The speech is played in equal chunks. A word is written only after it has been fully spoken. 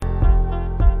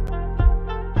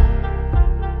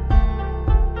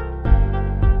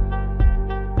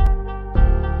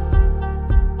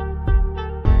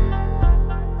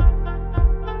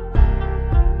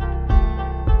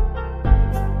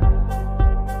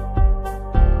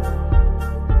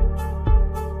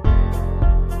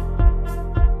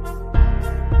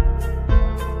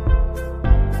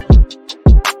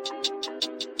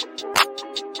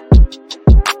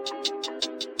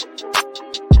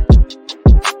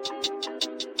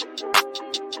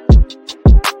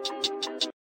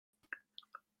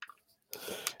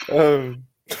Um,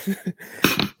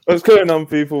 what's going on,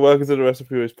 people? Welcome to the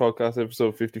WrestlePurists podcast,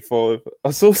 episode 55.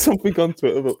 I saw something on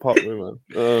Twitter that popped me, man.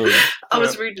 I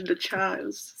was reading the chat.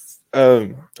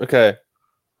 Okay.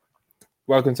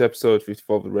 Welcome to episode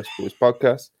 55 of the WrestlePurists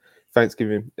podcast,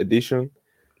 Thanksgiving edition,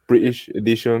 British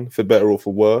edition, for better or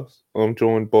for worse. I'm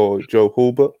joined by Joe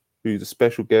Hulbert, who's a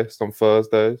special guest on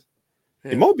Thursdays.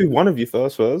 Yeah. It might be one of your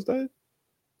first Thursdays.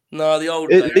 No, the old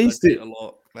At days least I did a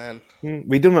lot, man.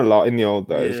 We done a lot in the old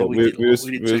days. Yeah, like, we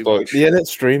did too like, much. yeah,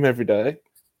 let's stream every day.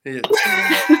 Yeah.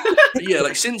 Yeah,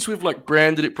 like since we've like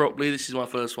branded it properly, this is my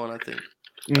first one, I think.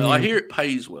 I hear it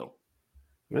pays well.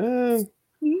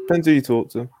 Depends who you talk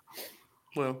to.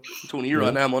 Well, I'm talking to you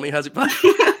right now, Monty. How's it paid?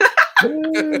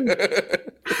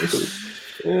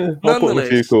 I'll put in a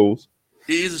few calls.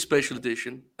 It is a special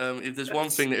edition. If there's one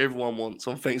thing that everyone wants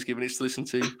on Thanksgiving, it's to listen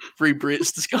to three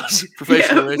Brits discuss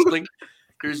professional wrestling.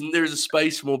 There is a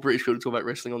space for more British people to talk about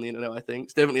wrestling on the internet, I think.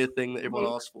 It's definitely a thing that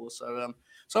everyone asks for. So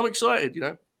I'm excited, you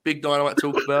know. Big dynamite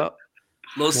to talk about.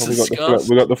 Lots to discuss.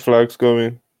 We got the flags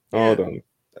going. Yeah. Hold on.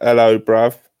 Hello,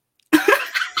 bruv.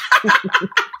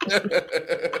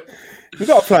 We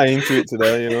got to play into it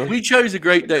today, you know. We chose a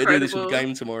great day to do this with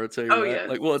game tomorrow too. Oh, right? yeah.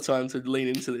 Like what a time to lean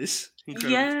into this.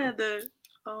 Incredible. Yeah,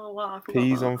 wow, I forgot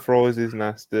Peas about on fries is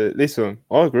nasty. Listen,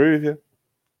 I agree with you. I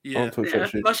Yeah. don't touch that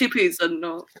shit. Mushy peas are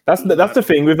not. That's the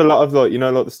thing with a lot of like, you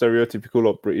know, like the stereotypical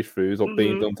like British foods, like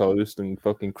beans on toast and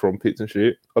fucking crumpets and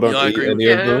shit. I don't eat any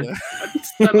of them.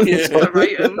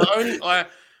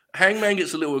 Hangman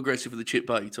gets a little aggressive with the chip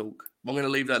butty talk. I'm going to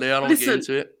leave that there. I don't want to get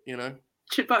into it. You know,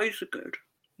 chip butties are good.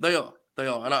 They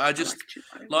are, and I just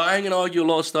I ain't gonna argue a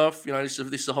lot of stuff. You know, this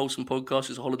is a wholesome podcast.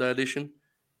 It's a holiday edition,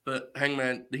 but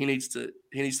Hangman he needs to.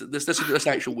 That's an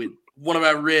actual win. One of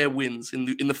our rare wins in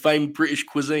the famed British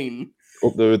cuisine.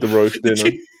 Up there with the roast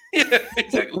dinner. Yeah,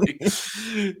 exactly.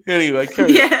 Anyway,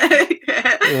 carry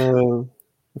on.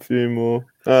 A few more.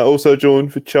 Also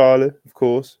joined for Charlie, of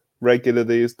course. Regular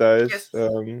these days. Yes.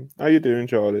 How you doing,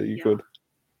 Charlie? You good?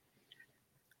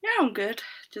 Yeah, I'm good.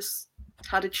 Just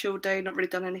had a chill day, not really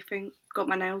done anything. Got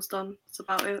my nails done. That's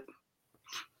about it.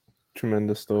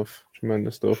 Tremendous stuff.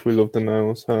 We love the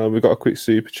nails. We got a quick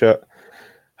super chat.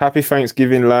 Happy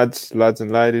Thanksgiving, lads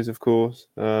and ladies, of course.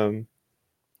 Yeah,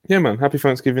 man. Happy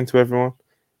Thanksgiving to everyone.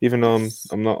 Even though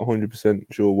I'm not 100%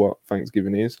 sure what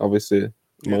Thanksgiving is. Obviously,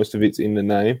 most of it's in the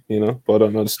name, you know, but I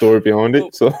don't know the story behind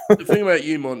it. So the thing about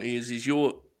you, Monty, is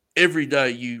you're every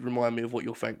day you remind me of what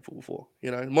you're thankful for.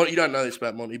 You know, Monty, you don't know this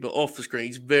about Monty, but off the screen,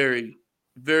 he's very,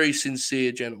 very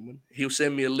sincere gentleman. He'll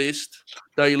send me a list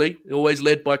daily, always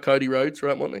led by Cody Rhodes,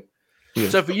 right, Monty? Yeah.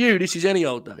 So for you, this is any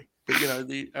old day. But, you know,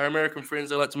 our American friends,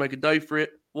 they like to make a day for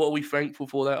it. What are we thankful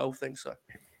for, that whole thing? So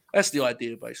that's the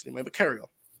idea, basically, mate. But carry on.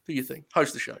 Do your thing.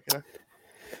 Host the show, you know?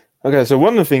 Okay, so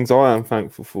one of the things I am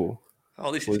thankful for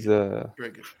was very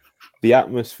good. The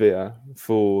atmosphere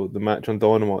for the match on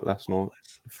Dynamite last night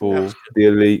for the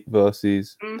Elite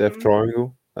versus Death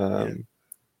Triangle.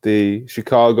 The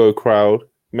Chicago crowd,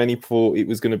 many thought it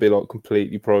was going to be like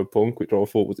completely pro-punk, which I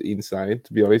thought was insane.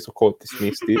 To be honest, I quite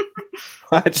dismissed it.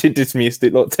 I actually dismissed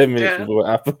it like 10 minutes before it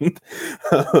happened.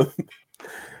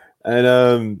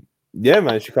 Yeah,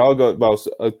 man, Chicago. Well,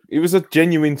 it was a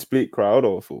genuine split crowd.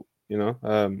 I thought, you know,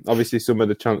 obviously some of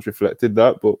the chants reflected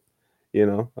that, but you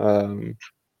know,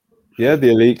 the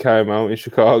Elite came out in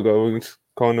Chicago and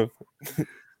kind of.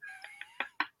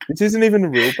 This isn't even a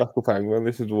real backup Hangman.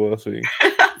 This is the worst thing.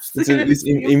 It's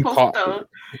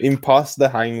imposter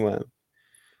Hangman.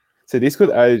 So this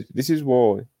could age. This is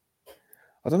why.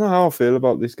 I don't know how I feel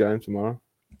about this game tomorrow.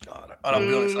 I don't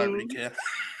be honest, I don't really care.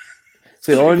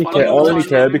 See, I only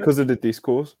care because of the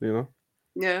discourse, you know?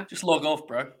 Yeah. Just log off,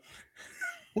 bro.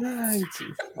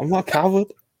 I'm not a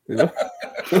coward, you know?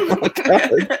 I'm not a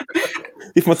coward.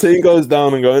 If my team goes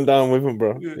down, I'm going down with them,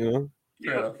 bro, you know?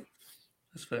 Yeah.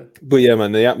 That's fair. But yeah,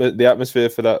 man, the atmosphere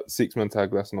for that 6-man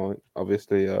tag last night,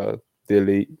 obviously, the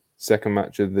Elite, second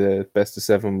match of the best of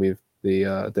 7 with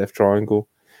the Death Triangle.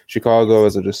 Chicago,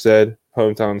 as I just said,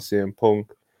 hometown of CM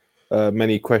Punk.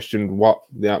 Many questioned what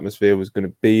the atmosphere was going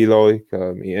to be like.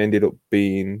 It ended up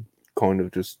being kind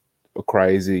of just a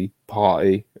crazy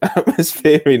party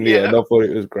atmosphere in the end. I thought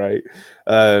it was great.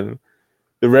 The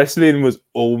wrestling was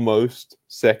almost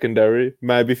secondary.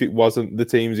 Maybe if it wasn't the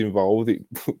teams involved, it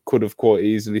could have quite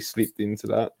easily slipped into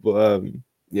that. But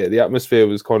the atmosphere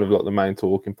was kind of like the main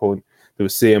talking point. There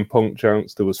was CM Punk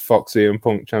chants, there was fuck CM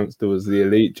Punk chants, there was the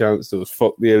Elite chants, there was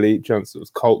fuck the Elite chants, there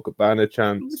was Colt Cabana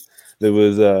chants, there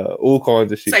was all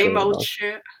kinds of shit. Same old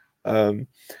shit.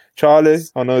 Charlie,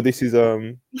 I know this is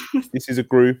a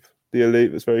group, the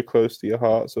Elite, that's very close to your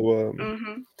heart. So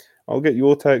I'll get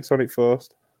your takes on it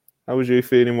first. How was you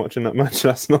feeling watching that match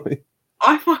last night?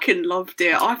 I fucking loved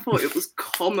it. I thought it was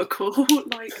comical.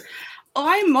 Like,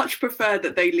 I much prefer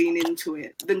that they lean into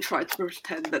it than try to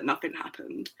pretend that nothing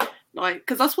happened. Like,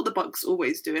 because that's what the Bucks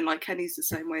always do, and like Kenny's the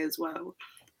same way as well.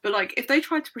 But like, if they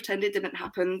tried to pretend it didn't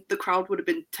happen, the crowd would have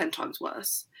been 10 times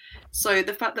worse. So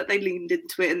the fact that they leaned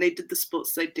into it and they did the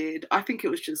spots they did, I think it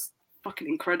was just fucking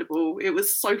incredible. It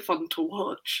was so fun to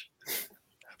watch.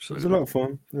 Absolutely. It was a lot of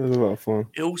fun. It was a lot of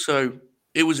fun.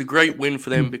 It was a great win for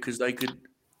them because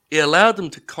it allowed them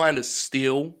to kind of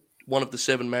steal one of the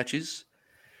 7 matches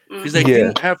because they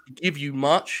didn't have to give you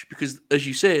much because, as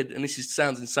you said, and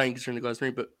sounds insane considering the guys'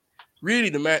 ring, but really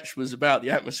the match was about the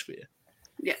atmosphere.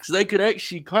 Yeah. So they could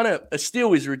actually kind of, a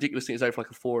steal is a ridiculous thing to say for like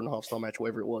a 4.5-star match, or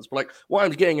whatever it was. But like what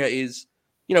I'm getting at is,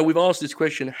 we've asked this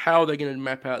question, how are they going to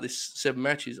map out this 7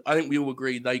 matches? I think we all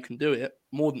agree they can do it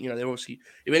more than, they're obviously,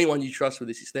 if anyone you trust with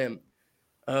this, it's them.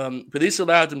 But this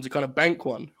allowed them to kind of bank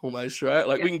one almost, right?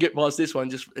 Like we can get past this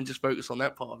one and just focus on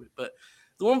that part of it. But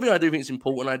the one thing I do think is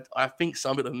important, I think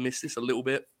some people have missed this a little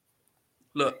bit.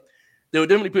 Look, they were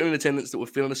definitely people in attendance that were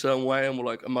feeling a certain way and were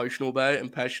like emotional about it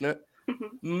and passionate.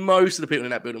 Most of the people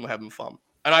in that building were having fun.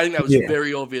 And I think that was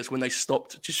very obvious when they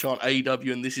stopped to chant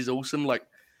AEW and this is awesome. Like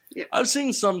I've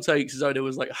seen some takes as though there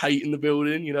was like hate in the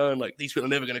building, and like these people are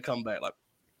never going to come back. Like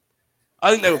I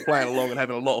think they were playing along and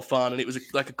having a lot of fun, and it was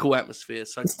like a cool atmosphere.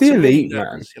 So it's the elite,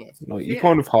 man. Was, like you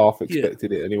kind of half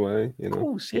expected it anyway. Of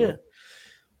course, yeah.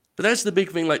 But that's the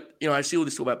big thing. Like I see all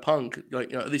this talk about Punk.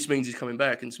 Like this means he's coming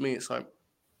back, and to me, it's like,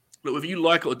 look, whether you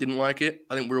like it or didn't like it,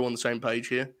 I think we're all on the same page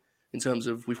here in terms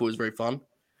of we thought it was very fun.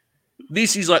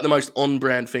 This is like the most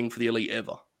on-brand thing for the elite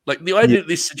ever. Like the idea that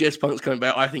this suggests Punk's coming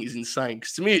back, I think is insane.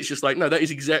 Because to me, it's just like, no, that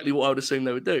is exactly what I would assume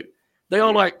they would do. They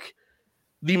are like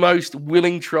the most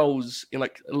willing trolls in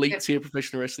like elite tier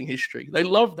professional wrestling history. They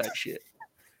love that shit.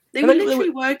 They were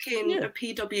literally working a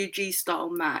PWG style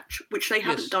match, which they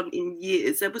haven't done in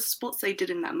years. There was spots they did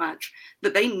in that match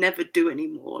that they never do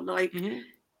anymore. Like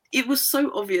it was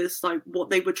so obvious, like what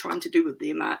they were trying to do with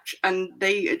the match, and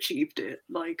they achieved it.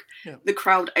 Like the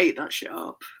crowd ate that shit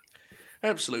up.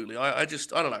 Absolutely. I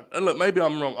don't know. And look, maybe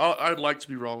I'm wrong. I'd like to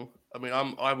be wrong. I mean,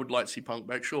 I would like to see Punk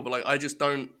back, sure, but like I just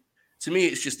don't. To me,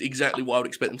 it's just exactly what I would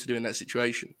expect them to do in that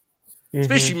situation.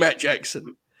 Especially Matt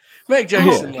Jackson. Matt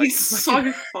Jackson, he's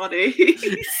so funny.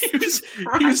 he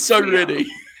was so ready.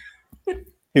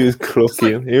 He was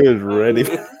clucking. He was ready.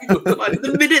 Like,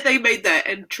 the minute they made their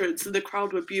entrance and the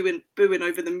crowd were booing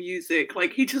over the music,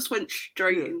 like he just went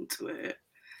straight into it.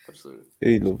 Absolutely.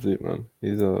 He loves it, man.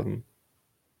 He's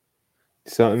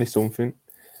certainly something.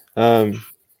 They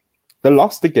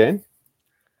lost again.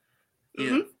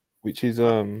 Yeah. Which is I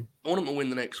want them to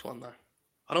win the next one though.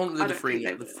 I don't want to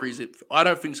do the free zip. I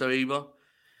don't think so either.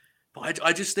 But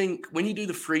I just think when you do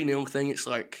the 3-0 thing, it's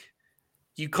like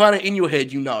you kind of in your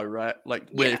head, right? Like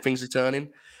where things are turning.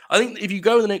 I think if you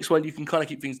go to the next one, you can kind of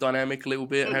keep things dynamic a little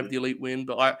bit and have the elite win.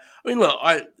 But I mean, look,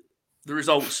 the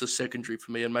results are secondary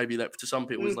for me, and maybe that to some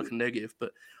people is like a negative.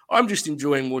 But I'm just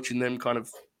enjoying watching them kind of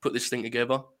put this thing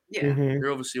together. Yeah,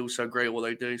 they're obviously also great at what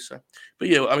they do. So, but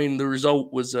yeah, I mean, the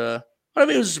result was. I don't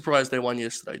think it was a surprise they won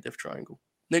yesterday. Death Triangle.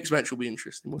 Next match will be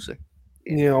interesting. We'll see.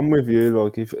 Yeah, I'm with you.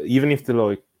 Like, even if they're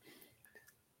like,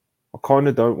 I kind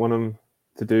of don't want them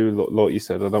to do like you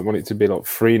said. I don't want it to be like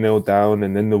 3-0 down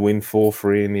and then the win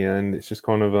 4-3 in the end. It's just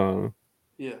kind of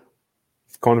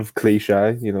it's kind of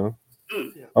cliche, Yeah.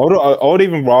 I would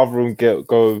even rather them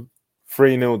go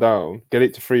 3-0 down, get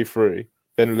it to 3-3,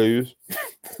 then lose.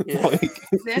 But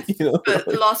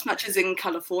the last match is in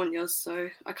California, so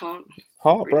I can't.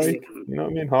 Heartbreak, you know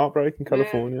what I mean? Heartbreak in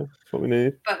California. That's what we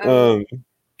need. But,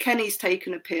 Kenny's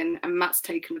taken a pin and Matt's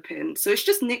taken a pin. So it's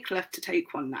just Nick left to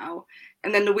take one now.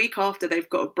 And then the week after, they've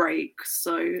got a break.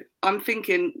 So I'm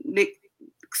thinking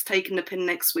Nick's taking the pin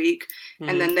next week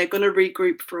and then they're going to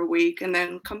regroup for a week and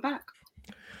then come back.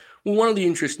 Well, one of the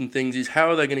interesting things is how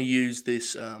are they going to use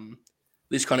this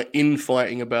this kind of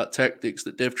infighting about tactics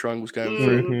that Death Triangle was going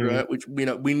through, right? Which we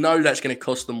know that's going to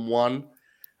cost them one.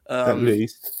 At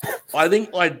least. I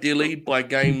think ideally by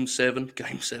game 7,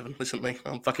 listen to me,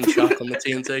 I'm fucking Chuck on the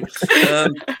TNT.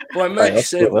 By match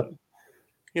 7,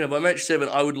 by match 7,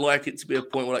 I would like it to be a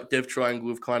point where like Death Triangle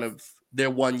have kind of they're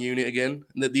one unit again,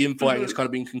 and that the infighting has kind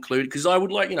of been concluded. Because I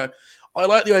would like, I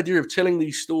like the idea of telling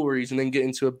these stories and then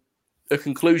getting to a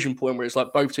conclusion point where it's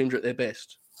like both teams are at their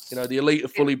best. The elite are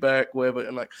fully back, whatever,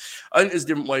 and like I think there's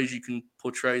different ways you can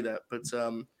portray that. But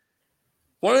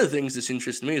one of the things that's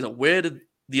interesting to me is like where did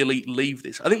the elite leave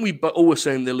this? I think we all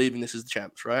assume they're leaving this as the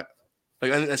champs, right?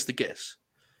 Like I think that's the guess.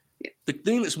 Yeah. The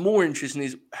thing that's more interesting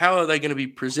is how are they going to be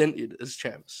presented as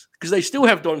champs? Because they still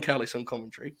have Don Callis on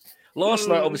commentary. Last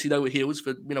night, obviously, they were heels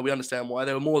for, we understand why.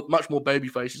 They were much more baby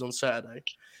faces on Saturday.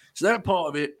 So that part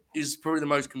of it is probably the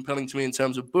most compelling to me in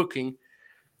terms of booking. In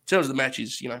terms of the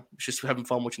matches, it's just having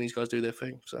fun watching these guys do their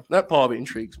thing. So that part of it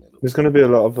intrigues me. There's going to be a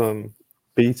lot of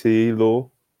BTE lore,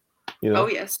 Oh,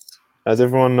 yes. As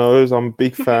everyone knows, I'm a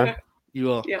big fan.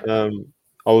 You are. Yeah.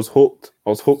 I was hooked. I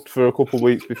was hooked for a couple of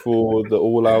weeks before the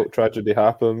all-out tragedy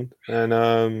happened,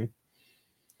 and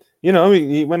he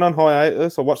went on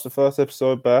hiatus. I watched the first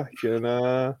episode back, and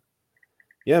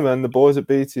yeah, man, the boys at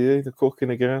BTE, they're cooking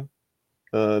again.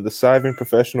 They're saving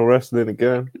professional wrestling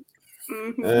again,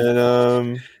 and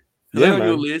yeah, on man.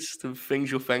 your list of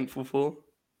things you're thankful for.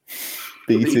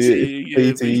 BTE, yeah,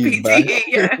 BTE is back.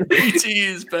 Yeah. BTE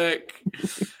is back.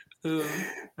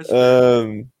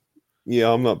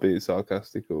 Yeah, I'm not being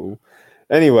sarcastic at all.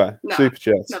 Anyway, Nah, super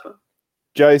chats. Never.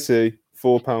 JC,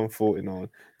 £4.49.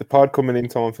 The pod coming in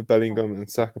time for Bellingham and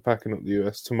Saka packing up the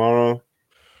US tomorrow.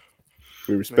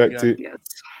 We respect it. Yes.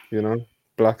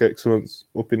 Black excellence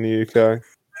up in the UK.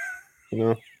 We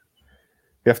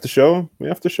have to show them. We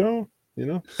have to show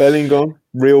them. Bellingham,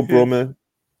 real Brummer.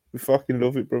 We fucking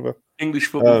love it, brother. English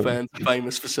football fans are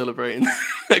famous for celebrating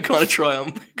that kind of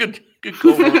triumph. Good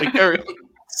call, Marty. Carry on.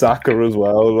 Saka as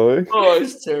well, like. Oh,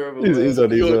 it's terrible.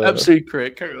 You're absolutely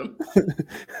correct. Carry on.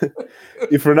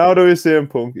 If Ronaldo is CM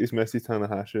Punk, it's Messi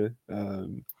Tanahashi.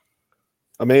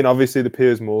 I mean, obviously the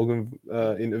Piers Morgan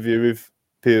interview with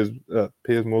Piers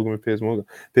Morgan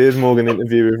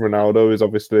interview with Ronaldo is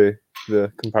obviously the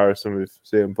comparison with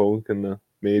CM Punk and the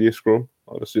media scrum,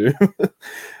 I'd assume.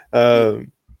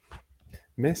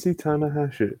 Messi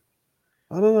Tanahashi.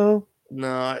 I don't know.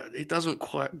 No, it doesn't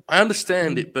quite. I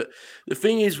understand it, but the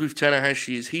thing is with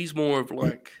Tanahashi is he's more of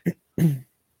like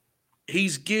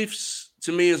his gifts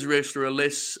to me as a wrestler are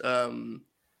less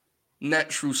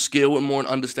natural skill and more an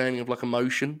understanding of like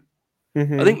emotion.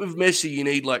 I think with Messi you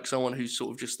need like someone who's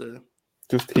sort of just a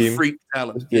freak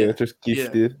talent. Just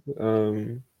gifted.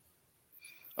 Yeah.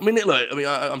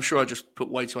 I'm sure I just put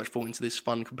way too much thought into this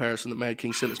fun comparison that Mad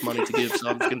King sent us money to give, so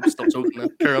I'm just going to stop talking now.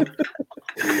 Carry on.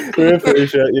 We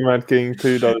appreciate you, Mad King.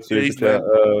 $2 super chat.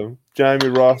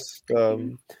 Jamie Ross,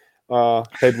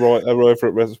 head writer over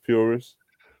at WrestlePurists.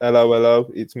 Hello,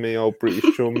 it's me, old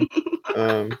British chum.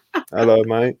 Hello,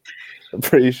 mate.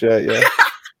 Appreciate you.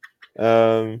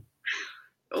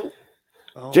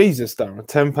 Jesus, Darren,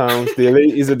 £10. The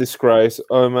Elite is a disgrace.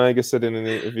 Omega said in an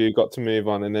interview, got to move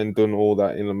on and then done all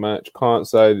that in a match. Can't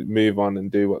say move on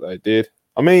and do what they did.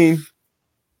 I mean,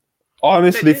 I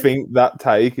honestly think that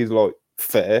take is like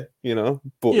fair,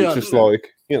 but it's just like,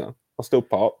 I still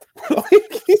popped.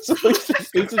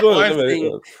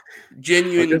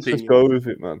 Genuine opinion. Just go with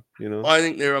it, man. I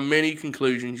think there are many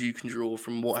conclusions you can draw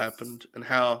from what happened and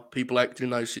how people acted in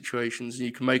those situations. And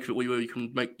you can make it you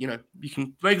can make, you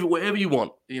can make it whatever you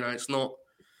want. It's not,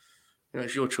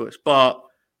 it's your choice. But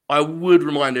I would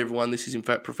remind everyone this is in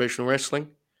fact professional wrestling,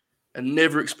 and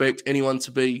never expect anyone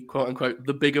to be quote unquote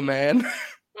the bigger man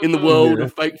in the world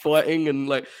of fake fighting. And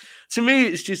like, to me,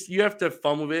 it's just you have to have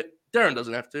fun with it. Darren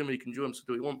doesn't have to. I mean, he can join us to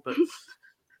do what he wants.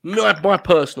 But my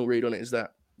personal read on it is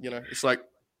that it's like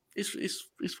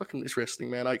it's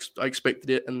wrestling, man. I expected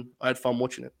it, and I had fun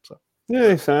watching it. So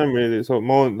yeah, Sam, really. It's like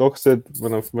more, like I said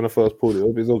when I first pulled it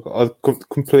up, it's like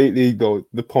completely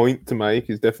the point to make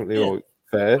is definitely like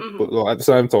fair, but like at the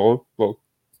same time, like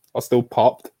I still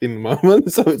popped in the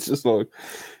moment, so it's just like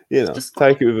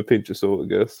take it with a pinch of salt, I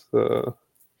guess. I'm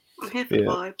here for the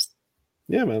vibes.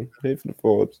 Yeah, man. Here for the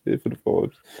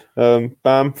vibes.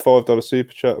 Bam, $5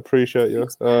 super chat. Appreciate you.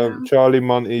 Charlie,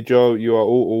 Monty, Joe, you are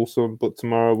all awesome, but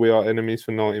tomorrow we are enemies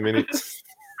for 90 minutes.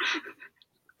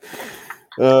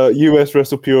 US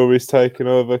WrestlePurists taking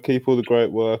over. Keep all the great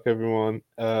work, everyone.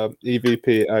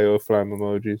 EVP, AO, flame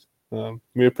emojis.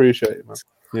 We appreciate it,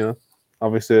 man.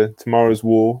 Obviously tomorrow's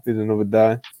war is another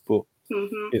day, but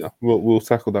we'll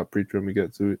tackle that bridge when we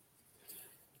get to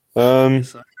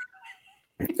it.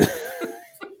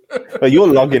 You're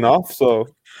logging off, so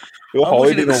you're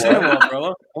hiding the cinema, bro.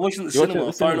 I'm watching the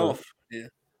cinema. Phone off. Yeah.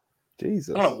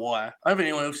 Jesus. I don't know why. I don't think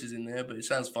anyone else is in there, but it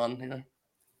sounds fun.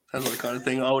 Sounds like the kind of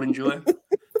thing I would enjoy.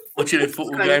 Watching a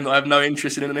football game that I have no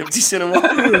interest in an empty cinema.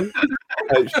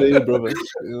 HD, brother.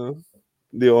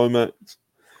 The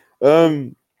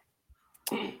IMAX.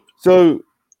 So,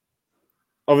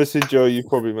 obviously, Joe, you've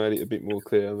probably made it a bit more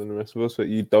clear than the rest of us that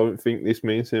you don't think this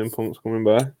means CM Punk's coming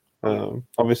back.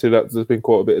 Obviously, there's been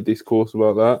quite a bit of discourse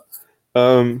about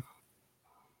that.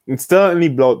 It's certainly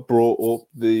brought up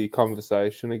the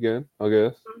conversation again, I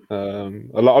guess.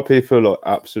 A lot of people are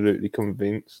absolutely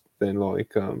convinced. Then,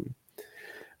 and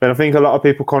I think a lot of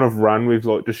people kind of ran with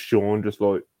just Sean,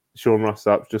 Sean Ross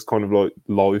Sapp's just kind of like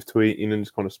live tweeting and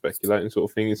just kind of speculating sort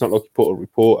of thing. It's not like he put a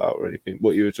report out or anything,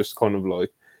 but he was just kind of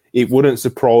like, it wouldn't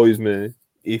surprise me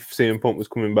if CM Punk was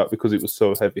coming back because it was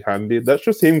so heavy-handed. That's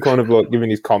just him kind of like giving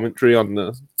his commentary on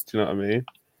the. Do you know what I mean?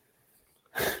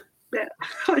 Yeah.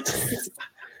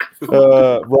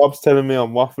 Rob's telling me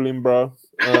I'm waffling, bro.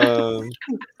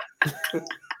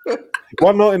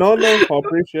 199 though. I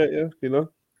appreciate you. You know,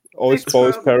 always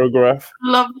Thanks, Spice paragraph.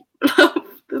 love.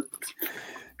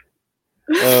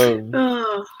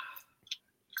 Oh,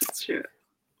 shit.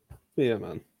 Yeah,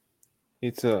 man.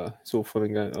 It's all fun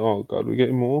and games. Oh god, we're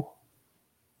getting more.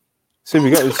 See,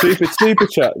 we got the super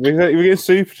chat. We're getting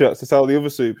super chats to tell the other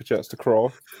super chats to cry.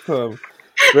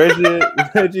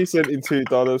 Reggie sent in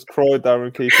 $2. Cry,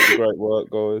 Darren. Keep up the great work,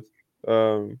 guys.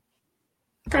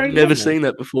 I've never seen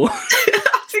that before.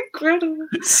 That's incredible.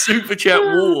 Super chat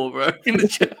war, bro. In the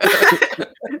chat.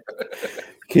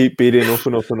 Keep bidding up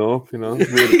and up and up. You know,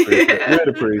 we'd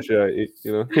appreciate it.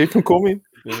 You know, keep them coming.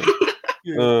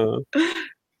 You know?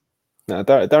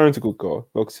 Darren's a good guy.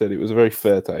 Like I said, it was a very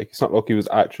fair take. It's not like he was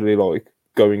actually like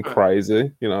going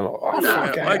crazy. You know,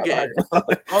 like, I get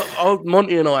it.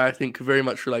 Monty and I think, very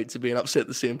much relate to being upset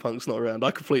that CM Punk's not around.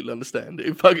 I completely understand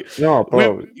it. No,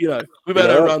 bro. We've had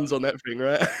our runs on that thing,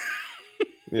 right?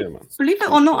 Yeah, man. Believe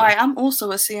it or not, I am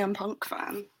also a CM Punk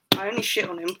fan. I only shit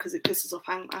on him because it pisses off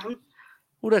Hangman.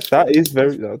 Well, that's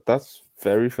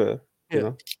very fair. Yeah, you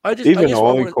know? I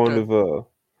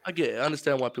get it. I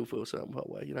understand why people feel a certain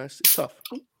way. You know, it's tough.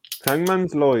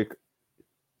 Hangman's like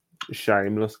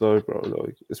shameless though, bro.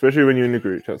 Like, especially when you're in the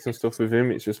group chats and stuff with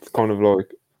him, it's just kind of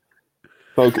like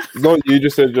you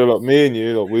just said, like me and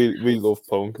you, like we love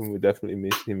Punk and we definitely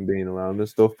miss him being around and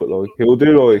stuff. But like he'll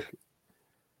do like,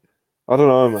 I don't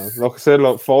know, man. Like I said,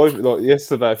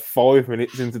 yesterday, 5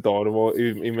 minutes into Dynamite,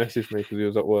 he messaged me because he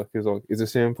was at work. He was like, "Is a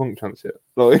CM Punk chance yet?"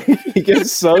 Like he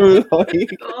gets so like,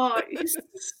 oh, he's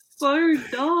so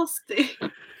nasty.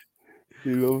 He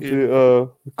loves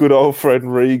it. Good old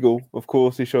friend Regal, of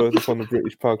course. He shows up on the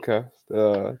British podcast.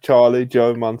 Charlie,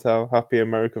 Joe, Montel, happy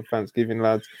American Thanksgiving,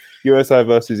 lads. USA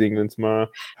versus England tomorrow.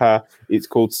 It's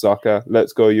called soccer.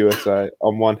 Let's go USA.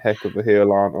 I'm one heck of a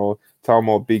heel, aren't I? Tell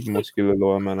my big muscular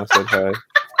lawyer man I said hey.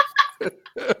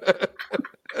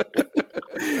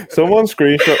 Someone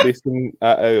screenshot this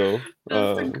at AO.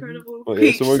 That's incredible. Oh,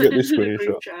 yeah, someone get this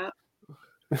screenshot.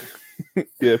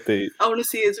 Yeah, Pete. I want to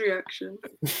see his reaction.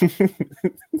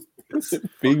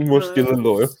 Big muscular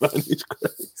lawyer man is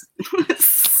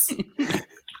crazy.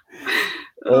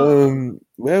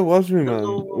 Where was we, man?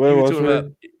 Where was we?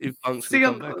 About if Punk's gonna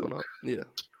come back or not? Yeah.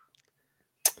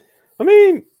 I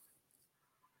mean,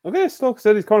 I guess, like I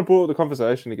said, he's kind of brought up the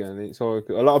conversation again. It's like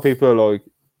a lot of people are like,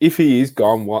 if he is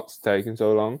gone, what's taking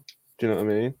so long? Do you know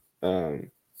what I mean?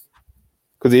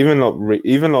 Because even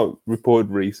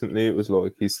reported recently, it was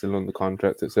like he's still under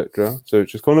contract, etc. So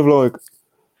it's just kind of like,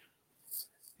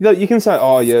 you can say,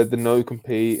 oh yeah, the no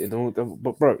compete and all that,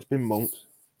 but bro, it's been months.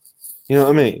 You know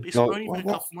what I mean? It's only been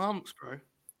a couple months, bro.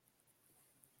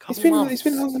 It's been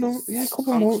long enough. Yeah, a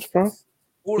couple months, bro.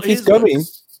 If he's going,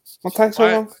 what takes so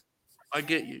long? I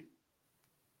get you.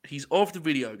 He's off the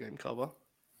video game cover,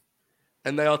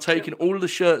 and they are taking all of the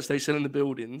shirts they sell in the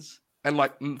buildings and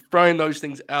like throwing those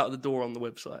things out of the door on the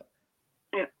website.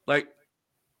 Yeah. Like,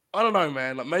 I don't know,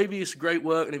 man. Like, maybe it's great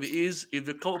work, and if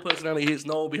the cult personality hits,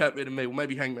 no one will be happier than me. Well,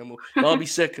 maybe Hangman will. I'll be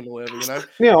second or whatever, you know.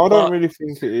 Yeah, I don't really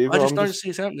think it is. I just don't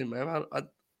see it happening, man. I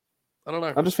don't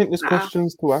know. I just think there's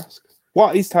questions to ask.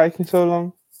 What is taking so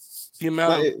long? The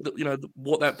amount of,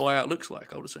 what that buyout looks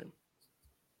like, I would assume.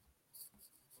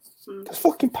 Just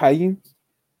fucking pay him.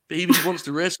 But even if he wants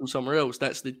to wrestle somewhere else,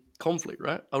 that's the conflict,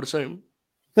 right? I would assume.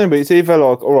 No, but it's either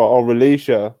like, all right, I'll release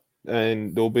you,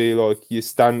 and there'll be like your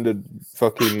standard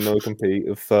fucking no compete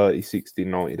of 30, 60,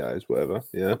 90 days, whatever.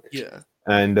 Yeah. Yeah.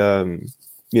 And I'm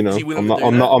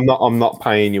not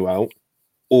paying you out,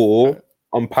 or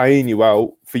I'm paying you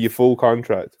out for your full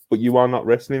contract, but you are not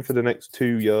wrestling for the next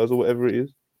 2 years or whatever it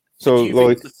is. So, do you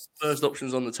think the first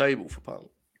option's on the table for Punk?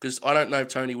 Because I don't know if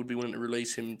Tony would be willing to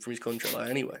release him from his contract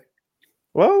anyway.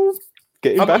 Well,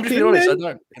 get him back in, honest, then.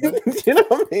 I don't. You know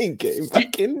what I mean? Get him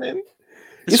back in, then.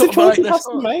 It's a choice he has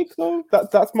to make, though.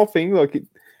 That's my thing. Like,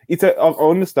 I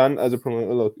understand as a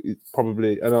promoter, like, it's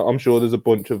probably, and I'm sure there's a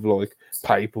bunch of like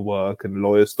paperwork and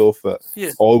lawyer stuff that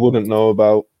I wouldn't know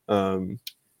about. But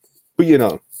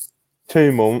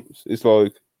 2 months. It's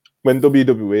like when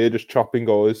WWE are just chopping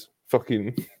guys,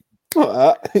 fucking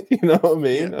like that. You know what I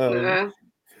mean?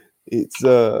 It's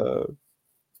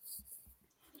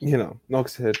like I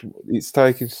said, it's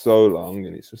taking so long,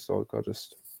 and it's just like I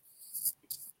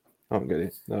don't get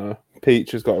it.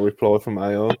 Peach has got a reply from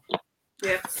AO.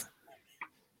 Yes.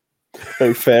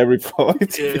 Very fair reply.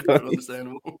 Yeah,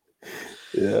 understandable.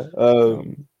 Yeah.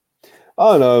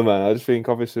 I don't know, man. I just think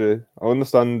obviously I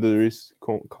understand there is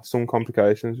some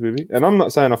complications with it, and I'm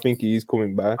not saying I think he is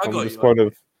coming back. I I'm got just you. kind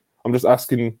of, I'm just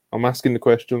asking. I'm asking the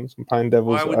questions. I'm playing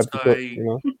devil's I would advocate. say- You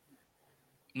know.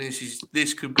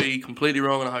 This could be completely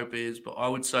wrong, and I hope it is. But I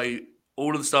would say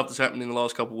all of the stuff that's happened in the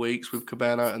last couple of weeks with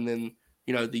Cabana, and then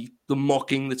the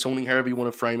mocking, the taunting, however you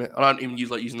want to frame it. I don't even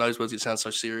using those words; it sounds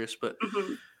so serious. But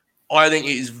I think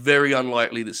it is very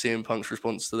unlikely that CM Punk's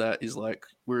response to that is like,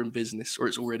 "We're in business," or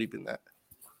it's already been that.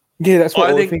 Yeah, that's what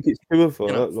I think. It's too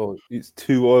overt. Like it's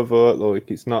too overt. Like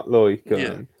it's not like.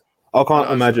 I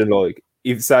can't imagine like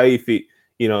if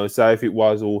it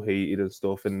was all heated and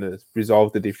stuff and they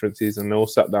resolved the differences and they all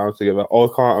sat down together. I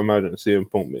can't imagine CM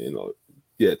Punk being like,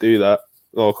 yeah, do that.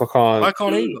 Like I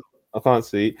can't either. I can't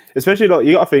see it. Especially like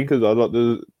you gotta think as well, like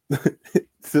the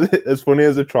as funny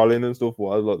as the trolling and stuff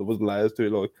was, like there was layers to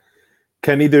it, like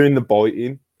Kenny doing the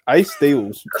biting. Ace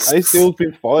Steele's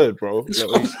been fired, bro. Like,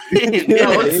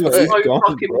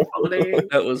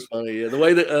 That was funny. Yeah, the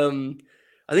way that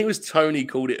I think it was Tony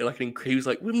called it he was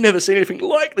like, "We've never seen anything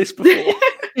like this before."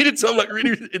 He did some like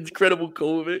really incredible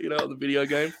call with it, on the video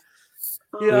game.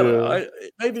 Yeah,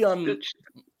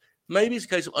 maybe it's a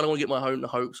case of I don't want to get my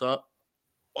hopes up.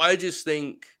 I just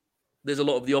think there's a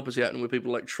lot of the opposite happening where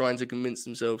people like trying to convince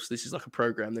themselves this is like a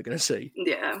program they're going to see.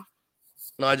 Yeah.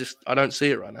 And I don't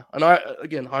see it right now. And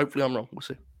hopefully I'm wrong. We'll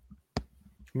see.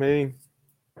 I mean,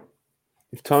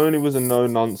 if Tony was a no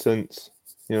nonsense,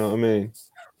 you know what I mean,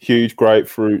 huge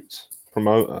grapefruit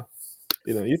promoter,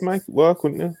 you'd make it work,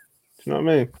 wouldn't you? Do you know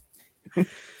what I mean?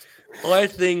 I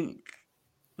think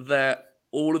that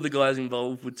all of the guys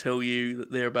involved would tell you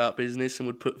that they're about business and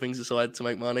would put things aside to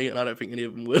make money, and I don't think any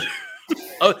of them would.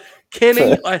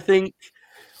 Kenny, I think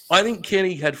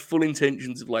Kenny had full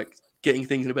intentions of like getting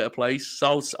things in a better place.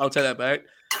 So I'll take that back.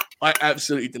 I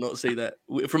absolutely did not see that.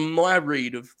 From my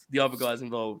read of the other guys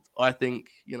involved, I think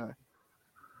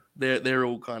they're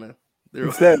all kind of they're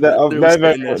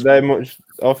much.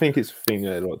 I think it's a thing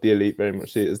like the elite very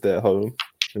much see it as their home,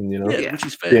 and which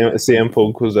is fair. CM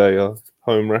Punk was a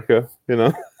home wrecker.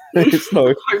 It's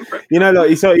like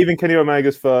it's like even Kenny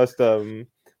Omega's first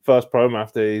promo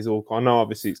after he's all. I know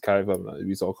obviously it's kind of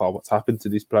he's all what's happened to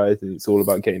this place, and it's all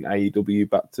about getting AEW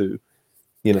back to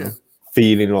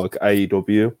feeling like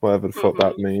AEW, whatever the fuck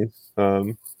that means.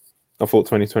 I thought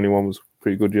 2021 was a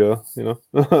pretty good year,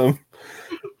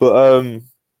 but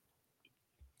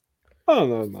I don't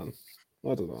know, man.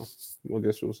 I don't know. I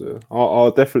guess we'll see.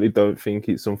 I definitely don't think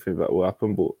it's something that will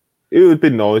happen, but it would be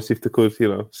nice if they could,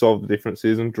 solve the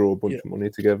differences and draw a bunch of money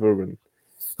together. And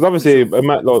because obviously,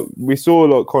 like we saw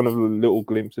like kind of a little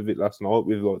glimpse of it last night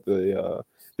with like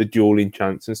the dueling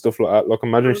chants and stuff like that. Like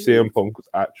imagine if CM Punk was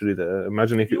actually there.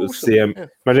 Imagine if it was CM. Yeah.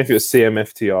 Imagine if it was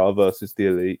CMFTR versus the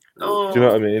Elite. Do you know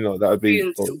what I mean? Like that would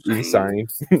be insane.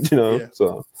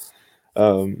 So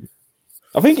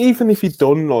I think even if he'd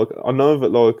done like, I know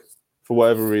that like for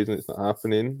whatever reason it's not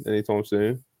happening anytime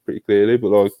soon, pretty clearly. But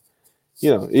like,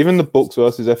 even the Bucks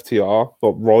versus FTR,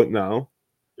 like right now,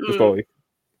 just like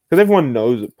because everyone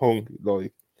knows that Punk,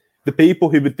 like the people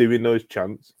who were doing those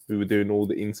chants, who were doing all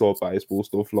the inside baseball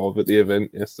stuff live at the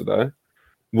event yesterday,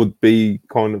 would be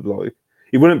kind of like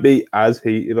it wouldn't be as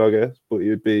heated, I guess, but it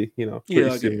would be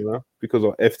pretty similar because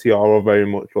like FTR are very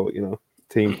much like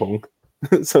Team Punk,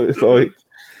 so it's like.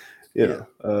 I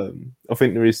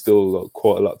think there is still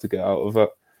quite a lot to get out of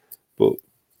that. But,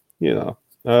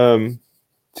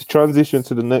 to transition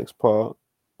to the next part,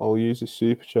 I'll use the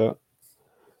super chat.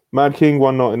 Mad King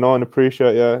 199,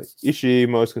 appreciate ya. Ishii,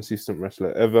 most consistent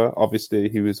wrestler ever. Obviously,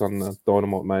 he was on the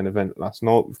Dynamite main event last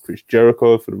night with Chris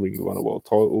Jericho for the Ring of Honor World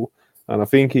title. And I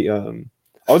think I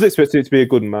was expecting it to be a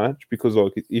good match because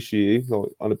it's Ishii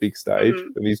on a big stage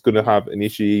and he's going to have an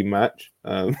Ishii match,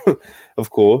 of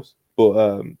course.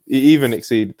 But it even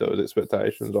exceeded those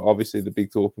expectations. Like, obviously, the big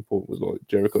talking point was like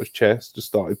Jericho's chest just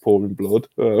started pouring blood.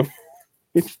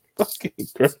 It's fucking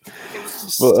great.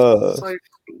 But so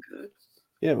good.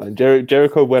 Yeah, man.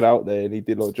 Jericho went out there and he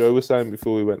did like Joe was saying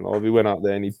before we went live. He went out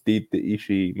there and he did the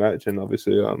Ishii match, and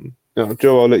obviously,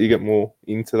 Joe, I'll let you get more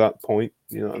into that point.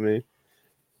 You know what I mean?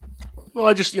 Well,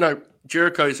 I just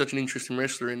Jericho is such an interesting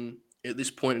wrestler at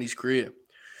this point in his career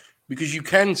because you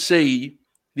can see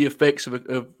the effects of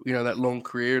that long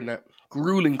career and that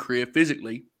grueling career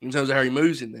physically in terms of how he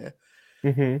moves in there.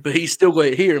 Mm-hmm. But he's still got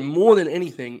it here. And more than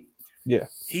anything,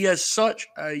 he has such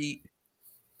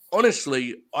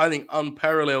honestly, I think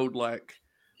unparalleled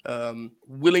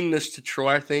willingness to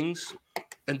try things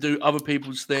and do other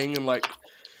people's thing. And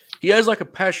he has a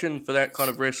passion for that kind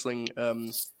of wrestling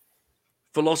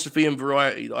philosophy and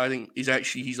variety that I think is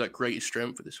actually his like greatest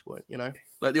strength at this point. You know,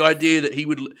 like the idea that he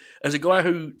would, as a guy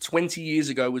who 20 years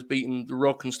ago was beating The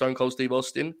Rock and Stone Cold Steve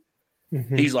Austin,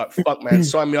 he's like, fuck man,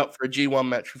 sign me up for a G1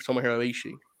 match with Tomohiro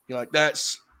Ishii. You're like,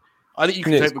 that's. I think you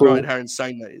can take for granted how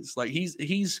insane that is. Like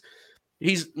he's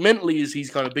mentally is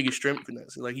his kind of biggest strength in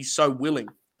that. So, like he's so willing.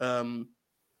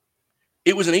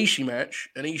 It was an Ishii match,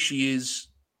 and Ishii is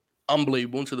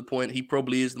unbelievable to the point he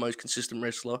probably is the most consistent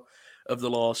wrestler of the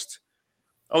last,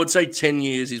 I would say 10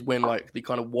 years is when like the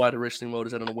kind of wider wrestling world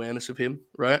has had an awareness of him,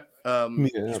 right?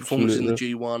 His performances in the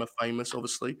G1 are famous,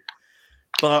 obviously.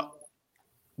 But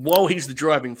while he's the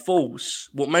driving force,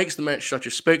 what makes the match such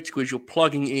a spectacle is you're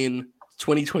plugging in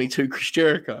 2022 Chris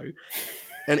Jericho.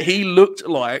 And he looked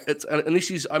like, and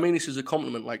this is a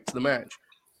compliment like to the match.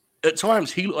 At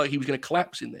times, he looked like he was going to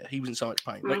collapse in there. He was in so much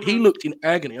pain. Like he looked in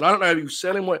agony. And I don't know if he was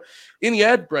selling what in the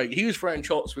ad break, he was throwing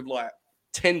shots with like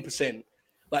 10%.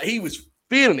 Like he was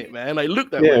feeling it, man. They looked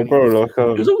that way. Yeah, bro. Like,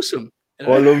 it was awesome. You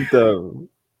know? I loved.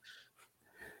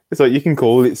 It's like you can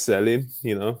call it selling,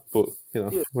 you know, but you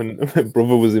know when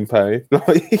brother was in pain,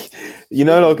 like you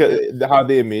know, like how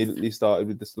they immediately started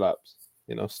with the slaps,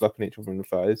 you know, slapping each other in the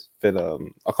face. But I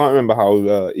can't remember how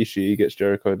Ishii gets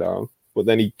Jericho down, but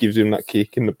then he gives him that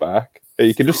kick in the back. And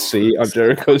you can just see it on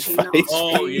Jericho's face.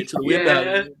 Oh, yeah, to the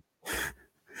window.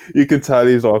 You can tell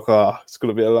he's like, it's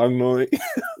gonna be a long night.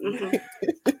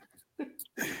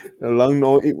 A long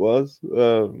night it was.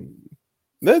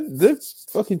 They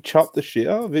fucking chopped the shit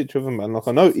out of each other, man. Like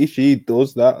I know Ishii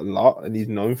does that a lot, and he's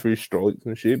known for his strikes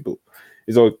and shit. But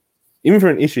it's like even for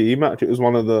an Ishii match, it was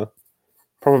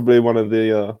probably one of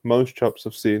the most chops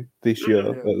I've seen this year,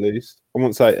 at least. I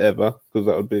won't say ever because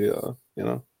that would be, you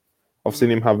know, I've seen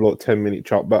him have like 10-minute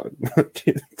chop battles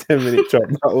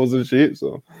and shit.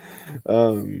 So,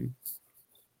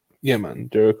 yeah, man,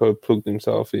 Jericho plugged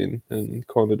himself in and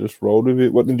kind of just rolled with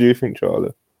it. What did you think,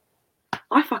 Charlie?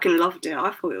 I fucking loved it.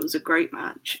 I thought it was a great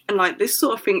match. And like this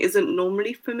sort of thing isn't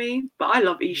normally for me, but I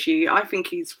love Ishii. I think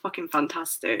he's fucking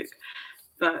fantastic.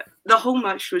 But the whole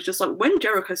match was just like when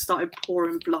Jericho started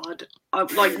pouring blood,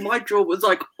 my jaw was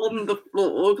like on the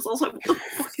floor because I was like, what the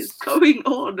fuck is going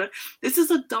on? This is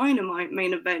a Dynamite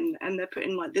main event and they're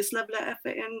putting like this level of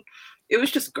effort in. It was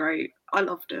just great. I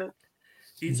loved it.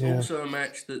 It's also a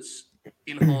match that's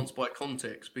enhanced by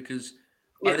context because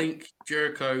I think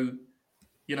Jericho,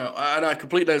 you know, and I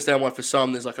completely understand why for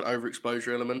some there's like an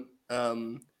overexposure element.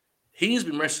 He has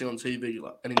been wrestling on TV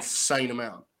like an insane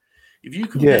amount. If you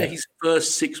compare his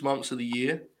first 6 months of the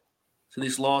year to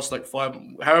this last like 5,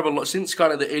 however long, since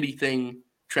kind of the Eddie thing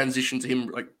transitioned to him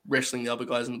like wrestling the other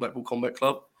guys in the Blackpool Combat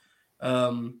Club,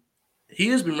 he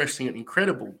has been wrestling an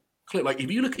incredible clip. Like if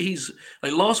you look at his,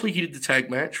 like last week he did the tag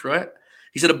match, right?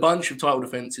 He's had a bunch of title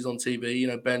defenses on TV, you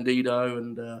know, Bandito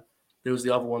and there was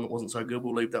the other one that wasn't so good.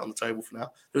 We'll leave that on the table for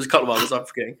now. There was a couple of others I'm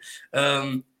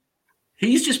forgetting.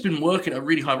 He's just been working a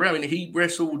really high round. I mean, he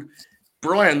wrestled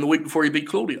Brian the week before he beat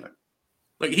Claudio.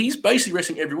 Like he's basically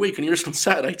wrestling every week, and he wrestled on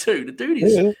Saturday too. The dude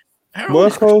is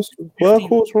workhorse,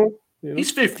 right? Yeah.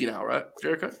 He's 50 now, right,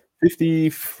 Jericho?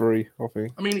 53, I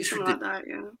think. I mean, it's like that,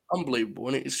 unbelievable,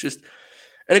 and it's just.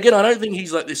 And again, I don't think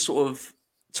he's like this sort of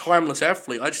timeless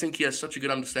athlete. I just think he has such a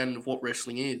good understanding of what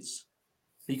wrestling is.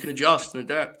 He can adjust and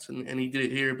adapt, and he did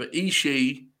it here. But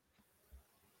Ishii,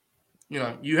 you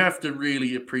know, you have to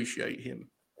really appreciate him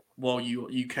while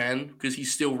you can because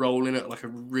he's still rolling at like a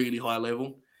really high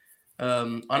level.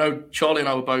 I know Charlie and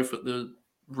I were both at the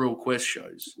Real Quest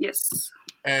shows. Yes.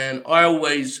 And I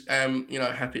always am, you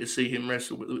know, happy to see him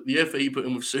wrestle. But the effort he put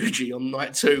in with Suji on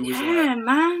night 2 was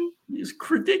man. It's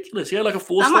ridiculous. He had like a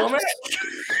 4-star match.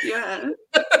 Yeah.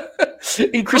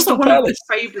 In Crystal Palace. One of his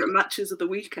favourite matches of the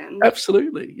weekend.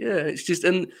 Absolutely. Yeah. It's just,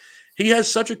 and he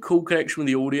has such a cool connection with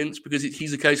the audience because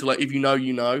he's a case of like, if you know,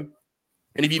 you know.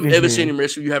 And if you've ever seen him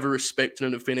wrestle, you have a respect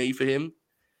and an affinity for him.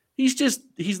 He's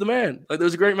the man. Like there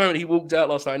was a great moment. He walked out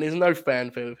last night and there's no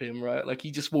fanfare with him, right? Like he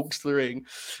just walks to the ring.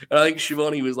 And I think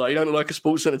Shivani was like, you don't look like a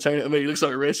sports entertainer to me. He looks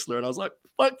like a wrestler. And I was like,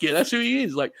 fuck yeah, that's who he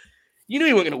is. Like, you knew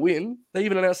he wasn't going to win. They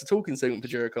even announced a talking segment for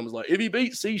Jericho. I was like, if he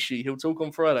beats Ishii, he'll talk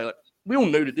on Friday. Like, we all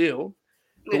knew the deal.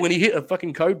 But when he hit a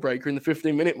fucking code breaker in the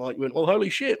 15-minute mark, you went, well, holy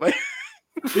shit, mate.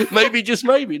 Maybe, just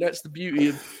maybe. That's the beauty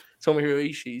of Tomohiro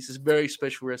Ishii. He's this very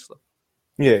special wrestler.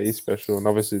 Yeah, he's special, and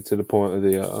obviously to the point of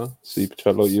the super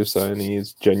chat, like you're saying, he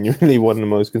is genuinely one of the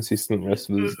most consistent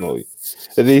wrestlers, like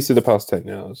at least in the past 10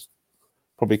 years.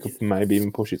 Probably could maybe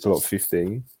even push it to like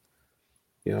 15.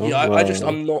 You know? Yeah,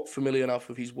 I'm not familiar enough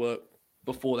with his work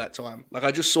before that time. Like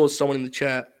I just saw someone in the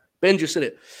chat. Ben just said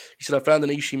it. He said, I found an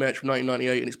Ishii match from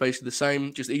 1998 and it's basically the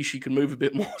same. Just Ishii can move a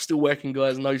bit more, still whacking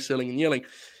guys, no selling and yelling.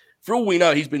 for all we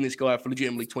know, he's been this guy for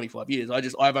legitimately 25 years.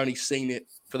 I've only seen it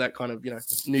for that kind of,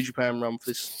 New Japan run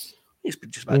for this. It's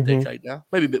been just about a decade now,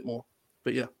 maybe a bit more.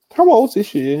 But yeah. How old is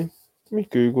she? Let me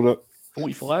Google it.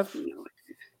 45?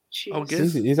 I would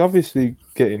guess. He's obviously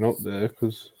getting up there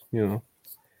because,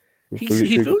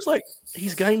 he feels like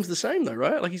his game's the same though,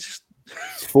 right? Like he's just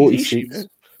 46.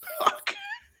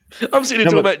 I'm sitting here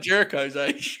talking about Jericho's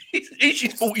age.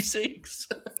 She's 46.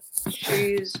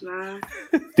 Jeez, man.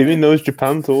 Doing those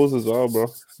Japan tours as well, bro.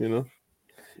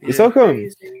 It's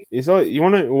like you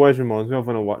want to always remind me of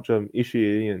when I watch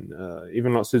Ishii and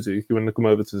even like Suzuki when they come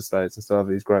over to the States and still have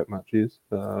these great matches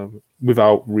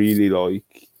without really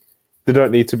like they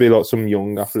don't need to be like some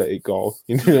young athletic guy.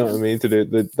 You know what I mean? To do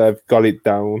they've got it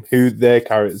down who their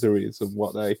character is and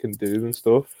what they can do and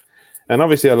stuff. And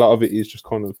obviously a lot of it is just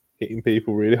kind of hitting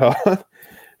people really hard.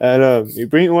 And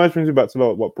it always brings me back to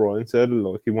like what Brian said,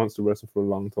 like he wants to wrestle for a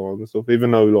long time and stuff.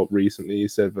 Even though like recently he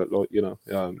said that like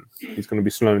he's going to be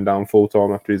slowing down full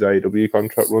time after his AEW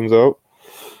contract runs out.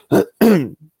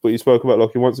 But he spoke about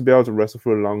like he wants to be able to wrestle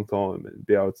for a long time and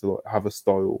be able to like have a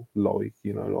style like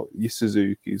like your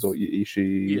Suzuki's or your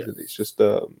Ishii's, and it's just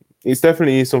it's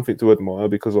definitely something to admire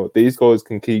because like these guys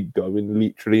can keep going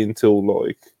literally until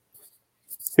like.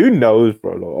 Who knows,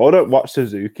 bro? Like, I don't watch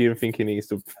Suzuki and think he needs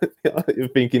to,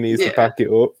 to pack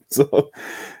it up. So,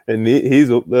 and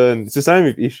he's up there, and it's the same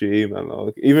with Ishii, man.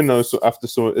 Like, even though after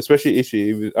some, especially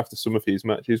Ishii, after some of his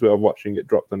matches where I've watched him get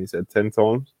dropped on his head 10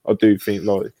 times, I do think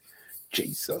like,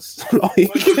 Jesus, like,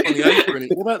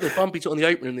 what about the bump he took on the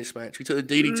apron in this match? He took the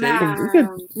DDT,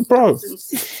 bro.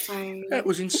 That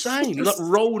was insane. He like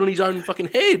rolled on his own fucking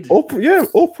head.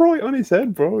 Upright on his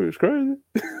head, bro. It was crazy.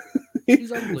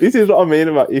 This is what I mean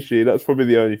about Ishii. That's probably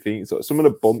the only thing. It's like some of the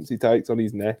bumps he takes on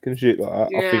his neck and shit like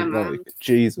that. I think like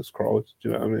Jesus Christ. Do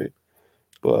you know what I mean?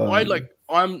 But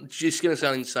I'm just gonna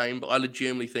sound insane, but I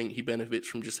legitimately think he benefits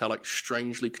from just how like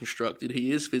strangely constructed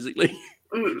he is physically.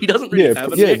 He doesn't really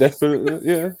have a neck. Definitely.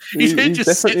 Yeah, his head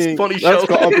just sits upon his shoulder. That's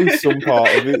got to be shoulder. some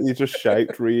part of it. He's just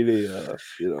shaped really. Yeah,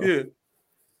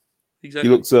 exactly.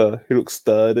 He looks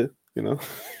sturdy. He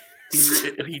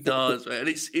does, man.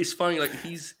 It's funny. Like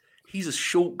he's a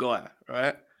short guy,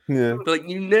 right? Yeah. But like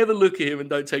you never look at him and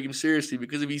don't take him seriously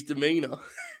because of his demeanor.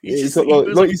 He's got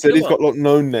like you said, he's got like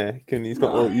no neck and he's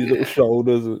got like his little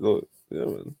shoulders. And, like,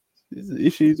 man.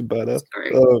 Ishii's better.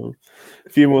 A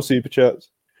few more super chats.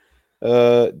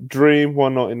 Dream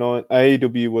 199.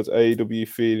 AEW was AEW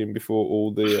feeling before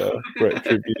all the Brett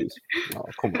tributes. Oh,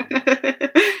 come on.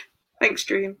 Thanks,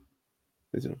 Dream.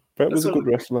 Brett was a good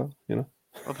wrestler,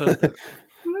 I've heard that.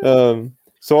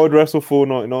 Side Wrestle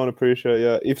 499, appreciate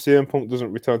it. If CM Punk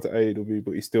doesn't return to AEW,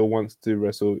 but he still wants to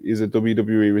wrestle, is a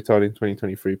WWE return in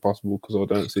 2023 possible? Because I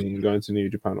don't see him going to New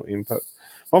Japan or Impact.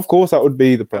 Of course, that would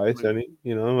be the place, I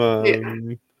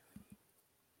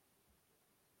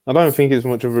don't think it's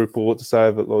much of a report to say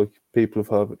that like people have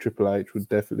heard that Triple H would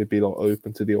definitely be like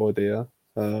open to the idea.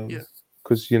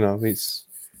 Because it's.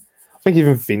 I think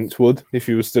even Vince would if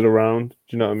he was still around. Do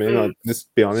you know what I mean? Like,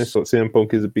 just be honest. Like CM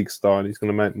Punk is a big star and he's going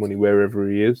to make money wherever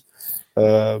he is.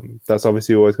 That's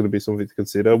obviously always going to be something to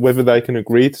consider. Whether they can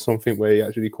agree to something where he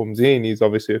actually comes in is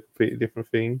obviously a completely different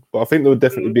thing. But I think there would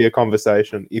definitely be a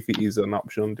conversation if it is an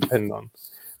option, depending on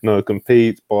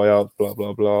compete, buyout, blah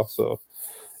blah blah. So.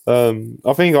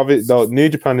 I think of it though, New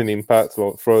Japan and Impact,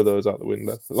 like throw those out the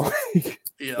window. I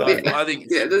think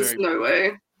there's no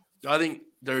way. I think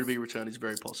WWE return is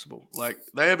very possible. Like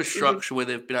they have a structure where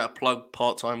they've been able to plug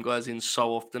part-time guys in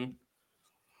so often.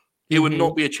 It would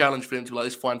not be a challenge for them to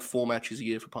let's find 4 matches a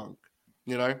year for Punk,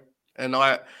 And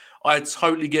I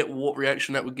totally get what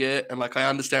reaction that would get, and like I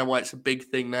understand why it's a big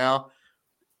thing now.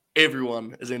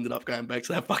 Everyone has ended up going back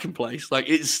to that fucking place. Like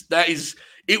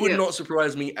it would not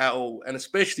surprise me at all, and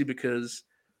especially because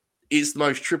it's the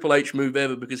most Triple H move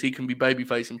ever because he can be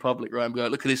babyface in public, right? And be like,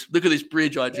 look at this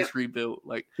bridge I just rebuilt.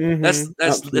 Like that's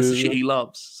the shit he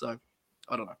loves. So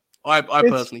I don't know. I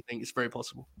personally think it's very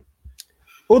possible.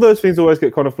 All those things always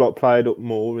get kind of like played up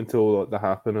more until like they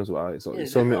happen as well. It's like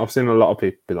something I've seen a lot of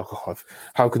people be like, "Oh,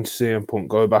 how can CM Punk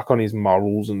go back on his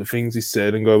morals and the things he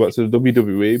said and go back to the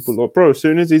WWE?" But like, bro, as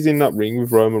soon as he's in that ring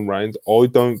with Roman Reigns, I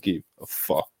don't give a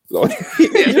fuck. Like,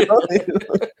 as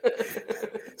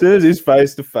soon as he's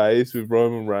face to face with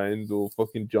Roman Reigns or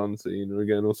fucking John Cena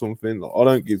again or something, like, I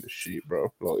don't give a shit,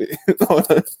 bro. Like,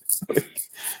 I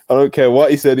don't care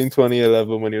what he said in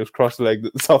 2011 when he was cross-legged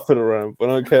at the top of the ramp. I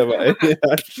don't care about any of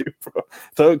that shit, bro. I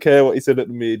don't care what he said at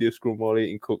the media scrum while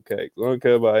eating cupcakes. I don't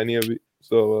care about any of it.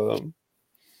 So,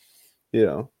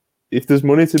 if there's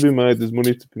money to be made, there's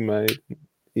money to be made.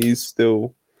 He's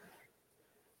still,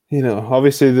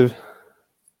 obviously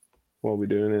what are we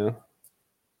doing here?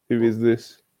 Who is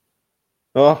this?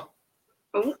 Oh,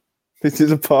 Oh. this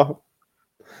is a part.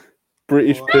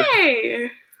 British Oh, pimp. Hey.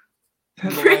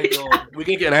 my God. We're going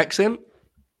to get an accent?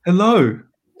 Hello.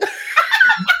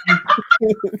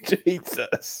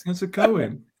 Jesus. How's it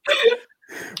going?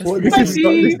 What, It's this is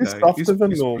bloody this late is today. softer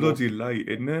than It's normal. bloody late,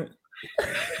 isn't it?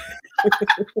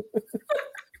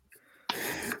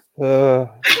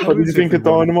 What did you is think of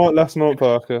everyone? Dynamite last night,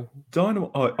 Parker?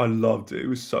 Dynamite, I loved it. It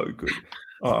was so good.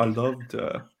 I loved.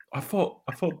 I thought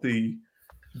the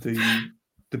the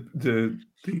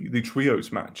the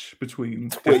trios match between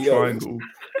Death Trios. Triangle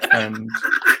and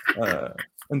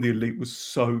the Elite was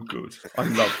so good. I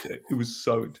loved it. It was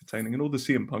so entertaining, and all the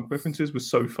CM Punk references were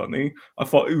so funny. I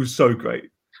thought it was so great.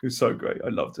 It was so great. I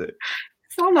loved it.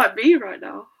 Sound like me right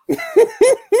now.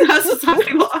 That's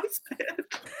exactly what I said.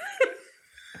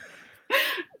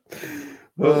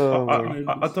 Well, Oh,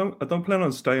 I don't plan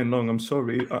on staying long. I'm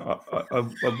sorry. I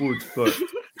would, but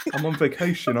I'm on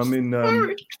vacation. I'm in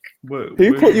Sorry.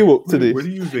 Who put you up to this? Where do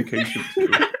you vacation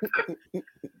to?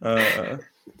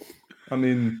 I'm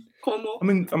in Cornwall. I'm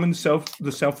in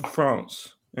the south of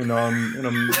France, and I'm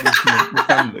with my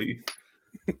family.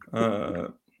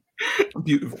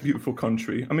 Beautiful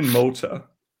country. I'm in Malta.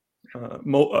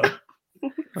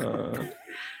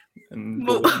 And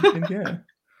yeah.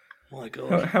 My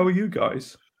God. How are you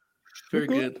guys? Very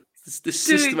good. This Doing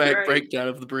systematic great. breakdown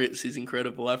of the Brits is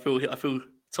incredible. I feel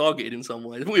targeted in some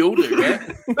ways. We all do, right?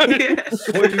 Yeah.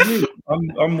 What do you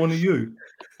mean? I'm one of you.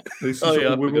 This is Oh, yeah,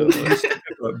 I we're forgot all that. in this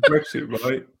together. Brexit,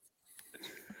 right?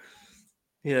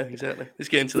 Yeah, exactly. Let's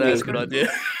get into that. That's a good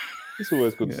idea. it's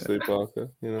always good to Yeah. see Parker,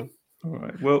 you know. All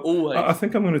right. Well, Always. I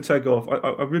think I'm going to tag off.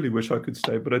 I really wish I could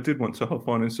stay, but I did want to hop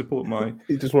on and support my.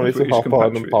 He just wanted to British hop on and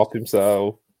compatriots. pop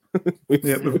himself.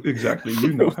 Yeah, but exactly.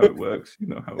 You know how it works. You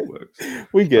know how it works.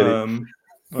 We get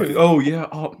it. Oh yeah.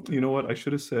 Oh, you know what? I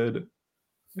should have said.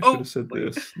 Oh,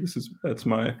 wait. this. That's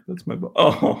my.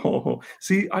 Oh,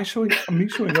 see, me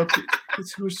showing up.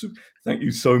 Thank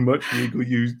you so much, Regal.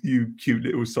 You cute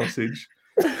little sausage.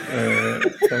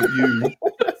 Thank you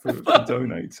for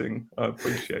donating. I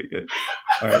appreciate it.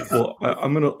 All right. Well,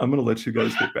 I'm gonna let you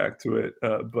guys get back to it.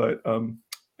 But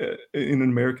in an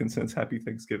American sense, happy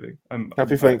Thanksgiving.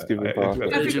 Happy Thanksgiving, I do Parker. have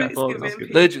to Happy get back to Thanksgiving.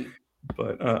 Thanksgiving. Legend.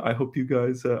 But I hope you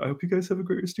guys have a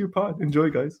great rest of your pod. Enjoy,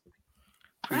 guys.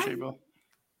 Appreciate it, bro.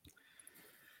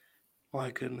 My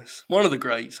goodness. One of the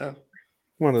greats, huh?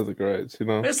 One of the greats, you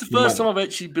know. That's the first time I've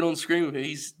actually been on screen with him.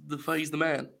 He's the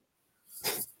man.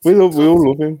 We all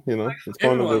love him, you know. It's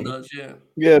kind Everyone of does, yeah.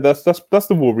 yeah. That's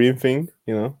the worrying thing,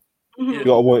 you know. Mhm. You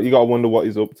gotta wonder what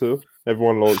he's up to.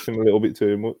 Everyone likes him a little bit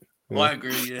too much. You know? I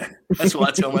agree, yeah. That's what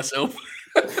I tell myself.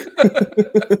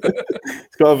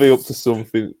 It's got to be up to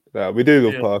something. We do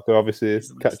love Yeah. Parker, obviously. He's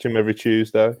the best. Catch him every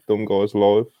Tuesday. Dumb Guys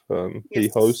Live. He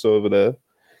Yes. hosts over there.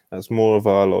 That's more of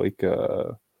our like.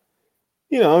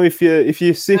 You know, if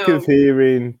you're sick of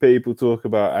hearing people talk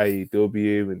about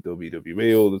AEW and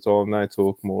WWE all the time, they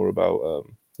talk more about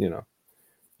you know,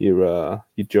 your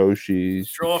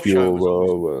Joshi's, your Draft show was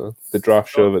Puro, the draft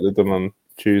show that they done on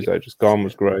Tuesday. Just gone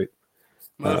was great.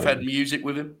 Murph had music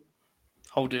with him.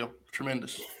 Whole deal.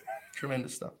 Tremendous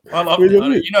stuff. I love We it.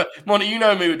 love it. You know, Monty, you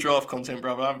know me with draft content,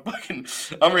 brother.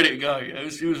 I'm ready to go.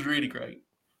 It was really great.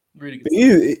 Really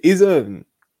good. Is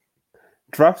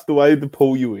drafts the way they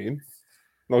pull you in?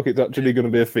 Like it's actually going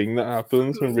to be a thing that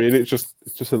happens, and really it's just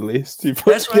a list.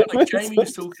 That's right. Like Jamie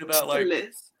was talking about, like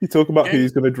you talk about Jamie-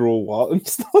 who's going to draw what and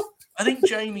stuff. I think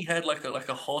Jamie had like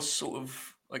a Hoss sort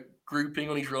of like grouping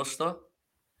on his roster,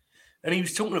 and he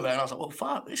was talking about it. And I was like, well,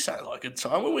 fuck, this sounds like a good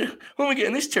time when we're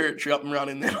getting this territory up and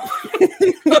running now.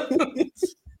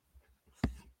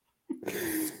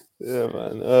 Yeah,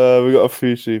 man. We got a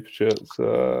few super chats.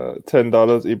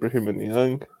 $10, Ibrahim and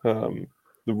Young.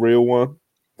 The real one.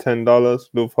 $10.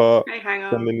 Love heart. Hey, hang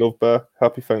on. Sending love back.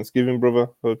 Happy Thanksgiving, brother.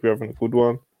 Hope you're having a good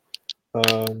one.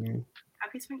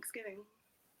 Happy Thanksgiving.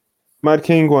 Mad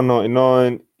King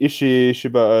 199. Ishii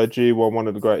Shibata G1, one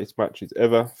of the greatest matches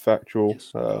ever. Factual.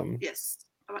 Yes. Yes.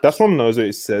 That's one knows what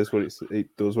it says.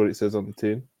 It does what it says on the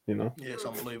tin. You know. Yeah, it's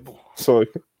unbelievable. So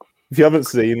if you haven't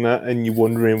seen that and you're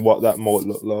wondering what that might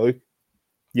look like,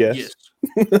 yes.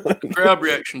 The crowd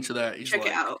reaction to that is Check like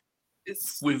it out.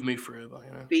 It's with me forever.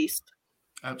 You know, beast.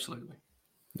 absolutely.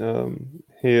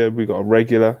 Here we got a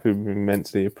regular who we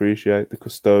immensely appreciate, the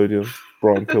custodian,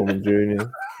 Brian Pillman Jr.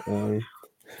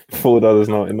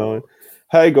 $4.99.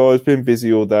 Hey guys, been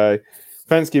busy all day.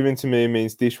 Thanksgiving to me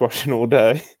means dishwashing all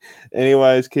day.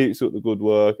 Anyways, keeps up the good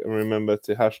work and remember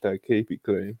to hashtag keep it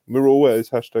clean. We're always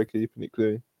hashtag keeping it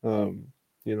clean.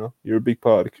 You know, you're a big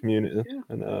part of the community,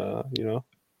 and you know,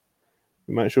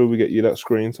 make sure we get you that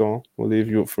screen time. We'll leave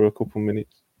you up for a couple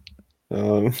minutes.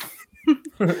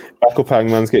 Backup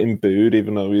Hangman's getting booed,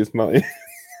 even though he's not.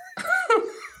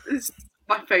 It's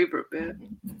my favourite bit.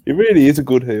 He really is a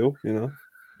good heel, you know.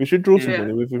 We should draw some Yeah.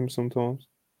 money with him sometimes,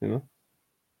 you know.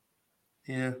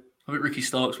 Yeah, I bet Ricky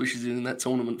Starks wishes in that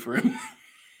tournament for him.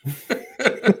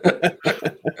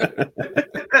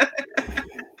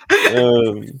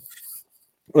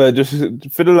 Well, just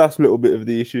for the last little bit of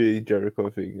the issue, Jericho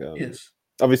thing. Yes.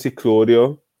 Obviously,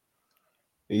 Claudio,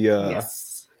 he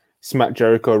Yes. smacked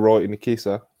Jericho right in the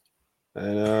kisser,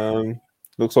 and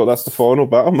looks like that's the final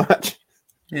battle match.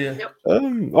 Yeah. Yep.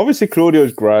 Obviously,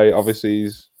 Claudio's great. Obviously,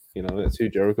 he's that's who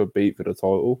Jericho beat for the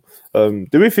title.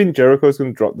 Do we think Jericho's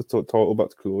going to drop the title back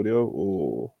to Claudio,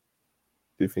 or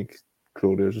do you think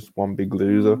Claudio's just one big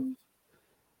loser?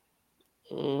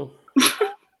 Don't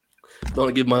want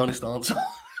to give my honest answer.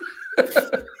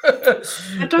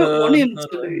 I don't want him to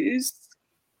lose.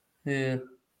 Yeah,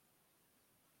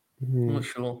 I'm not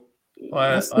sure.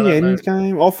 That's I the don't know. end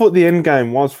game. I thought the end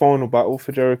game was final battle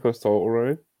for Jericho's title,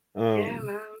 right? Yeah,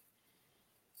 man.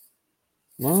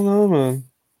 No, man.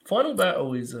 Final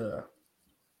battle is I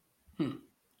don't know.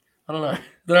 I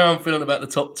don't know how I'm feeling about the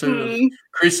top two of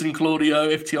Chris and Claudio,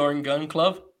 FTR and Gun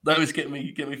Club. That was getting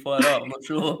me fired up. I'm not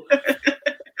sure.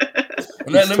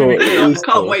 And that, let me be clear, I I'm can't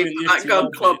not wait in for the that FTR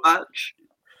Gun Club bit. match.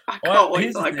 I can't wait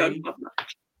Here's for the that Gun thing. Club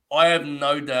match. I have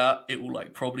no doubt it will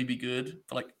probably be good.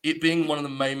 But it being one of the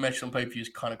main matches on pay-per-view is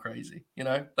kind of crazy, you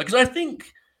know? Because I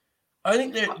think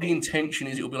that the intention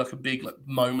is it will be like a big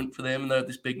moment for them and they have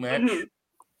this big match. Mm-hmm.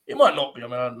 It might not be. I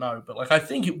mean, I don't know, but I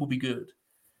think it will be good.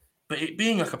 But it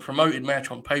being like a promoted match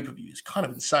on pay-per-view is kind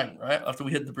of insane, right? After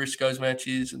we had the Briscoes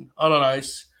matches and I don't know.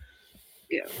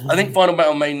 I think Final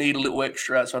Battle may need a little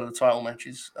extra outside of the title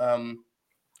matches.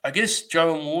 I guess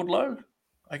Joe and Wardlow.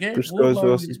 I guess Briscoes Wardlow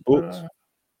versus Bucks.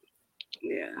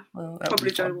 Yeah, well,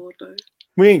 probably Joe Wardlow.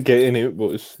 We ain't getting it,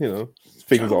 but it's,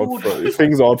 things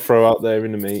Joe I'd throw out there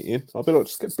in the meeting. I'll be like,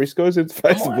 just get Briscoes in the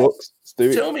face of Bucks. Let's do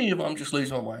it. Tell me if I'm just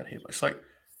losing my mind here, but it's like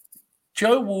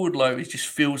Joe Wardlow, it just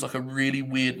feels like a really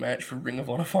weird match for Ring of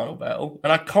Honor Final Battle.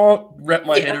 And I can't wrap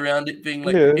my head around it being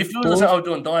like, it feels like something I would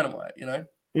do on Dynamite, you know?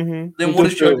 Mm-hmm. Then what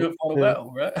does Joe do at Final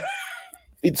Battle, right?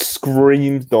 It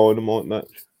screams Dynamite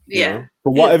match. Yeah.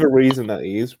 For whatever reason that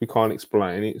is, we can't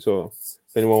explain it. So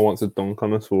if anyone wants to dunk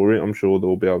on us for it, I'm sure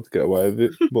they'll be able to get away with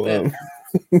it. But,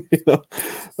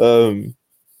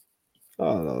 I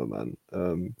don't know, man.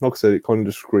 Like I said, it kind of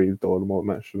just screams Dynamite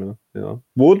match, you know.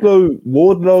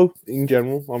 Wardlow in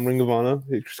general on Ring of Honor,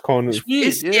 it just kind of. It's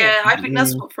weird, yeah, I think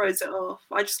that's what throws it off.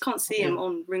 I just can't see him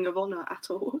on Ring of Honor at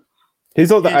all. He's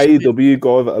like the AEW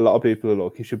guy that a lot of people are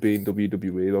like, he should be in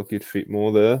WWE, like he'd fit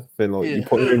more there. Then you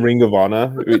put him in Ring of Honor,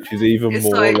 which is even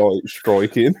more like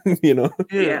striking, you know.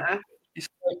 Yeah.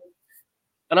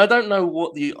 And I don't know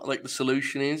what the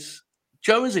solution is.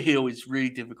 Joe as a heel is really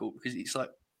difficult because it's like,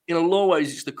 in a lot of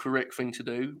ways, it's the correct thing to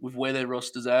do with where their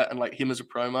roster's at and him as a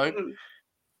promo.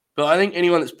 But I think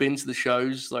anyone that's been to the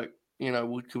shows, could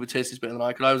attest this better than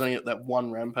I could. I was only at that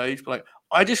one Rampage, but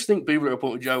I just think people are at a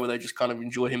point with Joe where they just kind of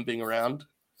enjoy him being around.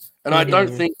 And I don't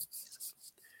think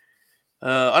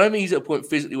he's at a point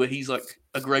physically where he's like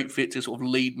a great fit to sort of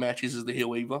lead matches as the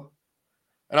heel either.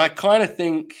 And I kind of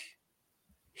think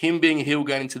him being a heel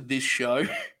going into this show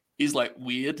is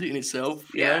weird in itself.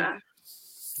 Yeah.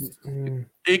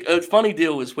 A funny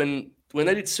deal was when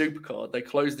they did Supercard, they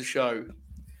closed the show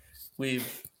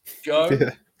with Joe,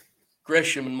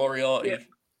 Gresham, and Moriarty. Yeah.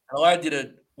 And I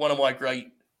did one of my great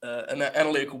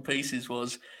analytical pieces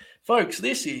was, folks,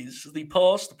 this is the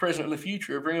past, the present, and the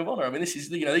future of Ring of Honor. I mean, this is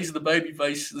these are the baby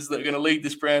faces that are going to lead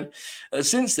this brand.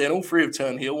 Since then, all three have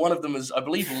turned heel. One of them has, I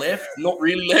believe, left, not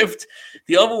really left.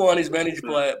 The other one is managed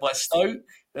by Stoke.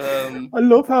 I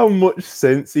love how much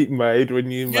sense it made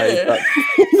when you made that.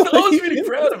 I was really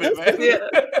proud of it, man.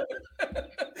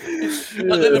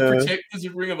 And then the protectors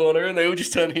of Ring of Honor, and they all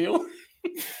just turn heel.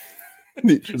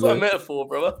 It's like a metaphor,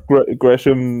 brother.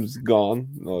 Gresham's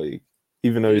gone,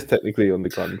 even though he's technically under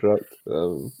contract.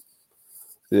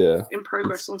 In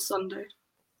progress on Sunday.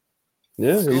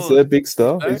 Yeah, he's a big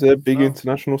star. He's a big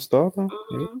international star now.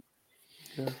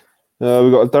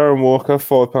 We got a Darren Walker,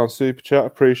 £5 super chat.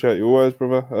 Appreciate you always,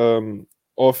 brother.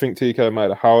 I think TK made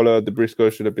a howler. The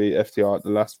Briscoe should have beat FTR at the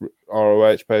last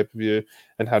ROH pay-per-view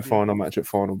and had final match at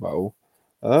Final Battle.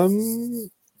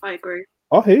 I agree.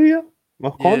 I hear you.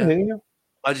 I can't hear you.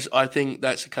 I think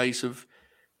that's a case of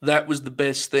that was the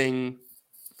best thing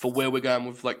for where we're going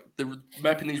with the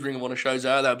mapping these Ring of Honor shows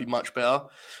out. That would be much better.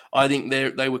 I think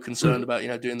they were concerned about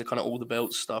doing the kind of all the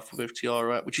belts stuff with FTR,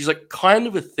 right? Which is kind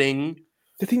of a thing.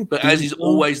 But as is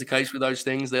always the case with those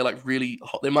things, they're really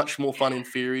hot. They're much more fun in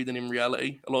theory than in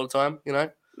reality a lot of the time,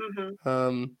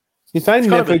 If I It's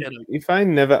kind of a never, headache. if I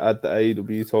never add the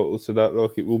AEW title to that,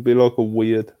 like it will be like a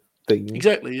weird thing.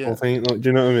 Exactly, yeah. I think, like, do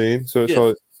you know what I mean? So it's Yeah.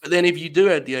 like, But then if you do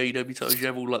add the AEW titles, you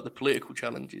have all like the political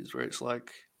challenges where it's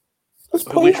like, let's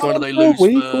which put it one do on they for a lose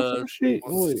week or some first? shit.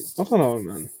 Like, I don't know,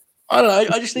 man. I don't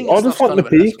know. I just think I that just stuff's want kind the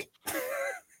of an hassle. peak.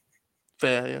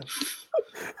 Fair, yeah.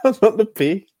 I want the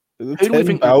peak. The Who do we 10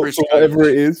 think the belts or whatever Briscoes-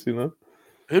 it is, you know.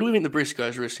 Who do we think the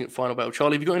Briscoes are wrestling at Final Battle?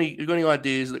 Charlie, have you got any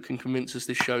ideas that can convince us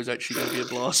this show's actually going to be a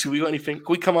blast? Have we got anything? Can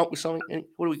we come up with something?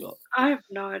 What do we got? I have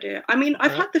no idea. I mean,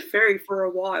 I've Alright. had the theory for a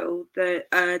while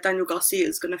that Daniel Garcia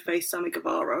is going to face Sammy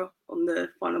Guevara on the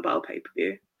Final Battle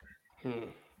pay-per-view. Hmm.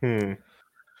 Hmm.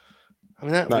 I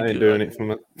mean, that That ain't doing it for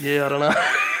me. Yeah, I don't know.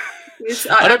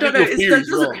 I don't don't think know. your It theory's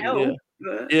doesn't wrong, help. yeah.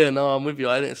 But... Yeah, no, I'm with you.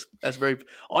 I think that's very.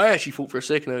 I actually thought for a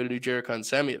second they were going to do Jericho and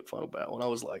Sammy at Final Battle, and I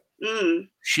was like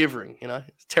shivering,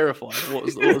 terrified. What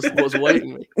was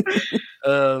awaiting me?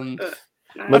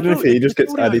 Imagine if he just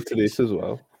gets added to this as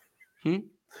well. Imagine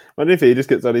if he just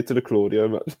gets added to the Claudio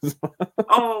match as well.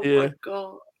 Oh Yeah. my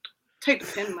god! Take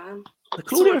the pin, man. The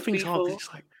Claudio That's thing's what hard. it's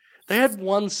It's like they had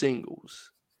one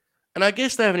singles, and I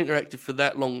guess they haven't interacted for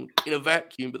that long in a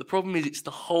vacuum. But the problem is, it's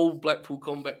the whole Blackpool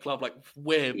Combat Club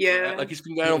web. Yeah. Right? Like it's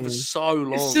been going on for so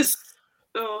long. It's just.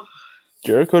 Oh,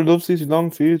 Jericho loves his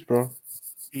long feuds, bro.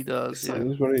 He does. It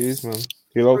Yeah. is what it is, man.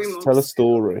 He likes to tell a months.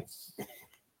 story.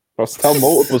 Likes to tell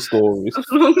multiple stories.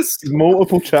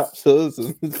 Multiple chapters.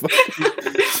 And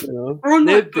We're on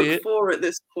Their like book bit- 4 at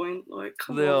this point. Like,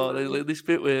 come They on. are. man. This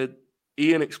bit where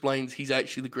Ian explains he's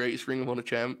actually the greatest Ring of Honor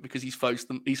champ because he's faced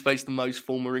the most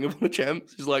former Ring of Honor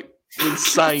champs. It's like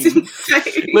insane. It's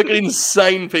insane. Like an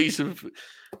insane piece of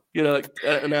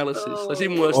analysis. That's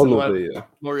even worse I than love the it, yeah.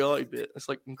 Moriarty bit. It's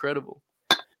like incredible.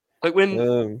 Like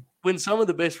when some of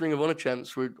the best Ring of Honor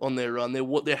champs were on their run,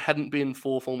 there hadn't been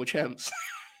 4 former champs.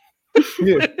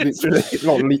 Yeah, literally.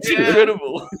 Not literally. Yeah.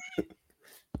 Incredible.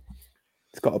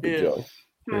 It's got to be Yeah. Joe.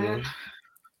 Man.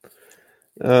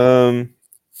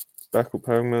 Back up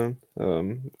Hangman.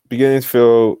 Beginning to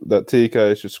feel that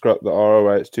TK should scrap the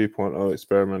ROH 2.0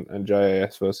 experiment and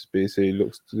JAS versus BC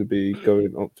looks to be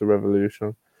going up to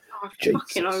Revolution. I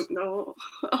fucking hope not.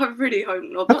 I really hope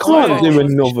not. I That's can't like do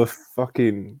March. another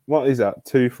fucking, what is that,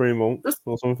 2-3 months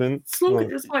or something? As long as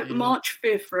Like, it's like Yeah. March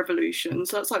 5th Revolution,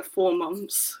 so that's like 4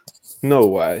 months. no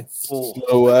way. Oh,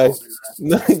 No way.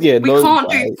 No, yeah, We no can't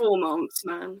way. do 4 months,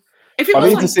 man. If it I was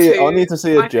need like to see. 2, I need to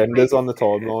see I think agendas maybe on the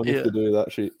timeline Yeah. if they do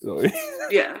that shit. Like,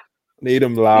 Yeah. need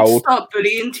them We'd loud. start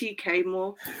bullying TK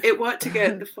more. It worked to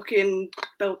get the fucking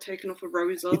belt taken off of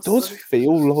Rosa. It does so-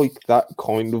 feel like that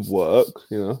kind of work,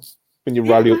 when you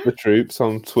rally up the troops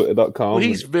on Twitter.com. Well,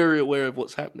 he's very aware of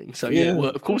what's happening. So, yeah, Yeah. well,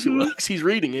 of course Mhm. it works. He's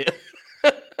reading it.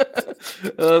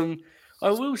 I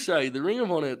will say the Ring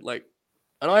of Honor,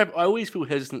 and I always feel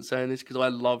hesitant saying this because I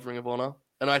love Ring of Honor.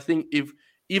 And I think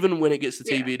even when it gets to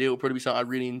TV, it'll probably be something I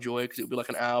really enjoy because it'll be like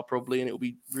an hour probably, and it'll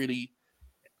be really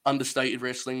understated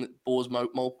wrestling that bores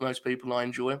most people, and I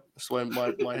enjoy. That's the way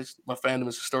my fandom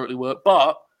has historically worked.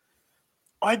 But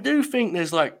I do think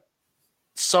there's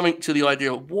something to the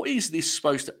idea of what is this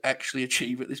supposed to actually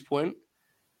achieve at this point?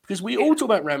 Because we all talk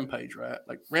about Rampage, right?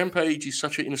 Like Rampage is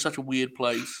in such a weird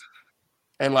place,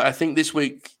 and I think this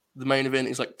week the main event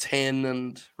is 10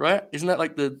 and right, isn't that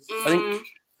like the? I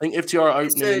think FTR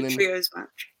It's opening a and then trios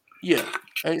match. yeah,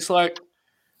 and it's I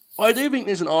do think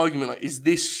there's an argument is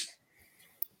this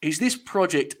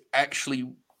project actually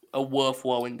a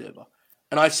worthwhile endeavor?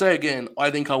 And I say again, I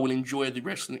think I will enjoy the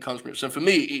wrestling that comes from it. So for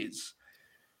me, it is.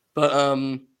 But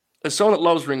as someone that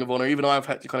loves Ring of Honor, even I've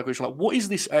had to kind of question what is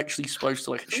this actually supposed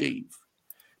to achieve?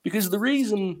 Because the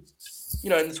reason, in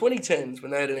the 2010s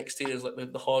when they had NXT as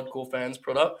the hardcore fans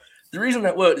product, the reason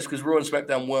that worked is because Raw and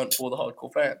SmackDown weren't for the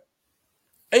hardcore fan.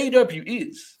 AEW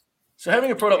is. So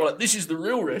having a product this is the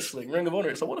real wrestling, Ring of Honor,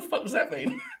 it's what the fuck does that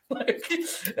mean?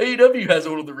 AEW has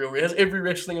all of the real, it has every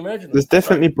wrestling imaginable. There's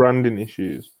definitely branding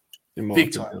issues. In my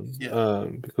Big opinion. time, yeah.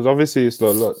 Because obviously it's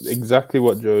exactly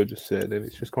what Joe just said, and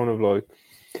it's just kind of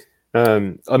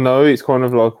I know it's kind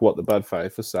of what the bad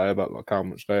faithers say about how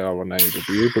much they are on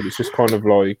AEW, but it's just kind of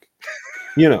dramatic.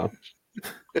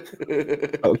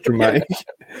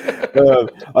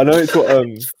 I know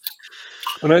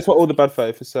it's what all the bad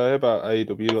faithers say about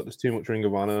AEW. There's too much Ring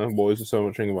of Honor, and why is there so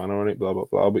much Ring of Honor on it? Blah blah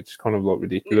blah, which is kind of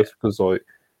ridiculous because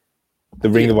the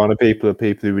Ring of Honor people are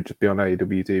people who would just be on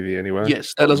AEW TV anyway.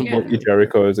 Yes, that doesn't bother your me.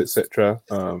 Jerichos, etc.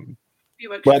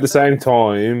 But at the same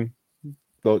time,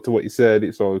 to what you said,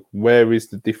 it's where is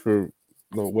the different?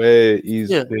 Where is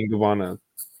Ring of Honor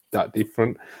that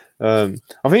different? I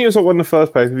think it was one of the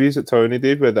first pay-per-views that Tony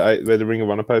did, where the Ring of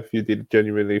Honor pay-per-view did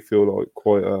genuinely feel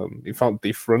quite. It felt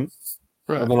different.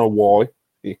 Right. I don't know why.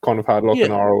 It kind of had like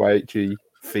an ROH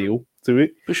feel to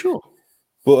it. For sure.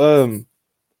 But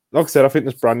like I said, I think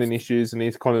there's branding issues and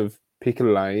need to kind of pick a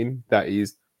lane that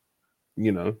is,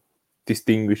 you know,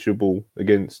 distinguishable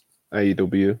against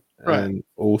AEW. Right. And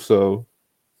also,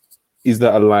 is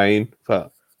that a lane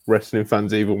that wrestling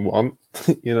fans even want?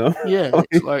 You know? Yeah,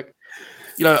 it's like,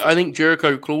 you know, I think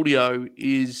Jericho Claudio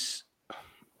is,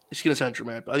 it's going to sound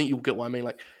dramatic, but I think you'll get what I mean.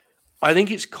 Like, I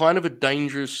think it's kind of a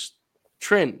dangerous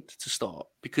trend to start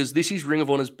because this is Ring of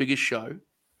Honor's biggest show,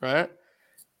 right?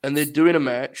 And they're doing a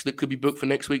match that could be booked for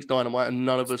next week's Dynamite, and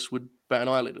none of us would bat an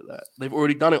eyelid at that. They've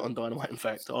already done it on Dynamite, in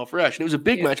fact, after Ash. And it was a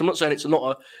big match. I'm not saying it's not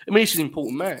a, I mean, it's an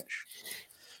important match.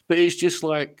 But it's just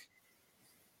like,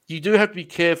 you do have to be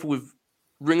careful with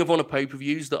Ring of Honor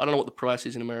pay-per-views that I don't know what the price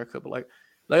is in America, but like,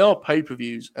 they are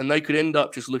pay-per-views, and they could end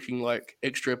up just looking like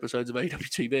extra episodes of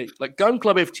AWTV. Like, Gun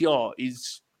Club FTR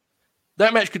is,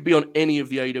 that match could be on any of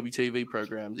the AWTV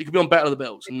programs. It could be on Battle of the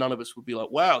Belts, and none of us would be like,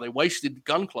 wow, they wasted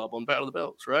Gun Club on Battle of the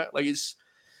Belts, right? Like, it's,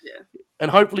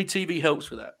 and hopefully TV helps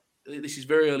with that. This is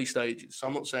very early stages, so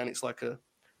I'm not saying it's like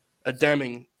a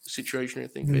damning situation or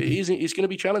anything, but it's going to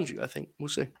be challenging, I think. We'll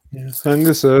see. Yeah.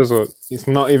 Angus says it's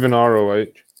not even ROH,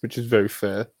 which is very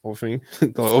fair, I think.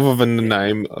 Other than the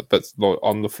name that's like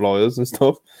on the flyers and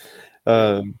stuff.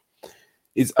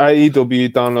 It's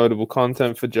AEW downloadable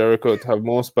content for Jericho to have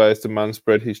more space to man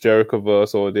spread his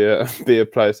Jericho-verse idea and be a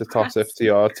place to toss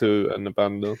FTR to and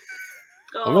abandon.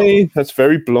 I mean, that's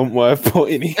very blunt way of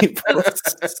putting it.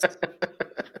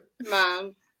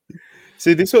 Man.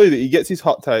 See, this way that he gets his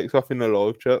hot takes off in the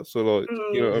live chat, so like,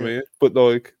 you know what I mean? But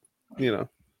like, you know,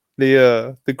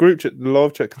 the group chat, the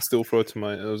live chat can still throw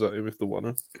tomatoes at him if they want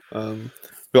to.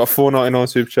 We got a $4.99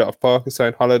 super chat of Parker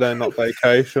saying holiday, not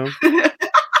vacation.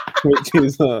 Which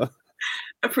is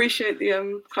appreciate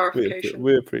the clarification.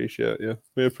 We appreciate,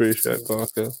 we appreciate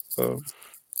Parker. So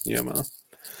yeah, man.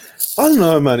 I don't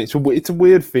know, man. It's a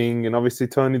weird thing, and obviously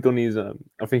Tony done his. I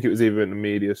think it was either in the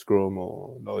media scrum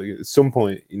or like at some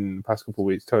point in the past couple of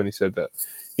weeks. Tony said that,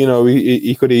 you know,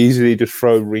 he could easily just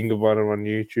throw Ring of Honor on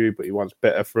YouTube, but he wants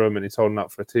better for him, and he's holding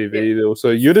out for a TV deal. So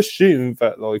you'd assume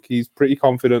that like he's pretty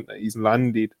confident that he's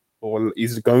landed or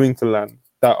he's going to land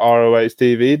that ROH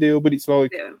TV deal, but it's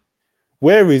like. Yeah.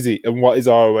 Where is it and what is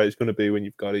ROH going to be when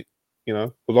you've got it? You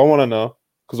know, because I want to know.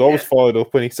 Because I was fired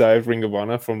up when he saved Ring of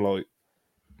Honor from, like,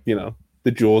 you know, the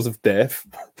jaws of death.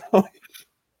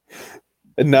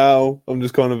 And now I'm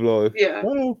just kind of like,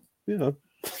 well, you know,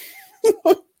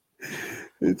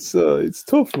 it's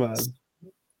tough, man.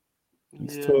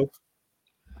 It's tough.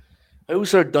 I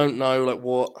also don't know, like,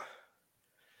 what,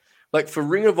 like, for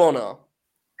Ring of Honor,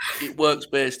 it works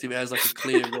best if it has like a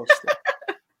clear roster.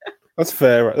 That's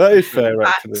fair. That is fair,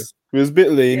 actually. We was a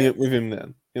bit lenient with him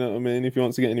then. You know what I mean? If he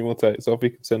wants to get any more takes off, he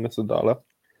can send us $1.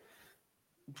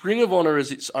 Ring of Honor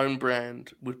as its own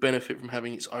brand would benefit from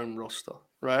having its own roster,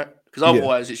 right? Because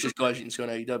otherwise it's just guys you can see on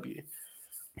AEW.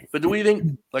 But do we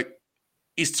think, like,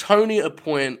 is Tony at a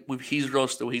point with his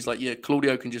roster where he's like, yeah,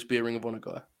 Claudio can just be a Ring of Honor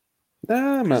guy?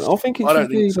 Nah, man. I think it should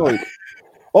be like...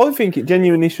 I think it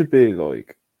genuinely should be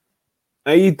like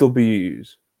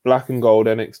AEW's Black and Gold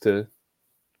NXT.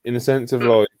 In the sense of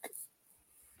like,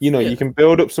 you know, you can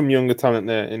build up some younger talent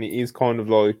there, and it is kind of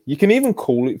like you can even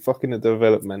call it fucking a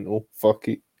developmental. Fuck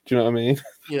it, do you know what I mean?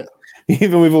 Yeah.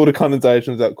 Even with all the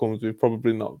connotations that comes with,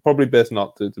 probably best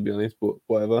not to be honest. But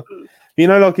whatever, you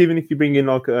know, like even if you bring in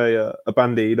like a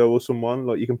Bandido or someone,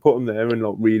 like you can put them there and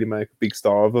like really make a big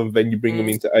star of them. Then you bring them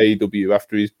into AEW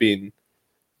after he's been,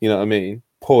 you know what I mean,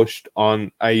 pushed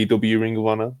on AEW Ring of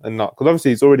Honor and not because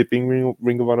obviously he's already been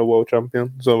Ring of Honor World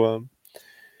Champion, so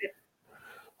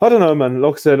I don't know, man.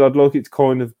 Like I said, I'd like it to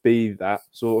kind of be that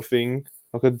sort of thing.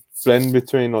 Like a blend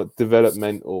between like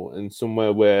developmental and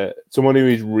somewhere where someone who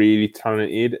is really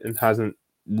talented and hasn't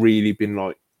really been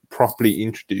like properly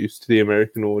introduced to the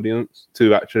American audience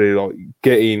to actually like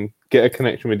get a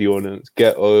connection with the audience,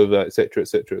 get over, etc.,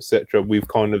 etc., etc. with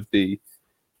kind of the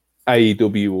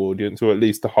AEW audience, or at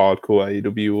least the hardcore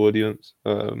AEW audience.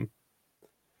 But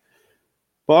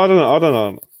I don't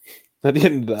know. At the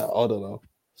end of that, I don't know.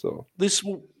 So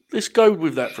let's go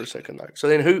with that for a second, though. So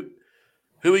then,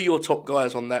 who are your top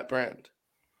guys on that brand?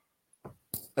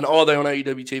 And are they on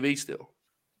AEW TV still,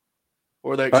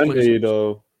 or are they exclusive?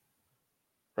 Bandido,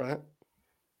 right?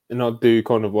 And I'd do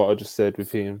kind of what I just said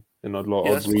with him, and I'd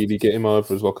really get him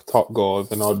over as like a top guy,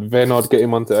 and then I'd get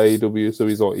him onto AEW, so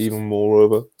he's like even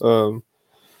more over.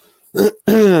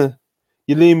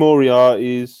 Your Lee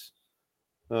Moriarty's.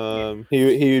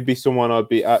 He would be someone I'd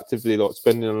be actively like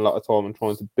spending a lot of time and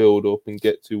trying to build up and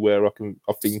get to where I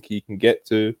think he can get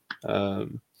to.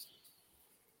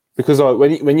 Because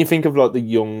like when you think of like the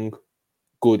young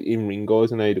good in-ring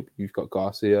guys in AEW. You've got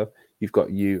Garcia, you've got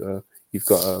Yuta, you've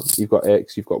got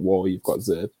X, you've got Y, you've got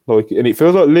Z. Like, and it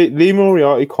feels like Lee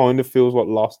Moriarty kind of feels like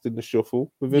lost in the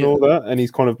shuffle within all that, and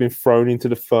he's kind of been thrown into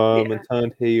the firm and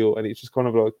turned heel, and it's just kind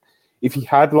of like if he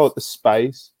had like the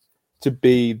space to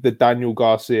be the Daniel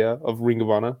Garcia of Ring of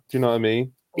Honor, do you know what I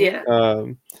mean? Yeah.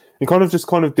 And kind of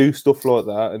do stuff like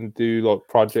that and do like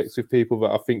projects with people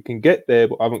that I think can get there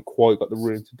but haven't quite got the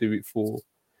room to do it for.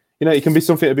 You know, it can be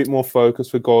something a bit more focused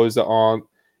for guys that aren't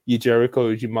your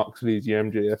Jericho's, your Moxleys, your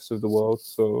MJFs of the world.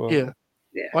 So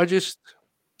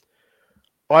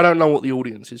I don't know what the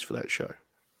audience is for that show,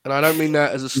 and I don't mean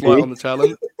that as a slight on the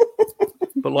talent,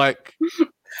 but like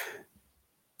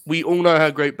we all know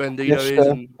how great Bandito is,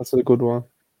 and that's a good one.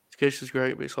 Takesh is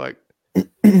great, but it's like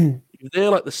if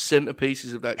they're like the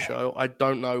centerpieces of that show, I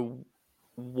don't know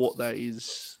what that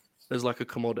is as like a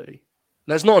commodity.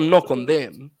 And that's not a knock on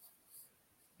them.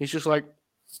 It's just like,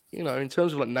 you know, in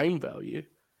terms of like name value,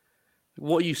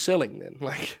 what are you selling then?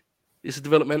 Like, it's a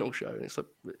developmental show. And it's like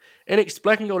NXT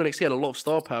Black and Gold NXT had a lot of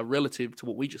star power relative to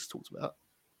what we just talked about.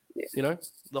 Yeah. You know,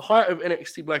 the height of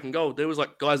NXT Black and Gold, there was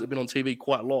like guys that have been on TV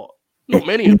quite a lot. Not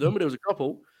many of them, but there was a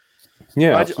couple.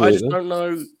 Yeah, I just don't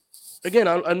know. Again,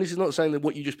 and this is not saying that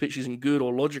what you just pitched isn't good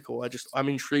or logical. I'm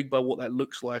intrigued by what that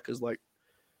looks like as like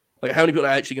how many people are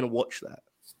actually going to watch that?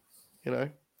 You know.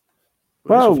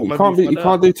 Well, you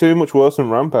can't do too much worse than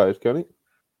Rampage, can it?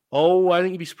 Oh, I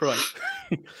think you'd be surprised.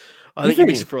 I think you'd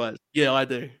be surprised. Yeah, I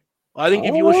do. I think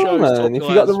if your show's top if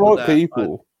you got the right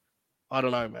people, I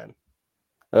don't know, man.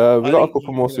 We've got a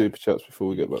couple more super chats before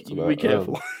we get back to that. Be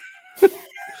careful.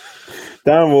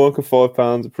 Darren Walker,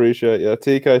 £5. Appreciate you.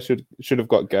 TK should have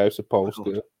got Gauss a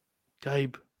poster.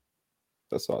 Gabe.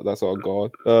 That's our guy.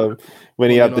 When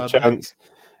he had the chance,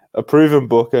 a proven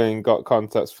booker and got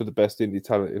contacts for the best indie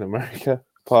talent in America.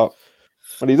 And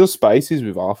he does spaces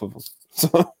with half of them.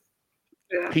 So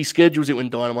he schedules it when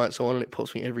Dynamite's on, and it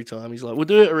pops me every time. He's like, "We'll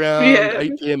do it around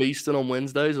 8 p.m. Eastern on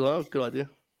Wednesdays." I'm like, "Oh, good idea."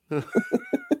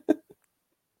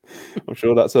 I'm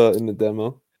sure that's in the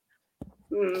demo.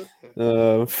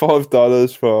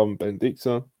 $5 from Ben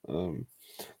Dixon. To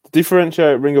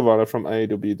differentiate Ring of Honor from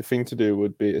AEW, the thing to do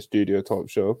would be a studio type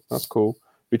show. That's cool.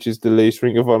 Which is the least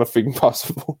Ring of Honor thing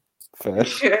possible. Fair.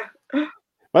 Yeah.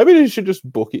 Maybe they should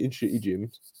just book it in shitty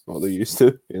gyms, like they used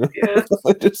to. You know,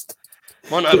 just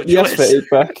get the aesthetic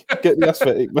back. Get the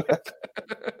aesthetic back.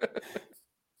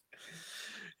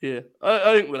 Yeah,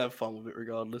 I think we'll have fun with it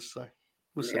regardless. So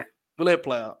we'll see. We'll let it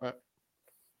play out, right?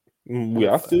 We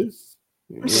have to.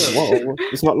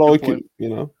 It's not like it, you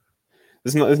know.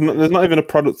 There's not even a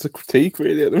product to critique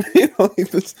really at the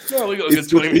minute. No, we got a good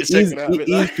 20-minute segment out of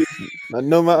it.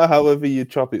 No matter however you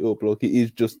chop it up, look, it is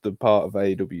just a part of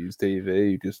AEW's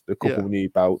TV, just a couple of new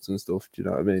bouts and stuff. Do you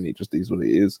know what I mean? It just is what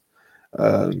it is.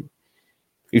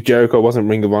 If Jericho wasn't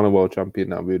Ring of Honor World Champion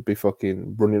now, we'd be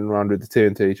fucking running around with the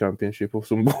TNT Championship or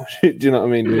some bullshit. Do you know what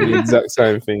I mean? Doing the exact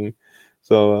same thing.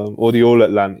 So, or the All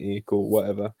Atlantic or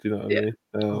whatever. Do you know what I mean?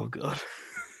 Oh god.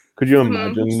 Could you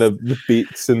imagine the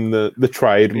bits and the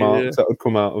trademarks that would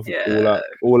come out of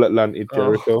all Atlantic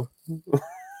Jericho?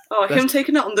 Him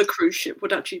taking it on the cruise ship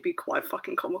would actually be quite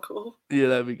fucking comical. Yeah,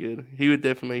 that'd be good. He'd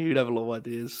have a lot of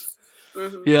ideas.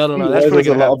 Mm-hmm. Yeah, I don't know. That's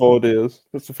probably a lot of ideas.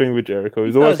 That's the thing with Jericho.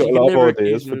 He's always got a lot of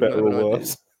ideas, for better or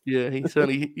worse. Yeah, he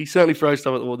certainly throws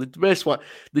stuff at the wall. The best one,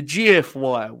 the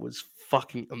GFY was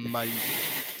fucking amazing.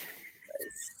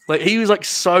 Like he was like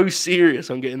so serious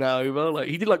on getting that over. Like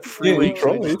he did like 3 weeks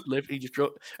left. He just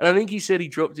dropped, and I think he said he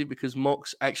dropped it because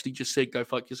Mox actually just said "Go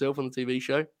fuck yourself" on the TV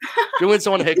show. You know, when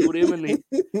someone heckled him and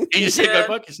he just said "Go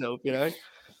fuck yourself," you know.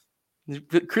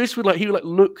 But Chris would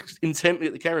look intently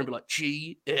at the camera and be like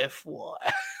GFY.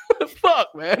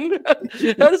 Fuck, man.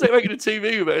 How does that make it a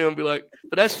TV about him and be like?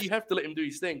 But you have to let him do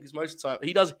his thing because most of the time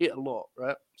he does hit a lot,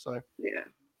 right? So yeah.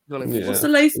 What's the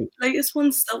latest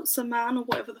one? Seltzer Man or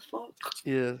whatever the fuck?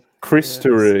 Yeah.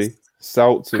 Christery.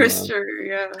 Seltzer Man.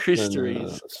 Christery.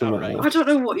 I don't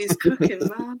know what he's cooking,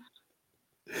 man.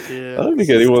 Yeah. I don't think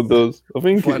anyone does. I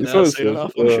think it's always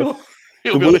enough, I'm sure.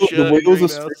 The wheels are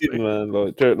spinning, man.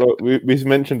 Like we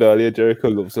mentioned earlier, Jericho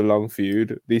loves a long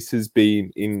feud. This has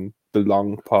been in the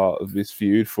long part of this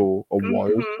feud for a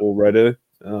while already.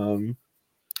 The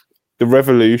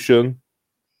Revolution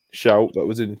shout that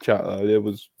was in the chat earlier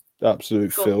was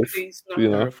absolute filth. Please, no. You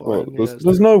know,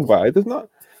 there's no way. There's not.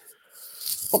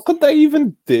 What could they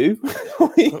even do?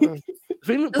 The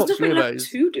thing that pops me about is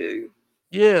to do.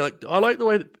 Yeah, like I like the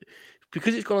way that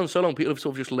because it's gone on so long, people have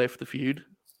sort of just left the feud.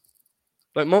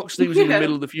 Like Moxley was in the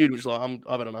middle of the feud, which is like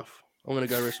I've had enough. I'm gonna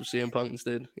go wrestle CM Punk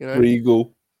instead. You know,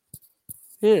 Regal.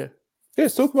 Yeah.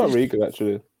 Let's talk about Regal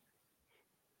actually.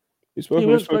 We spoke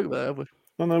about it, have we?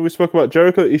 I know we spoke about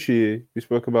Jericho Ishii. We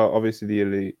spoke about obviously the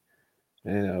Elite,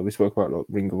 and we spoke about like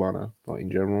Ring of Honor, like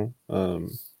in general.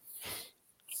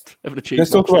 Let's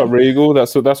talk about Regal.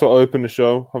 That's what opened the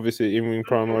show. Obviously, in-ring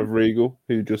promo of Regal,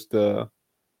 who just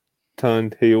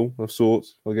turned heel of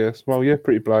sorts, I guess. Well, yeah,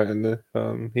 pretty blatantly.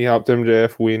 He helped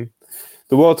MJF win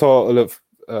the world title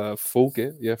of Full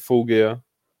Gear. Yeah, Full Gear.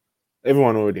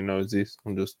 Everyone already knows this.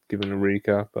 I'm just giving a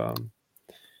recap.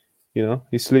 You know,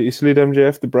 he slid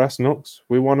MJF the brass knucks.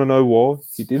 We want to know why.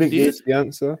 He didn't give us the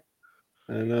answer.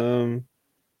 And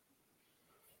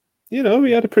you know,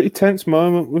 we had a pretty tense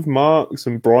moment with Marks,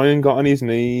 and Brian got on his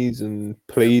knees and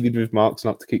pleaded with Marks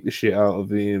not to kick the shit out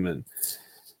of him, and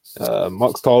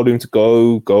Marks told him to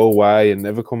go away and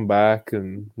never come back,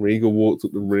 and Regal walked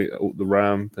up the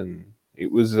ramp, and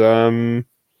it was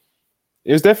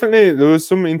definitely, there was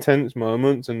some intense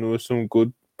moments, and there was some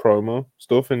good promo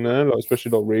stuff in there, like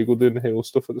especially like Regal doing the heel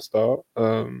stuff at the start.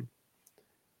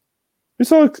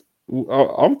 It's like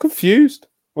I'm confused.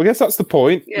 I guess that's the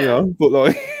point, you know. But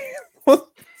like,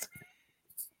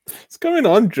 what's going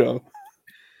on, Joe?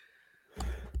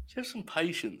 Have some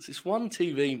patience. It's one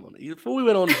TV money. Before we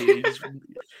went on here, he's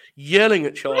yelling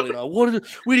at Charlie and I. We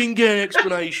didn't get an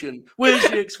explanation. Where's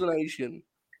the explanation?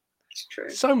 It's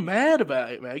true. So mad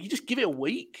about it, man. You just give it a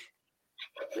week.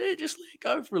 Yeah, just let it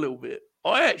go for a little bit.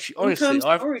 I actually, honestly,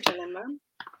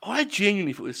 I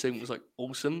genuinely thought this segment was like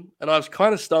awesome, and I was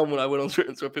kind of stunned when I went on Twitter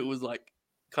and saw people was like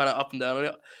kind of up and down on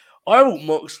it. I thought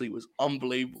Moxley was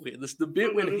unbelievable here. The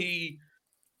bit when he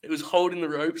was holding the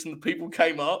ropes and the people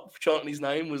came up chanting his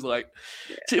name was like,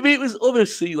 to me, it was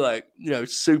obviously like, you know,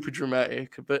 super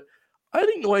dramatic. But I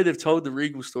think the way they've told the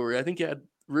Regal story, I think it had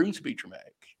room to be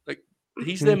dramatic. Like,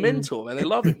 he's their mentor, man. They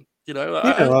love him. You know,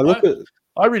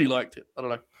 I really liked it. I don't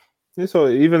know. Yeah, so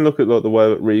even look at like the way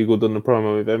that Regal done the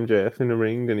promo with MJF in the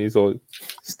ring, and he's like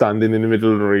standing in the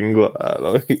middle of the ring like that.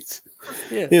 Like, it's,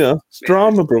 you know, it's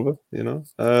drama, brother. You know,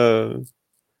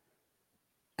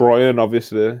 Brian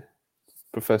obviously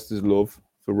professed his love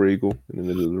for Regal in the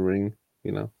middle of the ring.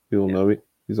 You know, we all know it.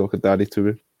 He's like a daddy to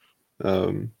him.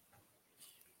 I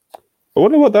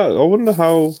wonder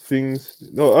how things.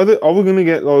 Are we gonna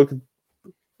get like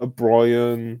a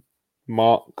Brian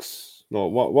Marks? No,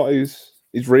 what is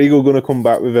Regal gonna come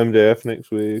back with MJF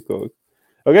next week? Or,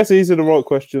 I guess these are the right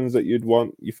questions that you'd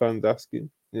want your fans asking.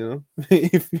 You know,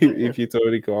 if you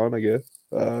totally can't, I guess.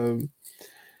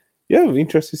 Yeah, I'm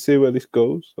interested to see where this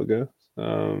goes. I guess.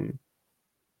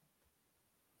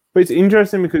 But it's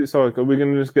interesting because it's like, are we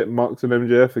going to just get Marks and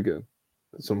MJF again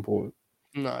at some point?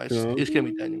 No, it's going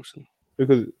to be Danielson.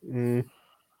 Because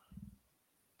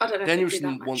I don't know.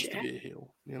 Danielson wants to be a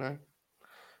heel, you know.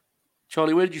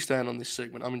 Charlie, where did you stand on this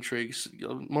segment? I'm intrigued.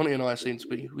 Monty and I seem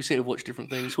to watch different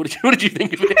things. What did you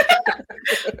think of it?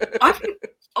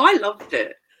 I loved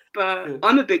it, but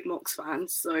I'm a big Mox fan,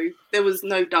 so there was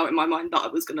no doubt in my mind that I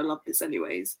was going to love this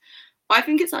anyways. I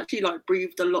think it's actually like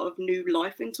breathed a lot of new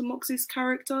life into Mox's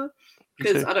character,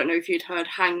 because I don't know if you'd heard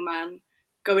Hangman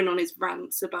going on his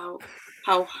rants about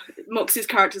how Mox's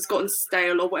character's gotten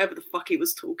stale or whatever the fuck he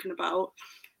was talking about.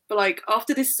 But like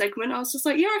after this segment, I was just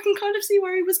like, yeah, I can kind of see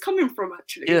where he was coming from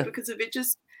actually, because of it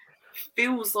just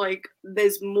feels like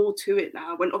there's more to it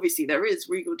now. When obviously there is.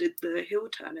 Regal did the heel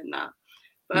turn in that,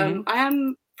 but I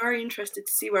am very interested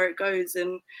to see where it goes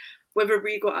and whether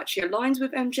Regal actually aligns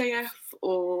with MJF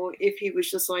or if he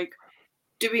was just like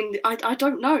doing. I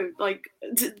don't know. Like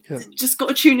just got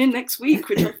to tune in next week,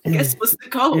 which I guess was the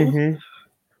goal.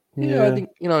 Yeah, I think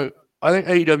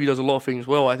AEW does a lot of things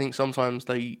well. I think sometimes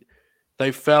they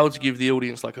fail to give the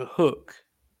audience like a hook.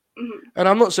 And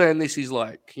I'm not saying this is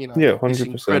like, you know, this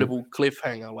incredible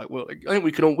cliffhanger. Like, well, I think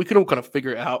we can all kind of figure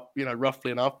it out, you know,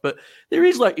 roughly enough. But there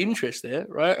is like interest there,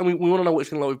 right? And we want to know what's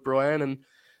going to like with Brian. And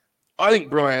I think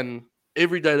Brian,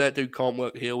 every day that dude can't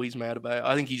work heel, he's mad about it.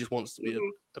 I think he just wants to be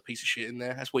a piece of shit in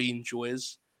there. That's what he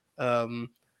enjoys. So I think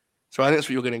that's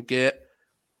what you're going to get.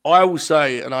 I will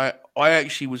say, and I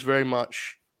actually was very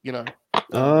much, you know.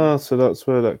 So that's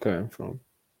where that came from.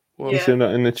 Well, you seeing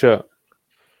that in the chat?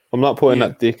 I'm not putting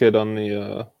that dickhead on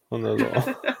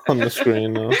the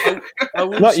screen now.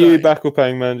 Not you, backup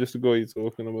Hangman, just the guy you're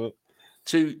talking about.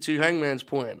 To Hangman's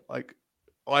point, like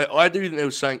I do think there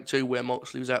was something too where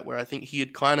Moxley was at, where I think he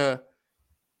had kind of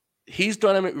his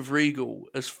dynamic with Regal,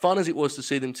 as fun as it was to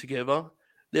see them together,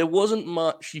 there wasn't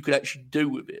much you could actually do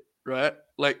with it, right?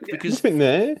 Like because nothing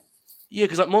there. Yeah,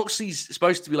 because like Moxley's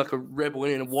supposed to be like a rebel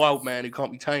and a wild man who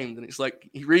can't be tamed, and it's like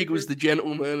Regal's the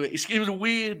gentleman. It was a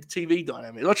weird TV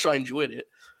dynamic. I enjoyed it.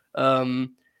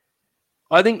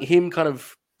 I think him kind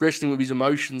of wrestling with his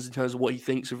emotions in terms of what he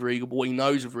thinks of Regal, what he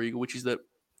knows of Regal, which is that,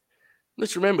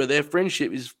 let's remember, their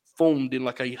friendship is formed in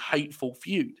like a hateful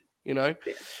feud. You know,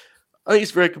 Yeah. I think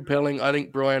it's very compelling. I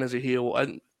think Brian as a heel,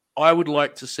 I would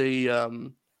like to see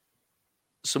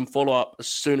some follow up as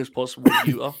soon as possible with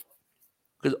Utah,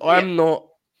 because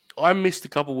I missed a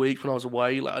couple of weeks when I was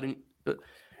away. Like I didn't. But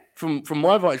from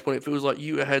my vantage point, it feels like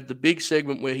Utah had the big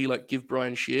segment where he like give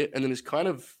Brian shit, and then it's kind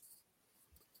of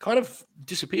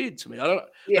disappeared to me. I don't.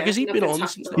 Like, has he been on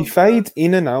since He then? fades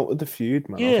in and out of the feud,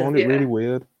 man. I Yeah. find it really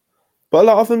weird. But a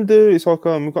lot of them do. It's like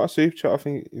we've got a super chat. I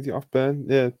think is it off Ben?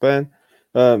 Yeah, Ben.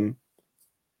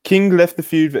 King left the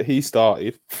feud that he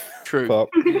started. True. But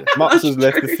Mox has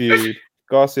left the feud.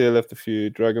 Garcia left the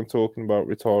feud. Dragon talking about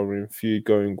retiring. Feud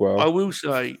going well. I will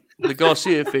say the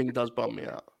Garcia thing does bum me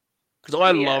out, because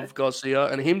I love Garcia,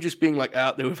 and him just being like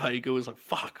out there with Hager was like,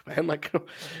 fuck, man. Like,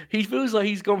 he feels like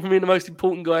he's gone from being the most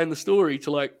important guy in the story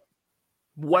to like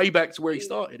way back to where he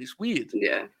started. It's weird.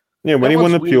 Yeah. Yeah, when That he won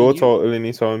one's the weird pure and you- title in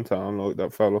his hometown, like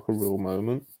that felt like a real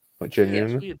moment. Like Yeah, it's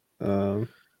genuinely. weird.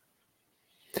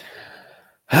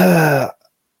 I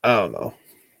don't know.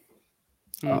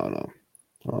 Hmm. I don't know.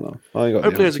 I ain't got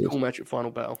Hopefully, the there's a answers. cool match at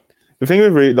Final Battle. The thing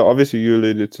with Reed, like, obviously you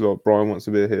alluded to like Brian wants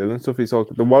to be a heel and stuff. It's like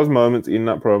there was moments in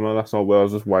that promo last night where I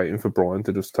was just waiting for Brian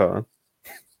to just turn.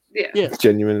 Yeah.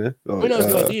 Genuinely. Like, We know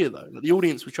the idea though. Like, the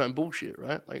audience was trying bullshit,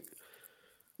 right? Like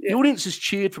the audience has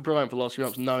cheered for Brian for the last few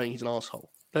months, knowing he's an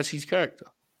asshole. That's his character.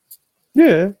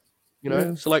 Yeah. You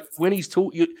know. So like when he's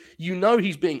talking, you know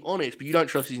he's being honest, but you don't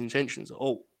trust his intentions at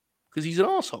all because he's an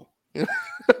asshole. You know?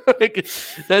 Like,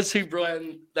 that's who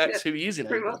Brian. That's who he is in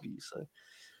AEW. So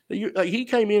like, he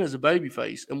came in as a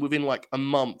babyface, and within like a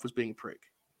month was being a prick.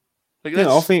 Like,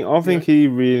 I think he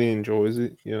really enjoys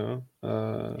it. You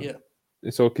know. Yeah.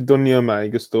 It's like he done the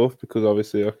Omega stuff because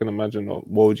obviously I can imagine like,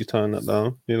 why would you turn that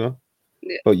down? You know.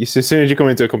 Yeah. But as soon as you come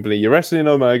into a company, you're wrestling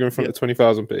Omega in front of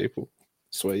 20,000 people.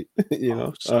 Sweet. You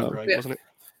know. So great, wasn't it?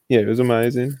 Yeah, it was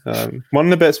amazing. One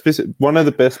of the best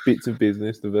bits of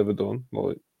business they've ever done.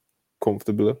 Like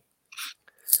comfortably.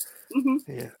 Mm-hmm.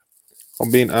 Yeah. I'm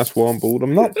being asked why I'm bald.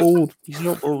 I'm not bald. He's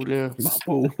not bald, yeah. I'm not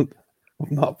bald.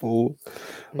 I'm not bald.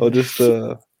 Or just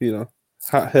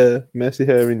hat hair, messy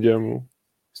hair in general.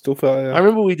 Still felt I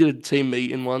remember we did a team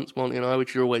meeting once, Monty and I,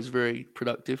 which are always very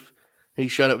productive. He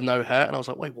showed up with no hat, and I was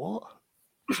like, "Wait, what?"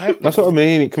 That's what I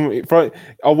mean.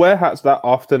 I wear hats that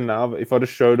often now, but if I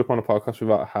just showed up on a podcast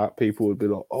without a hat, people would be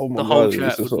like, "Oh my The whole god!" chat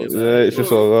It's just would like, be about it, it's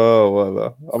just like, oh,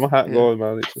 whatever. I'm a hat guy,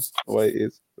 man. It's just the way it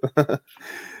is.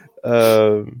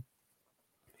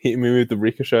 Hitting me with the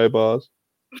ricochet bars.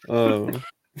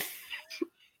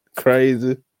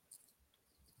 Crazy.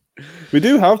 We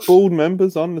do have bald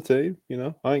members on the team, you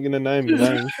know. I ain't gonna name the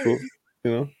names, but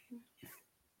you know,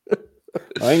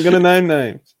 I ain't gonna name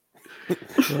names.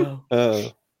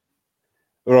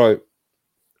 Right.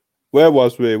 Where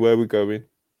was we? Where are we going?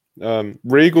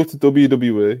 Regal to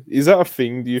WWE. Is that a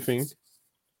thing, do you think?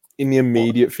 In the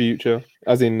immediate future,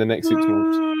 as in the next 6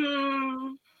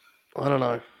 months? I don't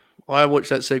know. I watched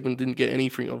that segment, didn't get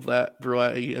anything of that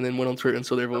variety, and then went on Twitter and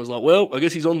saw that everyone was like, "Well, I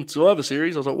guess he's on Survivor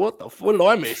Series." I was like, "What did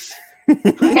I miss?"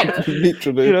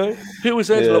 Literally. You know, people were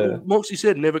saying, like, well, Moxie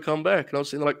said never come back, and I was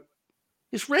saying, like,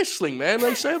 it's wrestling, man.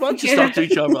 They say a bunch of stuff to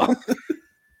each other.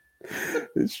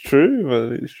 It's true,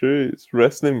 man. It's true. It's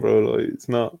wrestling, bro. Like, it's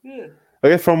not. Yeah. I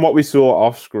guess from what we saw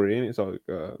off screen, it's like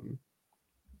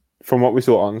from what we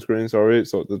saw on screen. Sorry,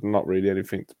 it's like there's not really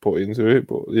anything to put into it,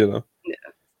 but you know,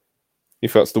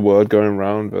 if that's the word going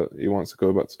around that he wants to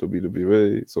go back to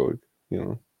WWE, it's like, you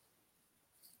know,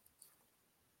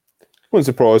 wouldn't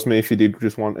surprise me if he did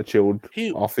just want a chilled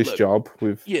office job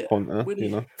with Hunter. You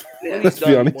know, let's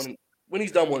be honest. When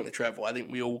he's done wanting to travel, I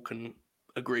think we all can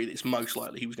agree that it's most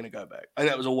likely he was going to go back. And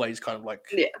that was always kind of like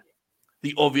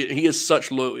the obvious. He has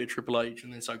such loyalty to Triple H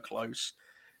and they're so close,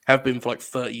 have been for like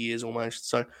 30 years almost.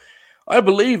 So I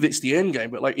believe it's the end game,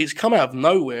 but like it's come out of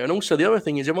nowhere. And also the other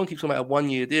thing is everyone keeps talking about a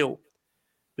 1-year deal,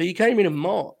 but he came in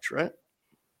March, right?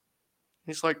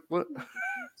 It's like, what?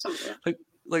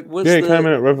 like what's he came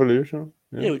in at Revolution.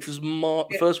 Yeah, which was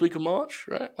the first week of March,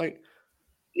 right? Like,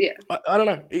 I don't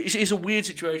know. It's a weird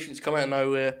situation. It's come out of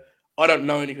nowhere. I don't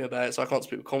know anything about it, so I can't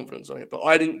speak with confidence on it. But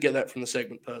I didn't get that from the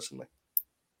segment personally.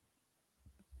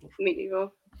 Me neither.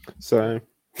 So,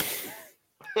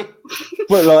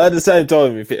 but like at the same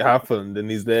time, if it happened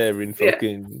and he's there in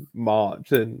fucking March,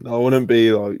 then I wouldn't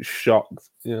be like shocked,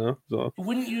 you know. So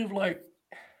wouldn't you have like,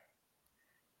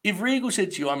 if Regal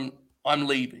said to you, "I'm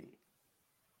leaving,"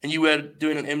 and you were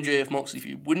doing an MJF Moxley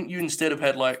feud, wouldn't you instead have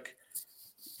had like,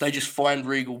 they just find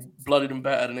Regal blooded and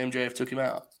battered and MJF took him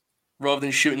out? rather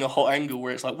than shooting a hot angle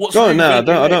where it's like, what's No, Regal I gonna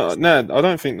do don't. next? No, I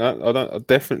don't think that. I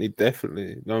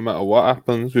definitely. No matter what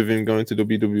happens with him going to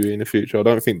WWE in the future, I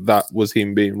don't think that was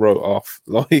him being wrote off.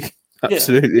 Like,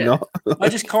 absolutely Yeah. not. I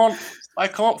just can't. I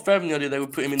can't fathom the idea they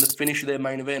would put him in the finish of their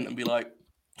main event and be like,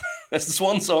 "That's the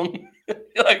swan song."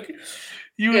 Like,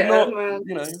 you would not. Man.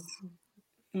 You know,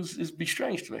 it'd be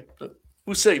strange to me, but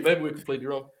we'll see. Maybe we're completely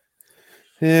wrong.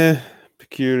 Yeah,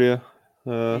 peculiar.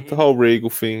 The Mhm. whole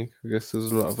Regal thing, I guess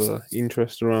there's a lot of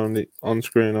interest around it, on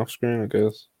screen, off screen, I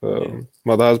guess. Well,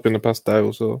 there has been the past day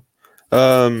or so.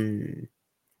 Right,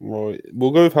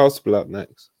 we'll go with House of Black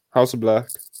next. House of Black,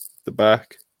 the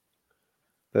back.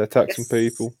 They attack some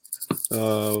people.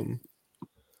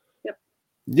 Yep.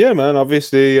 Yeah, man.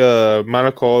 Obviously,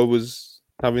 Malachi was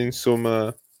having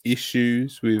some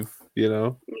issues with,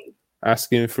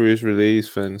 asking for his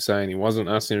release and saying he wasn't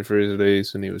asking for his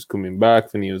release and he was coming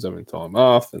back and he was having time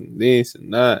off and this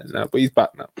and that and that. But he's back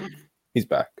now. He's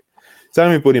back.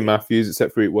 Same with Buddy Matthews,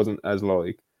 except for it wasn't as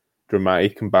like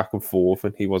dramatic and back and forth,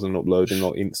 and he wasn't uploading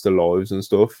like Insta lives and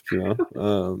stuff,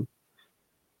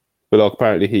 But like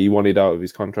apparently he wanted out of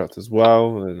his contract as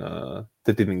well, and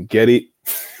they didn't get it,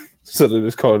 so they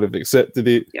just kind of accepted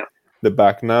it. Yep. They're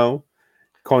back now.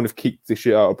 Kind of kicked the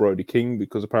shit out of Brody King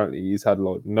because apparently he's had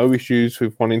like no issues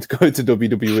with wanting to go to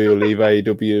WWE or leave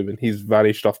AEW, and he's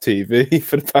vanished off TV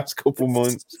for the past couple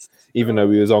months, even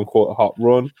though he was on quite a hot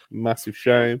run. Massive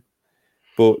shame.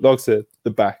 But like I said,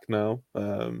 they're back now.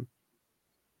 The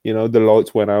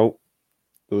lights went out.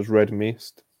 There was red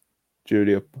mist.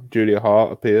 Julia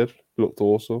Hart appeared. Looked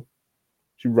awesome.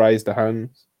 She raised her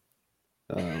hands.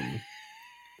 It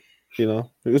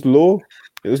was law.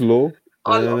 It was law.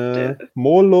 I loved it.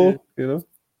 More law, Come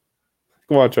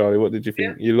on, Charlie. What did you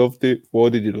think? Yeah. You loved it. Why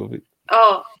did you love it?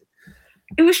 Oh,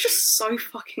 it was just so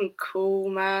fucking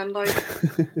cool, man. Like,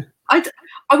 I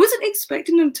wasn't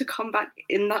expecting them to come back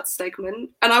in that segment,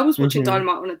 and I was watching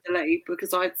Dynamite on a delay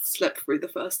because I slept through the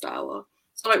first hour.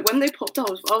 So like when they popped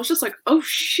out, I was just like, oh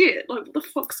shit, like what the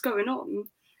fuck's going on?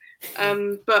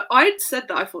 But I'd said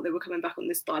that I thought they were coming back on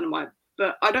this Dynamite,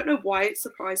 but I don't know why it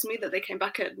surprised me that they came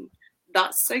back in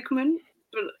that segment.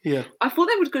 But Yeah. I thought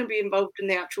they were going to be involved in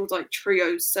the actual like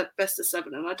trio best of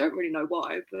 7, and I don't really know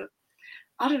why, but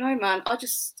I don't know, man.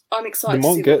 I'm excited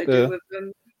to see what they do with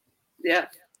them. Yeah.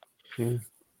 The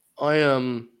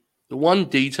one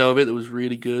detail of it that was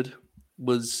really good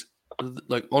was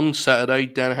like on Saturday,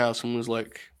 Danhausen was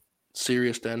like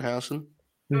serious Danhausen,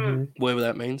 whatever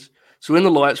that means. So when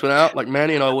the lights went out, like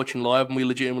Manny and I were watching live, and we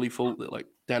legitimately thought that like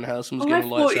Danhausen was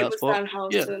getting a lights out spot.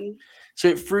 Yeah. So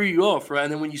it threw you off, right?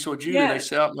 And then when you saw Julia, they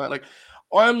set up like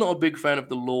I'm not a big fan of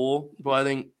the Law, but I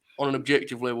think on an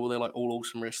objective level, they're like all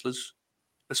awesome wrestlers.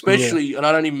 Especially, and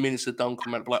I don't even mean it's a dumb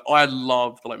comment, but like I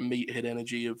love the like meathead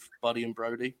energy of Buddy and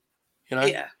Brody.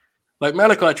 Yeah. Like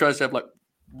Malachi tries to have like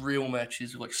real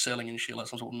matches of like selling and shit like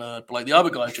some sort of nerd, but like the other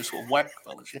guys just sort of whack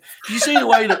fellas. Yeah? Did you see the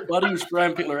way that Buddy was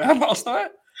throwing people around last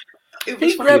night?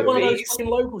 He grabbed one of those fucking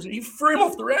locals and he threw him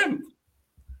off the ramp.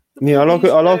 Yeah, I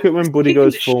like it when Buddy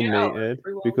goes full meathead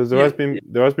because there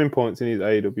has been points in his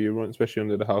AEW run, especially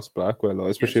under the House Black, where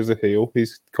like especially as a heel,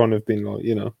 he's kind of been like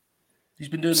he's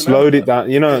been doing slowed it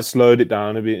down, slowed it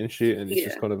down a bit and shit, and it's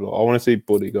just kind of like I want to see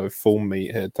Buddy go full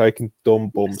meathead, taking dumb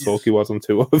bumps like he was on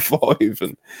 205,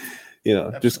 and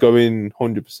just going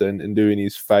 100% and doing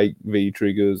his fake V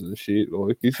triggers and shit.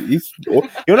 Like he's what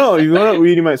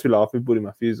really makes me laugh with Buddy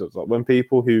Matthews. It's like when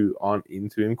people who aren't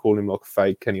into him call him like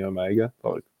fake Kenny Omega.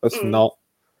 Like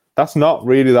that's not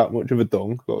really that much of a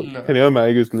dunk. Like Kenny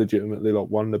Omega is legitimately like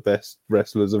one of the best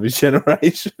wrestlers of his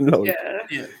generation. Like,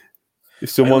 if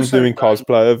someone's doing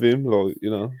cosplay of him,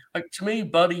 like to me,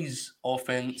 Buddy's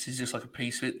offense is just like a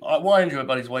piece of it. What I enjoy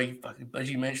Buddy's way, as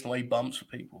you mentioned, the way he bumps for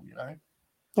people.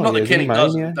 Not that Kenny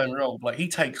does it, don't get me wrong. Like he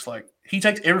takes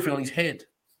everything on his head.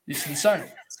 It's insane.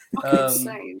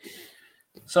 Insane.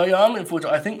 So yeah, I'm looking forward to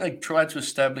it. I think they tried to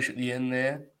establish at the end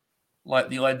there, like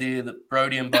the idea that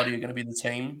Brody and Buddy are going to be the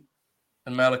team,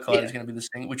 and Malachi is going to be the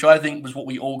thing, which I think was what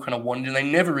we all kind of wanted, and they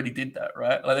never really did that,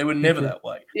 right? Like they were never that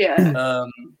way. Yeah.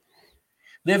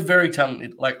 They're very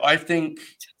talented. Like I think,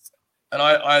 and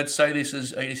I'd say this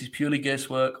is purely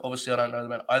guesswork. Obviously, I don't know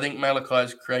about. I think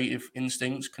Malachi's creative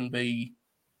instincts can be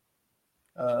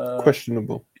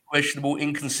questionable,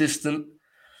 inconsistent.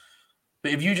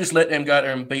 But if you just let them go out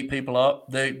there and beat people up,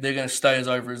 they're going to stay as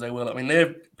over as they will. I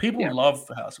mean, people love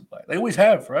the House of Black. They always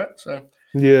have, right? So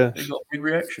they've got big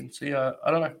reaction. So yeah, I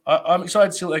don't know. I'm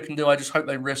excited to see what they can do. I just hope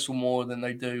they wrestle more than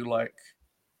they do like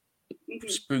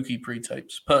spooky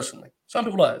pre-tapes. Personally, some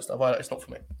people like that stuff. It's not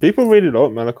for me. People really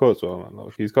like Malachi as well, man.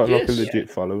 Like, he's got like a legit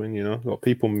following. Like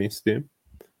people missed him.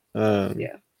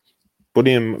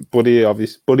 Buddy and Brody are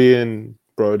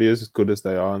as good as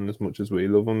they are, and as much as we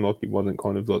love them, like it wasn't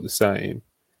kind of like the same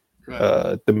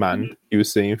demand you were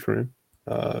seeing for him.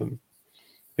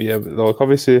 But yeah, but like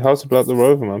obviously House of Black, the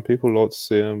Rover, man, people like to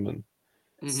see him and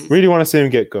really want to see him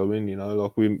get going. You know,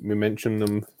 like we mentioned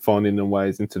them finding them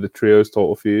ways into the trios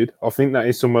title feud. I think that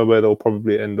is somewhere where they'll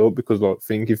probably end up because, like,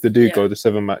 think if they do go to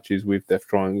 7 matches with Death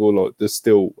Triangle, like there's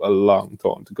still a long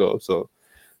time to go. So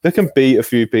they can beat a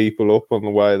few people up on the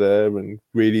way there and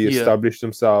really establish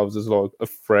themselves as like a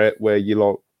threat where you're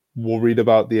like worried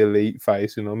about the Elite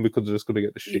facing them because they're just going to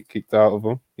get the shit kicked out of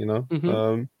them. You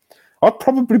know. I'd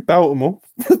probably belt them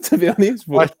up, to be honest.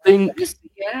 But I think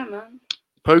yeah, man.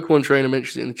 Pokemon Trainer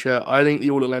mentions it in the chat. I think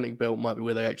the All Atlantic belt might be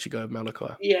where they actually go with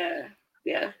Malachi.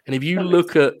 Yeah. And if you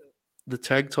look at the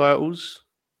tag titles,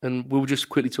 and we'll just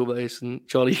quickly talk about this, and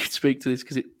Charlie, you can speak to this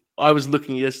because I was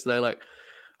looking yesterday, like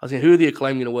I was thinking, who are the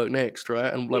Acclaim going to work next,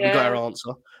 right? And like we got our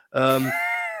answer,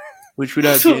 which we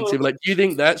don't get into. But like, do you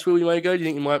think that's where we may go? Do you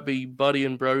think it might be Buddy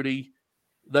and Brody?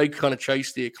 They kind of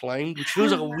chase the Acclaimed, which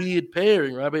feels like a weird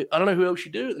pairing, right? But I don't know who else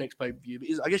you do at the next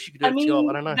pay-per-view. I guess you could do it TR,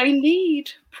 I don't know. They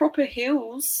need proper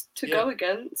heels to go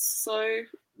against, so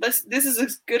this is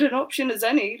as good an option as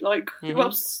any. Like, who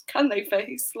else can they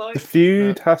face? Like, the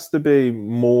feud has to be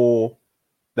more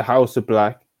the House of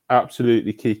Black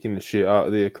absolutely kicking the shit out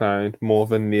of the Acclaimed more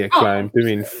than the Acclaimed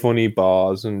doing funny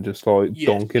bars and just like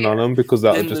dunking on them because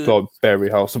that would just like bury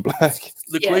House of Black.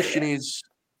 The question is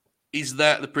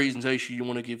that the presentation you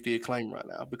want to give the Acclaim right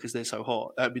now because they're so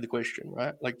hot? That'd be the question,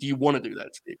 right? Like, do you want to do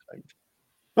that to the Acclaimed?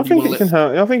 I think it can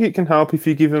help. I think it can help if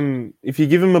you give them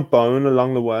a bone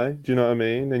along the way. Do you know what I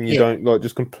mean? And you don't like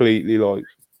just completely like,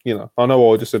 you know. I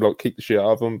know I just said like kick the shit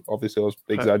out of them. Obviously, I was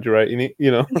exaggerating it,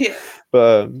 you know.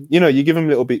 But you know, you give them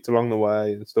little bits along the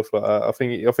way and stuff like that. I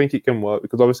think it can work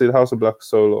because obviously the House of Black is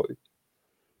so like,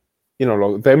 you know,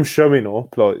 like them showing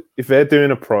up, like if they're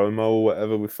doing a promo or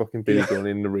whatever with fucking Billy Gunn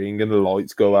in the ring and the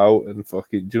lights go out and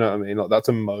fucking, do you know what I mean? Like that's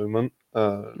a moment,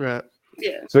 right?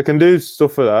 Yeah. So they can do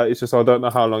stuff for that. It's just I don't know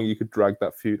how long you could drag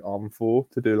that feud on for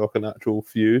to do like an actual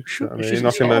feud. You know what I mean,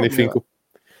 I can only think of.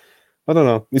 I don't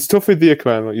know. It's tough with the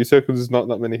Acclaim, like you said, because there's not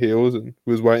that many heels, and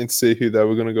we was waiting to see who they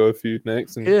were going to go feud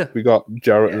next, and we got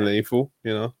Jarrett and Lethal.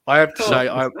 You know, I have to say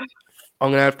I'm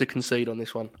going to have to concede on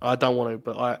this one. I don't want to,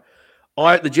 but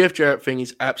the Jeff Jarrett thing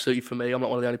is absolutely for me. I'm not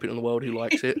one of the only people in the world who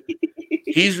likes it.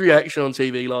 His reaction on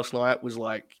TV last night was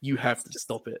like, "You have to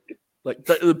stop it." Like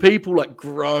the people like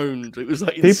groaned. It was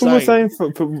like people insane. were saying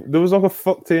there was like a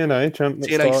fuck TNA chant that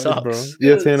TNA started, sucks. bro.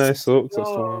 Yeah, TNA sucks. That's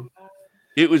the one.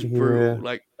 It was brutal. Yeah.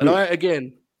 Like, and I get.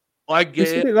 We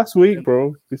said it last week,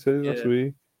 bro. We said it last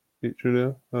week.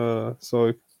 Literally.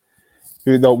 So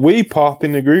we pop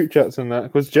in the group chats and that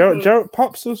because Jarrett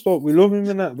pops us, like we love him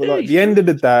and that. But like at the end of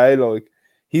the day, like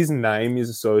his name is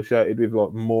associated with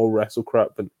like more wrestle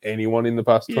crap than anyone in the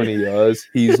past 20 years.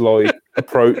 He's like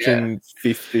approaching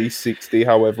 50, 60,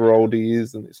 however old he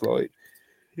is, and it's like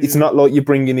it's not like you're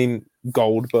bringing in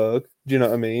Goldberg. Do you know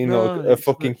what I mean? No, like a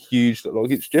fucking huge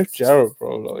like it's Jeff Jarrett,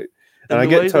 bro. Like, and I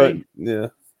get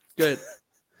Good.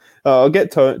 I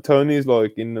get Tony's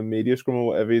like in the media scrum or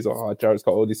whatever. He's like, "Oh, Jarrett's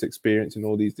got all this experience in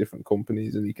all these different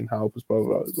companies, and he can help us." Blah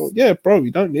blah. It's like, yeah, bro,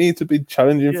 you don't need to be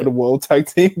challenging for the World Tag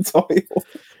Team title.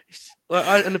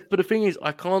 But the thing is,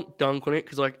 I can't dunk on it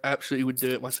because I absolutely would do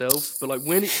it myself. But like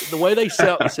the way they set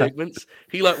up the segments,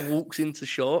 he like walks into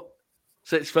shot,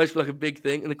 so it's supposed to be like a big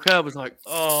thing, and the crowd was like,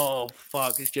 "Oh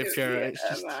fuck, it's Jeff Jarrett."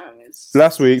 It's just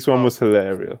last week's one was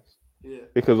hilarious. Yeah.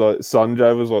 Because like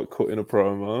Sanjay was like cutting a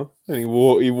promo and he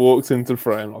walks into the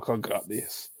frame like I got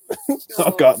this.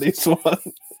 I got this one.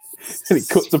 And he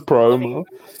cuts a promo.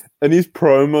 And his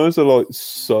promos are like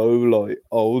so like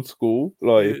old school.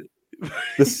 Like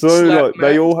they're so like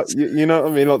they all you know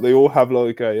what I mean? Like they all have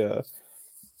like a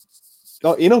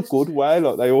like in a good way,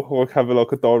 like they all like have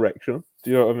like a direction.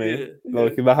 Do you know what I mean?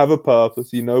 Like they have a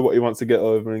purpose, you know what he wants to get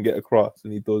over and get across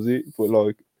and he does it. But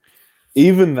like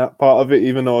even that part of it,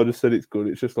 even though I just said it's good,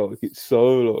 it's just like it's so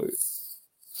like,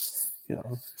 you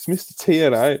know, it's Mr.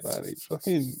 TNA, man. It's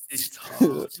fucking, it's tough,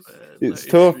 man. It's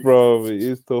tough, bro. It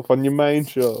is tough on your main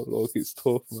show. Like it's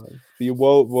tough, man. For your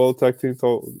world tag team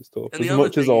title, it's tough. And as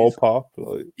much as all pop,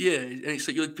 like and it's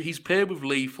like he's paired with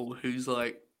Lethal, who's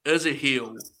like as a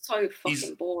heel, so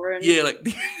fucking boring. Yeah, like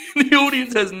the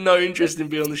audience has no interest in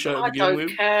being on the show to begin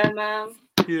with. I don't care, man.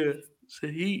 Yeah. So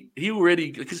he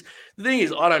already, because the thing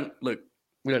is, we don't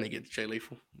need to get to Jay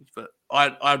Lethal, but I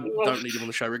don't need him on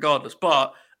the show regardless.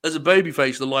 But as a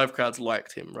babyface, the live crowds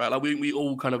liked him, right? Like we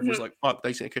all kind of was like, fuck,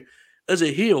 they think. As a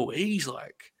heel, he's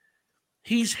like,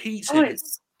 he's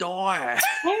die.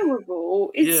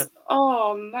 Terrible. It's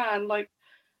oh man, like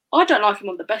I don't like him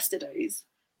on the best of days.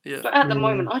 Yeah. But at the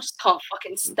moment, I just can't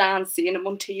fucking stand seeing him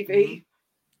on TV.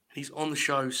 He's on the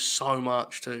show so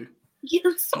much too.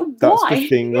 Yeah, so That's why? the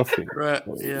thing, I think. Right.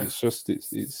 Like, Yeah. It's just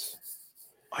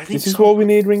I think this is what we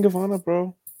need Ring of Honor,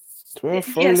 bro. Throw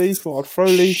Yes. Leaf. I'd throw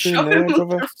Leaf in Show there, him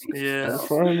brother. Yeah. I'd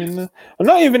throw him in there. I'm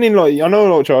not even in like I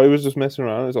know like Charlie was just messing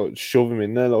around. It's like shove him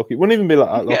in there. Like it wouldn't even be like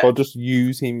that. Like Yeah. I'll just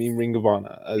use him in Ring of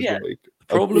Honor as Yeah. like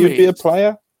problem he'd be a is,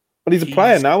 player. But he's a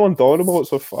player now on Dynamite,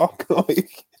 so fuck.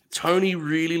 Like Tony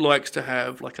really likes to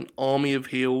have like an army of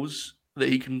heels that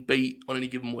he can beat on any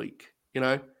given week. You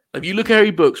know, if you look how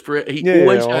he books for it, he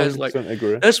always has like.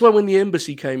 agree. That's why when the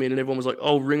Embassy came in and everyone was like,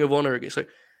 "Oh, Ring of Honor again," so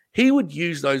he would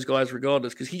use those guys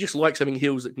regardless because he just likes having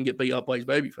heels that can get beat up by his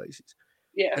baby faces.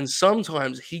 Yeah. And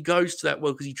sometimes he goes to that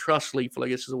well because he trusts Lethal, I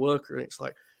guess, as a worker. And it's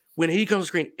like when he comes on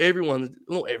screen, everyone,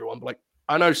 not everyone, but like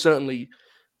I know certainly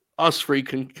us three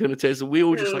can attest that we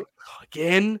all just like, oh,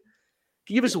 again,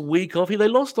 give us a week off. They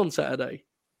lost on Saturday,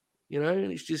 you know,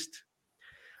 and it's just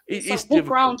It's it's like, what difficult.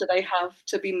 ground do they have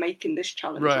to be making this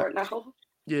challenge right now?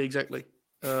 Yeah, exactly.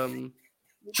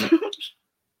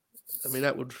 I mean,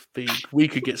 that would be. We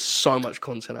could get so much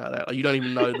content out of that. Like, you don't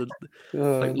even know the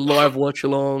like live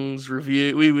watch-alongs,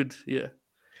 review. We would, yeah.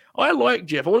 I like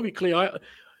Jeff. I want to be clear.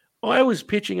 I was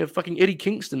pitching a fucking Eddie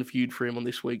Kingston feud for him on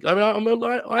this week. I mean, I'm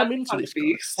into this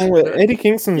guy. Oh, Eddie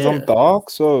Kingston's on Dark,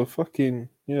 so fucking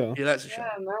yeah. Yeah, that's a shame.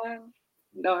 Yeah, man.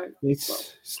 No,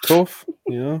 it's tough,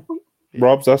 you know. Yeah.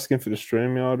 Rob's asking for the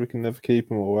StreamYard. We can never keep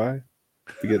him away.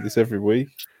 We get this every week.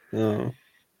 No.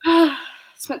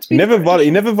 He never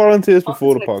volunteers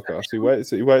before the podcast. He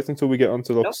waits until we get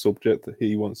onto like a subject that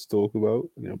he wants to talk about,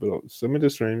 and he'll be like, "Send me the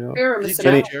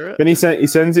StreamYard." Then he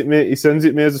sends it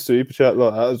me as a super chat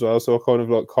like that as well, so I kind of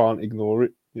like can't ignore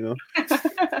it, you know.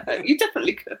 You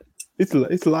definitely could.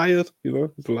 It's layered, you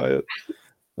know. It's layered.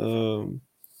 I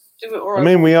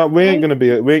mean, we ain't gonna be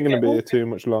here too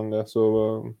much longer,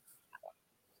 so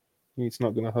it's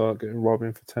not gonna hurt getting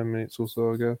Robin for 10 minutes or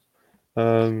so,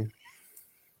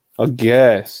 I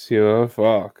guess, you know,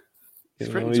 fuck. You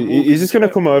know, he's just going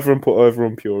to come over and put over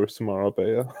on Purists tomorrow, I bet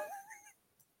you.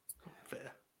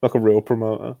 Fair. Like a real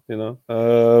promoter, you know.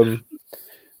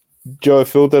 Joe,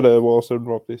 Phil did it whilst I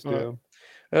robbed this down.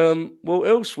 Well,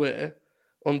 elsewhere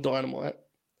on Dynamite,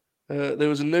 there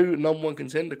was a new number one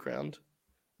contender crowned.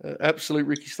 Absolute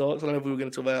Ricky Starks. I don't know if we were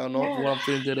going to talk about it or not. What I'm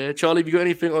feeling dead air. Charlie, have you got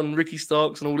anything on Ricky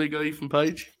Starks and All Ego Ethan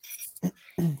Page?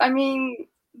 I mean,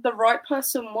 the right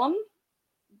person won.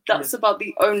 That's about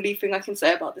the only thing I can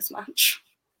say about this match.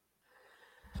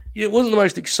 Yeah, it wasn't the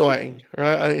most exciting,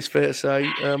 right? I think it's fair to say.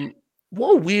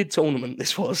 What a weird tournament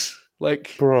this was.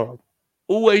 Like, bro,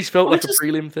 always felt like a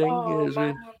prelim thing. Oh, yeah,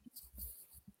 weird.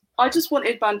 I just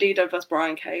wanted Bandido versus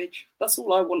Brian Cage. That's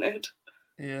all I wanted.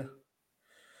 Yeah.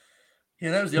 Yeah,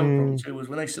 that was the other problem too, was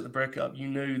when they set the bracket up, you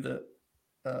knew that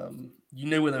you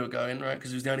knew where they were going, right?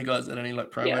 Because it was the only guys that had any like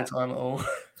promo time at all.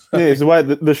 Yeah, it's the way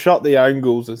the shot, the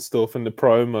angles and stuff, and the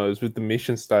promos with the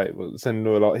mission statements, and they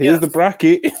were like, "Here's the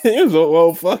bracket." It was like,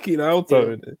 "Well, fucking hell,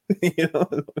 Tony," you know.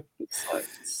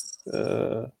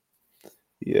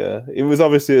 Yeah, it was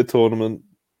obviously a tournament.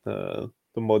 The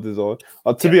mod design.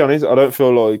 To be honest, I don't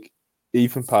feel like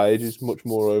Ethan Page is much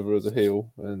more over as a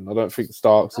heel, and I don't think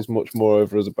Starks is much more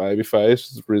over as a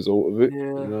babyface as a result of it. Yeah.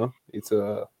 You know, it's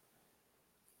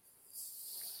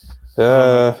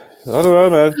I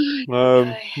don't know,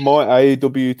 man. My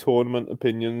AEW tournament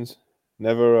opinions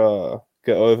never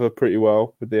get over pretty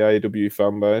well with the AEW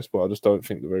fan base, but I just don't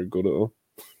think they're very good at all.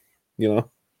 You know,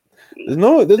 there's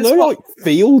no like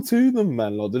feel to them,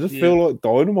 man. Like they just feel like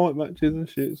Dynamite matches and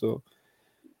shit. So,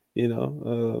 you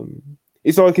know,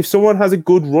 it's like if someone has a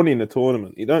good run in a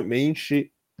tournament, it don't mean shit.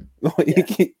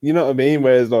 Like you know what I mean?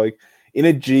 Whereas like in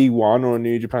a G1 or a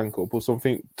New Japan Cup or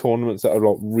something, tournaments that are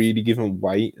like really given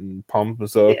weight and pomp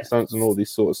and circumstance and all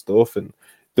this sort of stuff, and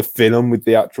the film with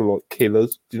the actual like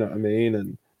killers, do you know what I mean?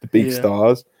 And the big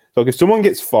stars. So like if someone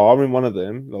gets far in one of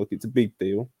them, like it's a big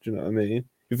deal. Do you know what I mean?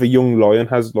 If a young lion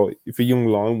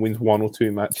wins 1 or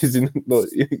 2 matches in, like,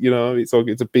 you know, it's like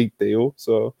it's a big deal.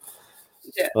 So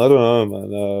I don't know,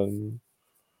 man.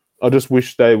 I just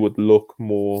wish they would look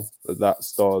more at that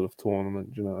style of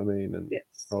tournament. Do you know what I mean? And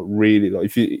not really like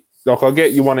if you like, I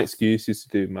get you want excuses to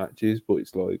do matches, but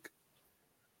it's like,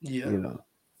 you know,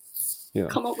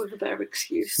 come up with a better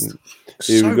excuse.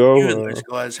 Here we go. Few of those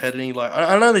guys had any like.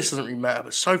 I know this doesn't really matter,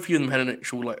 but so few of them had an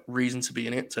actual like reason to be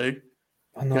in it too.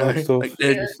 I know, it's tough. Like,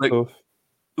 it's tough.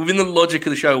 Within the logic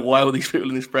of the show, why all these people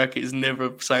in this bracket is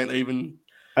never saying they even.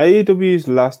 AEW's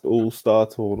last All-Star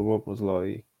tournament was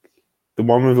like the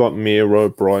one with like Miro,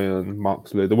 Bryan,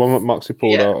 Moxley. The one that Moxley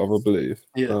pulled out of, I believe.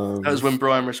 Yeah, that was when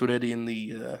Bryan wrestled Eddie in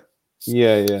the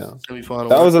Yeah. semi-final.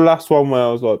 That was the last one where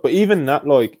I was like, but even that,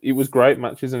 like, it was great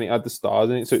matches and it had the stars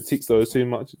in it, so it ticks those two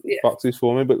boxes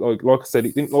for me. But like I said,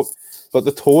 it didn't look like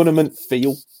the tournament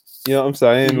feel. You know what I'm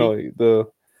saying? Like the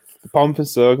pomp and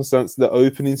circumstance, the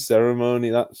opening ceremony,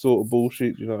 that sort of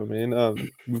bullshit. You know what I mean?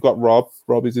 We've got Rob.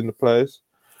 Rob is in the place.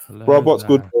 Hello Rob, what's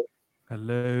there. good?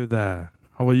 Hello there.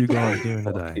 How are you guys doing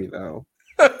today? You know.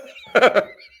 Hello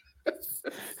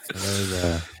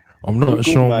there. I'm We're not good,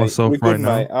 showing mate. myself We're good, right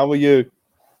now. mate. How are you?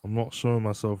 I'm not showing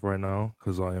myself right now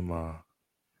because I'm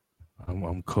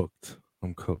cooked.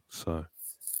 I'm cooked. So,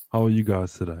 how are you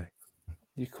guys today?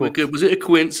 You We're cooked. good. Was it a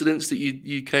coincidence that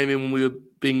you came in when we were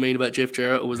being mean about Jeff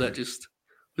Jarrett, or was that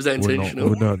intentional?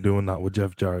 We're not doing that with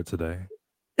Jeff Jarrett today.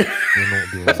 We're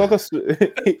not doing That's that. like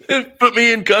a. Put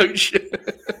me in, coach.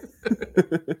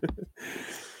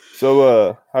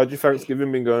 So, how'd your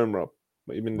Thanksgiving been going, Rob?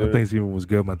 What you been My doing? Thanksgiving was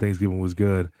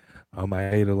good. I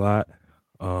ate a lot.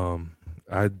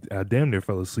 I damn near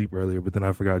fell asleep earlier, but then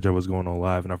I forgot Joe was going on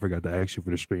live, and I forgot to ask you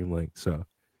for the stream link. So,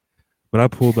 but I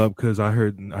pulled up because I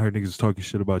heard niggas talking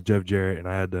shit about Jeff Jarrett, and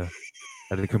I had to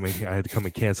come in. I had to come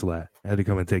and cancel that. I had to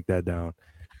come and take that down.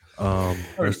 That's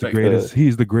the respect greatest.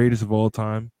 He's the greatest of all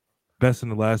time, best in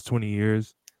the last 20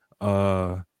 years.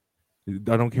 I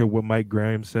don't care what Mike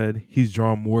Graham said. He's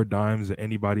drawn more dimes than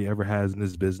anybody ever has in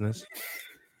this business.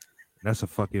 That's a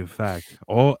fucking fact.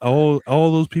 All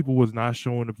those people was not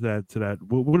showing up to that.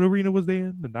 What arena was they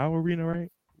in? The Now Arena, right?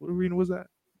 What arena was that?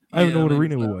 I don't even know what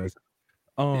arena it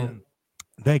was.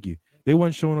 Thank you. They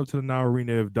wasn't showing up to the Now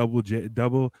Arena if double.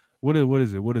 What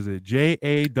is it?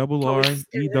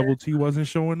 JARRET wasn't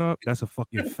showing up. That's a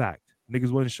fucking fact. Niggas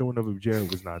wasn't showing up if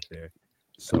Jared was not there.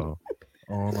 So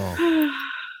I don't know.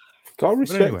 Gotta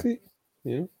respect it.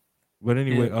 Yeah. But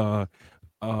anyway,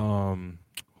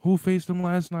 who faced him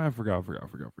last night? I forgot.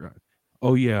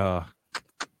 Oh yeah.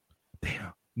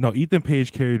 Damn. No, Ethan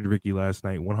Page carried Ricky last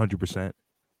night 100%.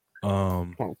 Oh,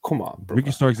 come on, bro. Ricky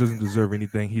Starks doesn't deserve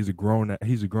anything. He's a grown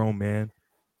man.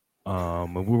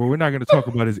 We're not going to talk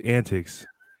about his antics.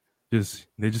 There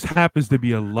just happens to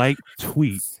be a light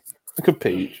tweet. Look at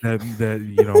Page. That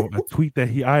a tweet that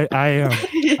I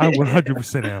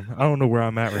 100% am. I don't know where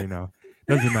I'm at right now.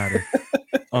 Doesn't matter.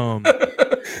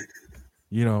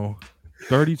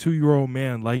 32-year-old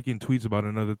man liking tweets about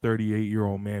another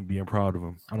 38-year-old man being proud of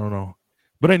him. I don't know.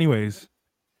 But anyways,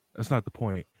 that's not the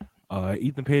point.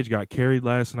 Ethan Page got carried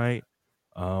last night.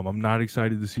 I'm not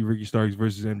excited to see Ricky Starks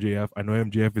versus MJF. I know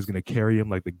MJF is going to carry him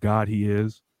like the god he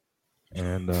is.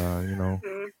 And,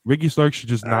 Ricky Starks should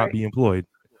just not be employed.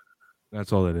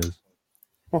 That's all it is.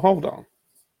 Well, hold on.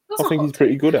 I think he's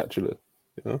pretty good, actually.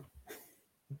 You know?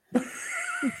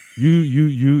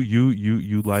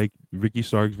 You like Ricky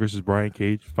Starks versus Brian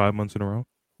Cage 5 months in a row?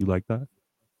 You like that?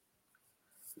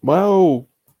 Well,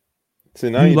 so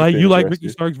now you like Ricky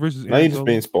Starks versus now Aaron you're just Solo?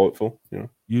 being spiteful. You know?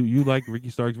 You like Ricky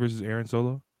Starks versus Aaron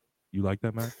Solo? You like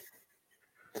that match?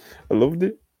 I loved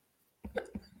it.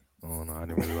 Oh no, I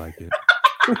didn't really like it.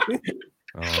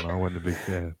 Oh no, I wasn't a big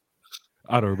fan.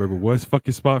 I don't remember what's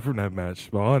fucking spot from that match,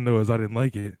 but all I know is I didn't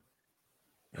like it.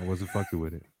 I wasn't fucking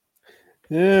with it.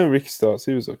 Yeah, Ricky Starks,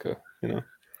 he was okay. You know,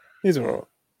 he's alright.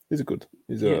 He's good.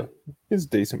 He's a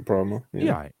decent promo.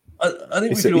 Yeah. I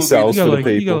think we he can sells all for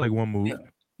agree. the He got people. like one move.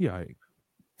 Yeah.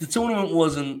 The tournament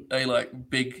wasn't a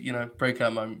big,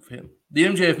 breakout moment for him. The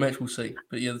MJF match we'll see,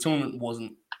 but the tournament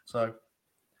wasn't. So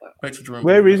back to drawing.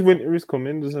 Where is Winter is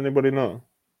coming? Does anybody know?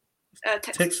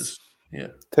 Texas. Yeah.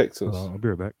 Texas. I'll be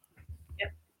right back. Yeah.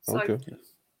 So Okay.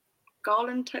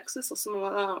 Garland, Texas, or something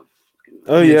like that.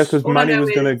 Oh yeah, because All I Manny know was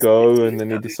going to is go, it's and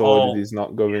then he Tuesday. decided he's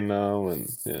not going now. And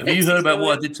Have you heard about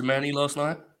what I did to Manny last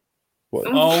night? What?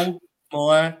 Oh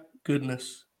my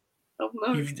goodness. Oh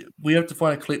no. We have to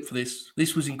find a clip for this.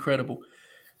 This was incredible.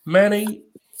 Manny,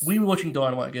 we were watching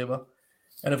Dynamite together,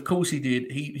 and of course he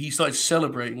did. He started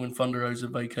celebrating when Thunder Rosa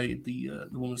vacated the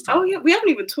women's title. Oh yeah, we haven't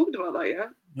even talked about that yet.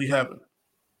 We haven't.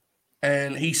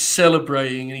 And he's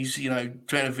celebrating, and he's doing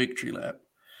a victory lap.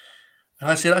 And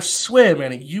I said, I swear,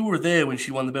 Manny, you were there when she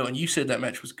won the belt, and you said that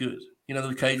match was good.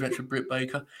 The cage match with Britt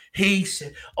Baker. He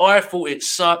said, I thought it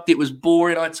sucked. It was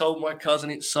boring. I told my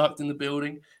cousin it sucked in the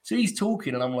building. So he's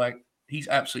talking, and I'm like, he's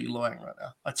absolutely lying right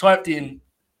now. I typed in,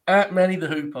 at Manny the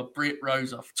Hooper, Britt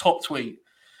Rosa, top tweet.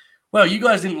 Well, you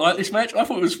guys didn't like this match. I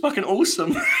thought it was fucking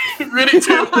awesome. Reddit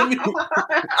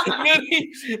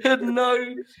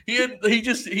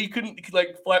he couldn't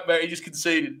fight back. He just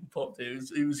conceded and popped it.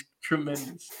 It was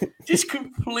tremendous. Just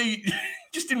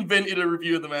invented a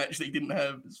review of the match that he didn't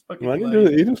have. It's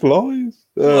fucking he just lies.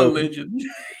 What a legend.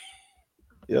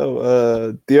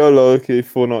 Yo, Dio Loki,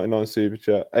 $4.99 super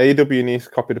chat. AEW needs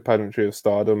to copy the pageantry of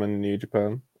Stardom and New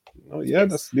Japan. Oh yeah,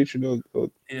 that's literally Yeah.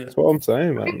 that's what I'm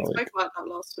saying, I man. think we Like, spoke about that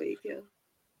last week. Yeah.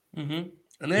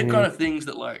 And they're kind of things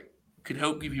that like could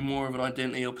help give you more of an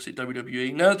identity opposite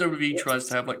WWE. Now that WWE tries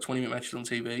to have like 20-minute matches on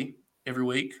TV every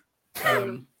week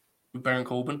with Baron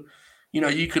Corbin,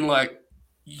 you can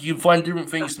find different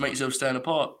things to make yourself stand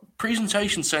apart.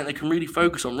 Presentation's something they can really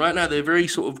focus on. Right now, they're very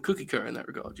sort of cookie cutter in that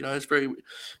regard. It's very,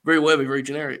 very webby, very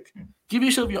generic. Give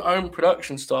yourself your own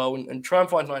production style and try and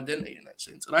find an identity in that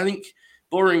sense. And I think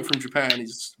borrowing from Japan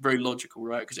is very logical,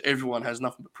 right? Because everyone has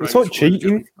nothing but praise. It's like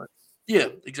cheating. Yeah,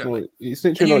 exactly. Like, it's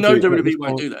And literally like cheating at WWE this won't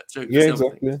point. do that too. Yeah, That's the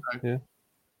other exactly. thing.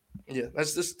 Yeah,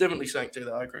 that's definitely something too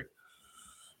that I agree.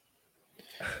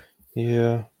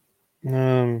 Yeah. I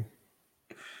don't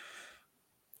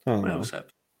What know. else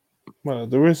happened? Well,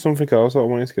 there is something else that I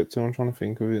wanted to get to. I'm trying to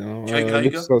think of it now. Jake Hager?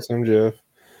 That's MJF.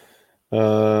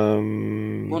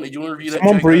 Monty, do you want to review that?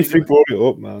 Someone Jake briefly Hager? brought it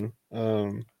up, man.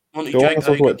 Monty, Do I want Jake to talk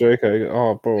Hager. about Jake Hager?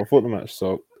 Oh, bro, I thought the match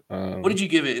sucked. What did you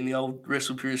give it in the old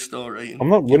WrestlePurists star rating?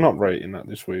 We're not rating that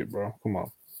this week, bro. Come on.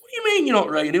 What do you mean you're not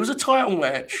rating? It was a title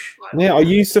match. Yeah, I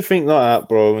used to think like that,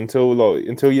 bro. Until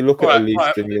you look at a Alright, list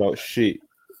alright. and you're like, shit.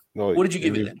 Like, What did you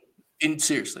give it then?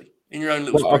 Seriously, in your own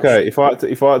little Well, okay, if I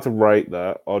had to rate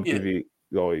that, I'd Yeah. give it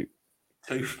like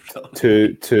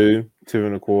 2.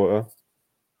 2.25.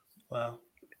 Wow.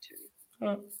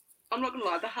 I'm not gonna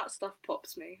lie, the hat stuff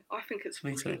pops me. I think it's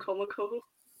Me fucking too. comical.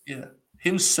 Yeah.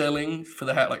 Him selling for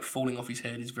the hat like falling off his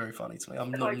head is very funny to me.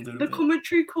 I'm not Like even doing the it.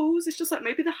 commentary calls, it's just like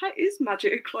maybe the hat is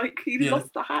magic. Like he Yeah.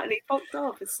 lost the hat and he fucked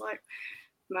up. It's like,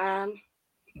 man.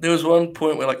 There was one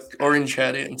point where like Orange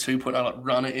had it and 2.0 like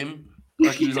run at him.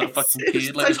 Like he was like a fucking Yes,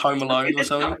 kid, like he was Home Alone or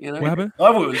something, What happened?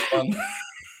 I thought it was fun. What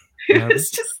happened?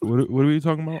 It's just What are we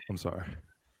talking about? I'm sorry.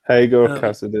 Hager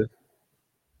Cassidy.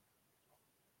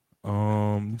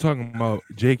 You talking about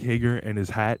Jake Hager and his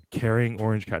hat carrying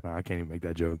Orange Cat? Nah, I can't even make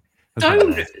that joke. That's kinda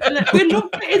don't. nasty. We're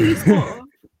not getting this far.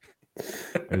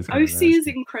 That is kinda OC is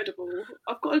nasty. incredible.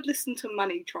 I've got to listen to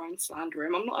Manny try and slander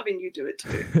him. I'm not having you do it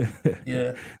too.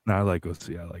 Yeah. Nah, I like OC.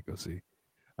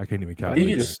 I can't even He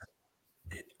calculate. gets,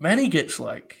 Manny gets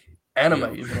like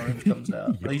animated when Orange comes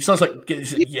out. Like, he starts like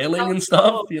yelling and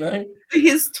stuff,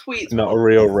 His tweets. Not a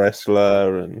real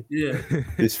wrestler and Yeah.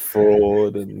 this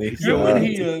fraud and this. You know when that.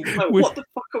 he Like, what the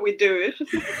fuck are we doing?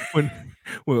 when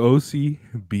OC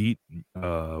beat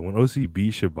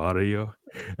Shibata, yo,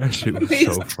 that shit was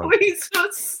His so funny. tweets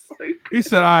are so good. He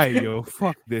said, "Alright, yo,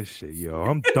 fuck this shit, yo,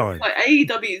 I'm done." Like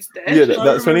AEW's dead. Yeah,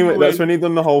 that's when he remember that's when he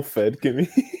done the whole Fed. Give me.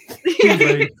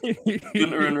 yeah.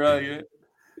 Gunter and Ray,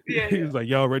 He was like,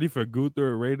 "Y'all ready for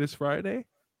Gunther and Ray this Friday?"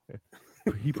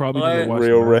 He probably I- didn't watch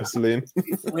Real the match. wrestling.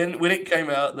 when it came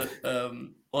out that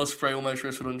Ospreay almost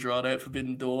wrestled Andrade at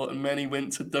Forbidden Door, and Manny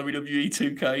went to WWE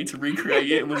 2K to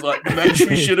recreate it and was like, "The match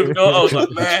we should have got." I was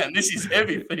like, "Man, this is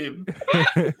heavy for him."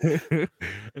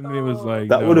 And then it was like,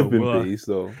 That no, would have been well, beast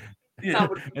though. Yeah,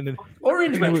 and then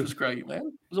Orange and match it was great, man.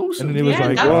 It was awesome. and then it was Yeah,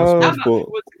 like, that wow, match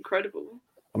but- was incredible.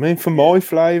 I mean, for my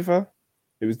flavour,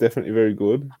 it was definitely very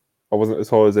good. I wasn't as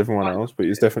high as everyone else, but it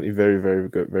was definitely very, very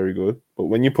good, very good. But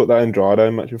when you put that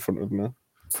Andrade match in front of me,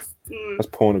 Mm. that's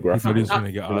he pornographic. thought he was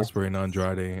gonna get Osprey and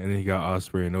Andrade, and then he got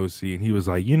Osprey and OC, and he was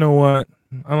like, "You know what?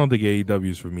 I don't think AEW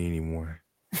is for me anymore."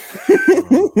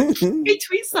 He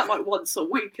tweets that like once a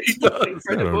week. It's He fucking does.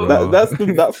 incredible. I don't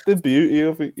know. that's the beauty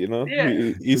of it, you know. Yeah.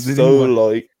 He's Did he so wa-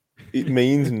 like it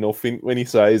means nothing when he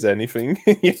says anything.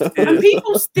 You know? And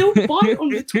people still bite on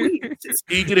the tweets. It's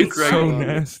He did a It's great so one.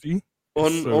 nasty.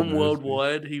 on So on nasty.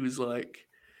 Worldwide. He was like,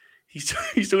 he's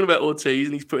talking about Ortiz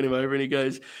and he's putting him over, and he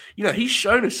goes, he's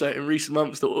shown us that in recent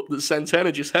months that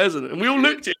Santana just hasn't, and we all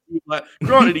looked at him like,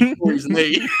 granted he tore his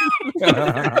knee.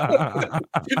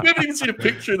 You've never even seen a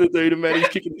picture of the dude, and man, he's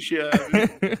kicking the shit out of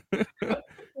him.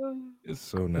 It's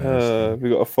so nasty. We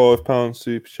got a £5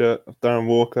 super chat. Darren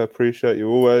Walker, appreciate you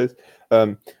always.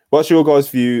 What's your guys'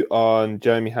 view on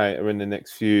Jamie Hayter in the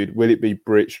next feud? Will it be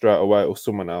Britt straight away or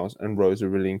someone else? And Rosa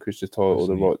relinquish the title,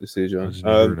 the right I decision? was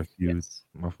never in a feud.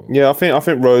 My fault. Yeah, I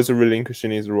think Rosa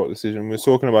relinquishing is the right decision. We were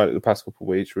talking about it the past couple of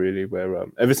weeks, really, where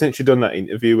ever since she done that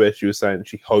interview where she was saying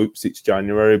she hopes it's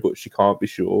January, but she can't be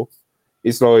sure.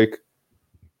 It's like,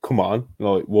 come on,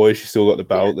 like, why has she still got the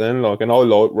belt then? Like, and I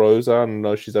like Rosa, and I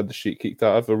know she's had the shit kicked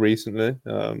out of her recently,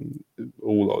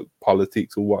 all like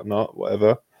politics or whatnot,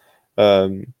 whatever.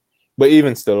 But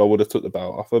even still, I would have took the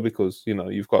belt off her because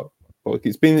you've got like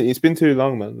it's been too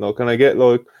long, man. Like, and I get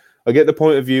the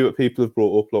point of view that people have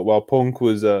brought up. Like, while Punk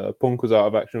was out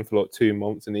of action for like 2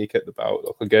 months and he kept the belt.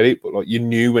 Like, I get it, but like you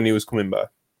knew when he was coming back.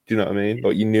 Do you know what I mean?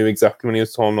 Like, you knew exactly when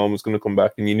his timeline was going to come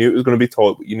back, and you knew it was going to be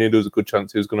tight, but you knew there was a good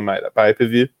chance he was going to make that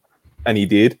pay-per-view, and he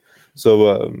did.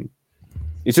 So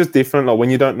it's just different. Like when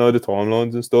you don't know the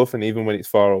timelines and stuff, and even when it's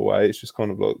far away, it's just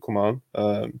kind of like, come on.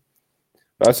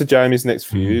 But as to Jamie's next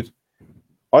feud,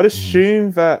 I'd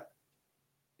assume that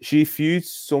she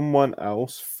feuds someone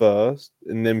else first,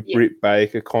 and then Britt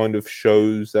Baker kind of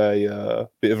shows a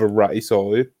bit of a ratty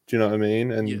side. Do you know what I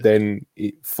mean? And then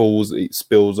it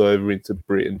spills over into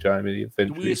Britt and Jamie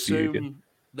eventually. Do we assume feuding.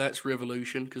 that's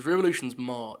Revolution? Because Revolution's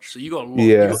March, so you got a lot.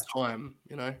 You got time,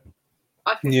 you know.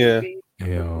 I think it'll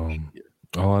be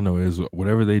all I know is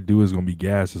whatever they do is gonna be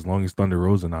gas as long as Thunder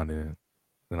Rosa not in it.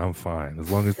 Then I'm fine. As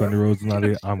long as Thunder Rosa's not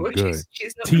in it, I'm good.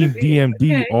 She's not Team gonna be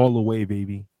DMD all the way,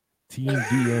 baby. Team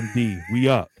DMD, we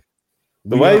up.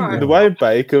 The way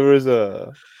Baker is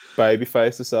a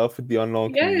babyface herself with the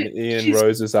online community and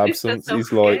Rosa's absence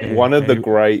is like one of the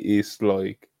greatest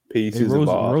like pieces of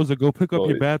art. Rosa, go pick up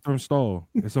your bathroom stall.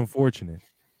 It's unfortunate.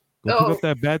 Go pick up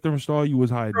that bathroom stall you was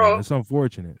hiding in. It's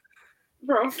unfortunate.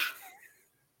 Bro.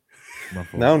 My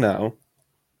fault. Now.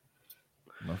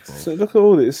 My fault. So look at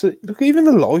all this. Look, even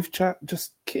the live chat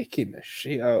just kicking the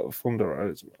shit out of Thunder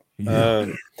Rosa.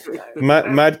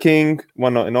 Mad King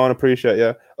 199, appreciate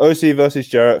ya. OC versus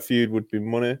Jarrett feud would be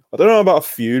money. I don't know about a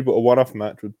feud, but a one-off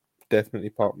match would definitely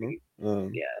pop me.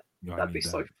 That'd be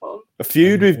so fun. A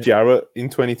feud with Jarrett in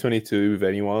 2022 with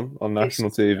anyone on national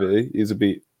TV is a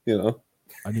bit, you know.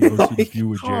 I need OC to feud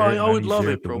with Jarrett. I would love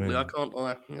it, probably. I can't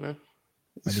lie, you know.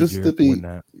 It's just to be,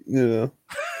 you know.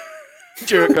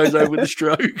 Jarrett goes over with a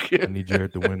stroke. I need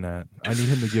Jarrett to win that. I need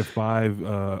him to get 5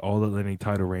 all-Atlantic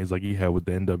title reigns like he had with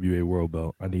the NWA World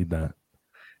Belt. I need that.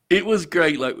 It was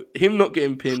great. Like, him not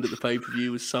getting pinned at the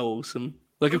pay-per-view was so awesome.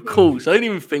 Like, of course. I didn't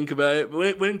even think about it.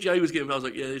 But when Jay was getting pinned, I was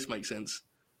like, yeah, this makes sense.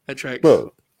 That tracks.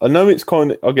 Well, I know it's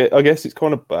kind of... I guess it's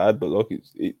kind of bad, but, like,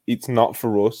 it's not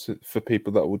for us, for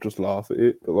people that will just laugh at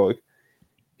it. But, like,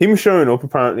 him showing up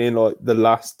apparently in, like, the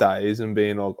last days and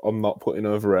being like, I'm not putting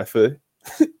over effort.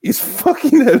 It's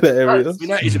fucking hilarious. I mean,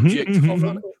 that is objectively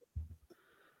funny.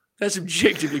 That's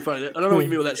objectively funny. I don't know what you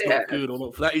mean. That's not good or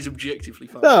not. That is objectively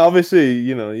funny. No, obviously,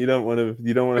 you know, you don't want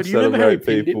to celebrate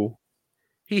people.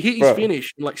 He hit his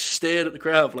finish and like stared at the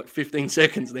crowd for like 15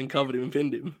 seconds, and then covered him and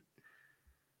pinned him.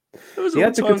 He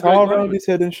had the guitar around his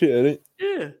head and shit, had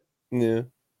it?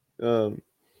 Yeah.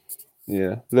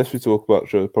 Yeah. Less we talk about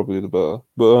show, probably the better.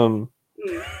 But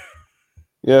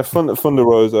yeah, Thunder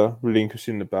Rosa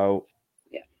relinquishing the belt.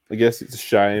 I guess it's a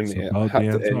shame it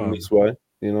had to end this way,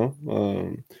 you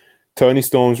know. Tony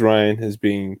Storm's reign has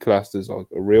been classed as like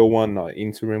a real one, not an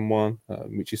interim one,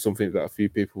 which is something that a few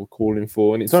people were calling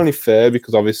for. And it's only fair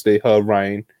because obviously her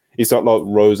reign, it's not like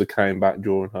Rosa came back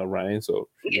during her reign, so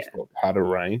she just had a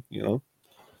reign, you know.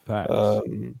 But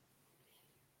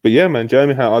yeah, man,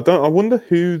 Jamie, I wonder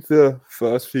who the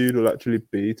first feud will actually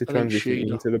be to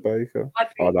transition into the Baker.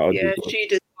 That would be good. She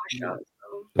did my show.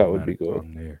 That would be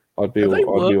good. I'd be all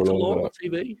over that.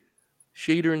 TV.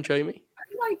 Sheeta and Jamie.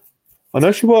 I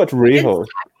know she worked Riho.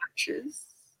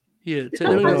 Yeah, I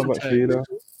don't know about Sheeta.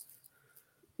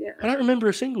 Yeah. I don't remember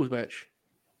a singles match.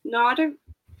 No, I don't.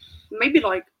 Maybe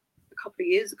like a couple of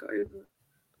years ago. But...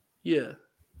 Yeah.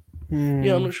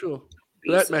 Yeah, I'm not sure.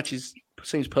 But that match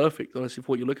seems perfect, honestly,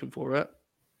 for what you're looking for, right?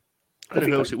 I don't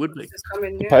know who else it would be.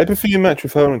 The pay-per-view match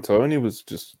with her and Tony was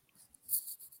just...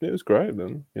 It was great,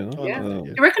 then, you know. Yeah.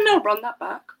 Do you reckon they'll run that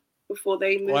back before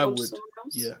they move on to someone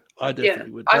else? Yeah, I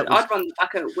definitely would. I'd run that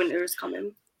back at Winter is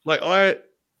Coming. Like, I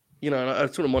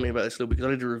talked to Monty about this a little because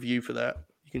I did a review for that.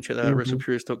 You can check that out at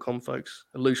WrestlePurists.com, folks.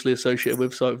 A loosely associated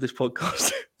website with this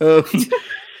podcast.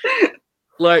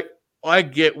 Like, I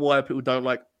get why people don't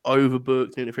like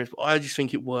overbooked interference, but I just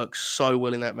think it works so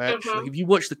well in that match. Like, if you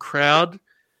watch the crowd,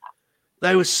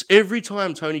 they was every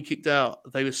time Tony kicked out,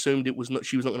 they assumed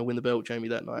she was not going to win the belt, Jamie,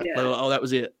 that night. They were like, oh, that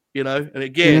was it, you know. And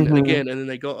again and again, and then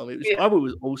they got him. I thought it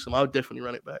was awesome. I would definitely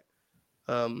run it back.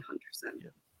 100%. Yeah.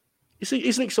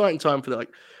 It's an exciting time for that.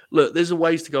 Like, look, there's a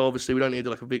ways to go. Obviously, we don't need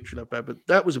like a victory like that, but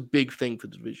that was a big thing for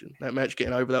the division. That match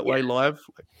getting over that way live,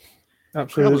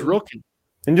 absolutely, that was rocking.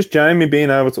 And just Jamie being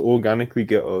able to organically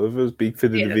get over is big for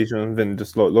the division. Then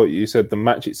just like you said, the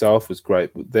match itself was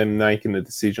great, but them making the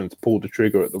decision to pull the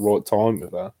trigger at the right time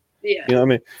with her. Yeah. You know what I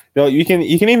mean? You know, you can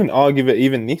even argue that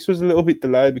even this was a little bit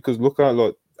delayed because look at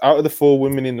like out of the 4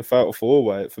 women in the Fatal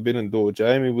 4-Way at Forbidden Door,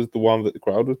 Jamie was the one that the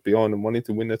crowd was behind and wanted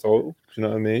to win the title. Do you know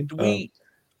what I mean?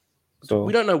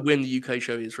 We don't know when the UK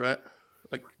show is, right?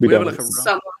 Like we have like a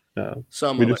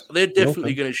summer. Like, they're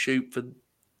definitely going to shoot for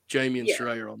Jamie and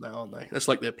Saraya on that, aren't they? That's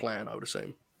like their plan, I would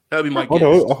assume. That would be my guess.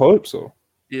 I hope so.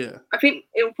 Yeah. I think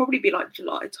it will probably be like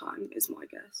July time, is my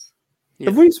guess.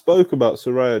 Yeah. Have we spoke about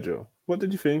Saraya, Joe? What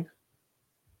did you think?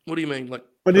 What do you mean? Like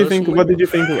What do you think? What did you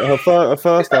think of her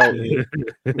first outing?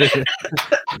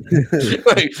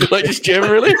 like just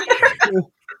generally.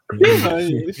 Yeah,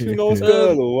 is she a nice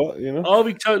girl or what? You know. I'll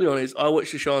be totally honest. I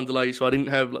watched the show on delay, so I didn't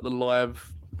have like the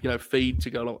live, feed to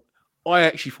go along. I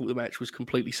actually thought the match was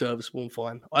completely serviceable and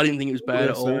fine. I didn't think it was bad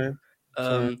at all.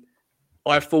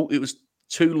 I thought it was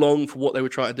too long for what they were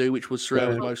trying to do, which was Soraya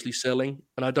was mostly selling.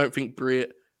 And I don't think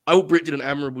Britt did an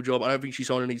admirable job. I don't think she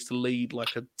needs to lead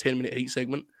like a 10-minute heat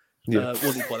segment. Yeah. It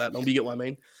wasn't quite that long, but you get what I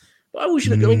mean. But I wish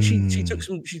she took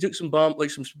some bump, like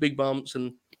some big bumps,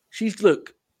 and she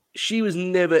was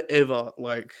never ever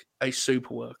like a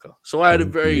super worker. So I had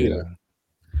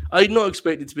I did not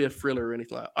expect it to be a thriller or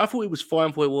anything like that. I thought it was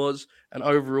fine for what it was, and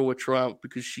overall a triumph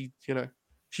because she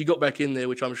got back in there,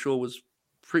 which I'm sure was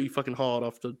pretty fucking hard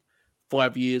after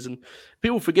 5 years. And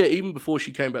people forget, even before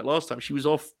she came back last time, she was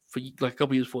off for like a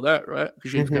couple of years before that, right?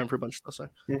 Because she was going for a bunch of stuff.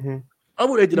 So I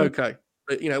thought they did okay,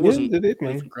 but it wasn't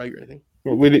anything great or anything.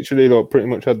 Well, we literally pretty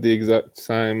much had the exact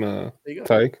same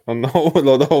take on the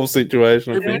whole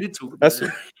situation. That's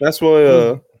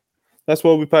why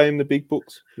we pay him the big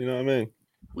bucks. You know what I mean?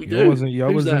 We do.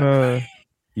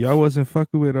 Y'all wasn't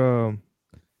fucking with damn,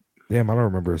 I don't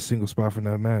remember a single spot from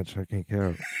that match. I can't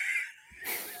count.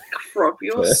 Rob,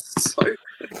 you're so good.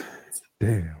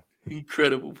 Damn.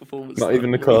 Incredible performance. Not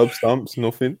even the curb stumps,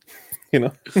 nothing.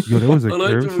 Yo, there was a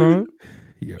curb stomp?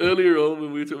 Earlier on,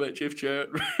 when we were talking about Jeff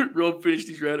Jarrett, Rob finished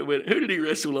his round and went, "Who did he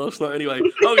wrestle last night anyway?"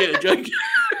 Oh, yeah, Jake.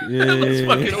 That's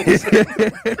fucking awesome.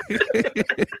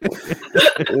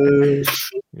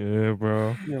 Yeah,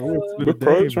 bro. We're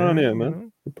pros around here,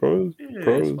 man. We're pros.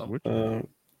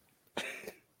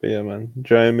 But yeah, man.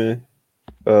 Jamie,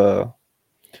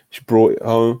 she brought it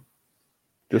home.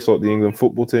 Just like the England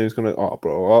football team's gonna. Oh,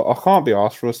 bro, I can't be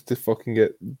asked for us to fucking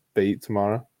get beat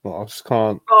tomorrow. I just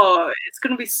can't. Oh, it's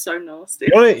gonna be so nasty.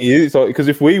 You know what it is? It's like, because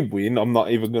if we win, I'm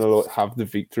not even gonna have the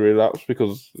victory laps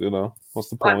because what's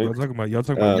the point? Y'all talking about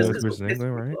US versus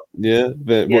England, right? Yeah,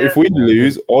 but if we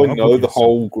lose, I know the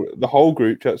whole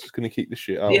group chat's just gonna kick the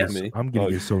shit out of me. I'm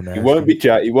gonna get so nasty. It won't be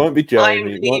Jamie. It won't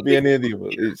be any of the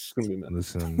others. It's gonna be nasty.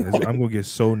 Listen, I'm gonna get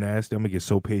so nasty. I'm gonna get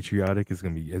so patriotic. It's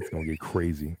gonna get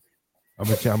crazy. I'm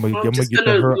gonna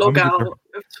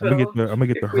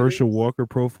get the Herschel Walker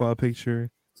profile picture.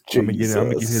 I'm gonna get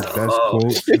his best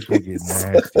quote. It's gonna get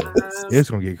nasty. It's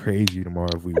gonna get crazy tomorrow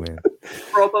if we win.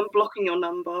 Rob, I'm blocking your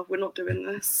number. We're not doing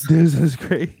this. This is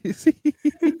crazy.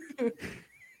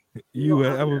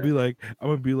 I'm gonna be like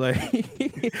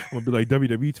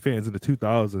WWE fans in the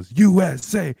 2000s.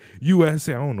 USA. I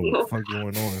don't know what the fuck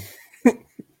going on.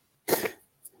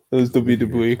 Those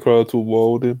WWE crowds were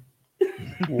wild.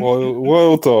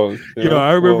 Wild times.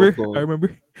 I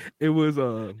remember it was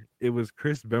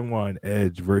Chris Benoit and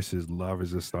Edge versus La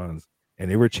Resistance,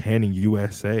 and they were chanting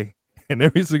USA, and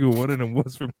every single one of them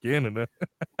was from Canada.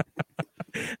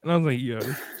 And I was like, yo,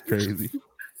 this is crazy.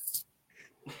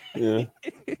 Yeah.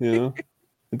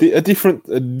 A different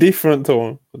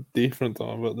time. But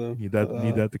then need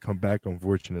that to come back,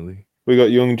 unfortunately. We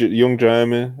got young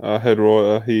Jamie, our head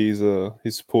writer. He's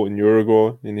supporting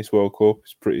Uruguay in this World Cup.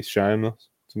 It's pretty shameless,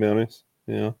 to be honest.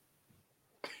 Yeah.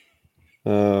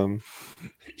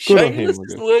 Shameless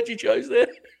is the word you chose there.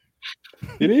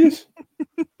 It is.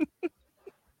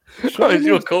 It's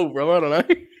your call, bro. I don't know.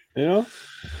 Yeah.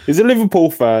 He's a Liverpool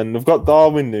fan. They've got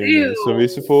Darwin Núñez, so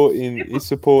he's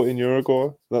supporting Uruguay.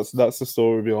 That's the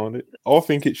story behind it. I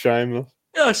think it's shameless.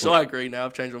 Yeah, so I agree now.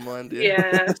 I've changed my mind.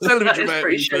 Yeah, it's a little bit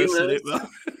dramatic.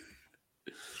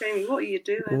 Jamie, what are you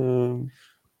doing?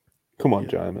 Come on,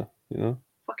 Jamie.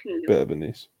 Better than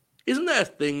this. Isn't that a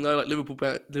thing though? Like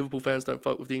Liverpool fans don't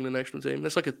fuck with the England national team.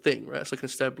 That's like a thing, right? It's like an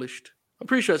established. I'm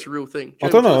pretty sure it's a real thing. I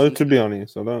don't know. To be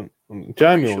honest, I don't.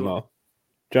 Jamie or not?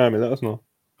 Jamie, let us know.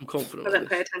 I'm confident. I don't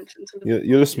pay attention to them.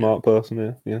 You're the smart person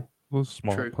here. Yeah.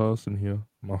 Smart person here.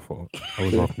 My fault. I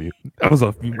was off mute. My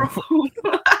fault.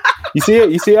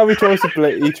 You see how he tries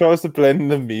to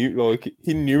blend the mute. Like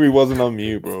he knew he wasn't on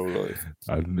mute, bro. Like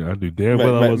I knew damn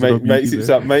well I wasn't on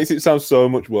mute. Makes it sound so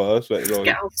much worse. Like,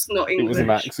 Scout's not English. It was an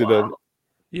accident. Wow.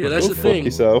 Yeah, that's the thing.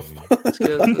 Yourself.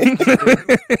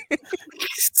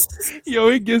 Yo,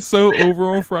 it gets so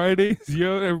over on Fridays.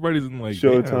 Yo, everybody's in like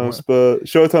Showtime Spurs.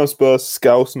 Showtime Spurs.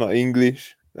 Scout's not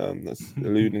English. That's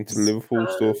alluding to Liverpool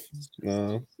stuff.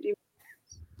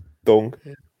 Dong.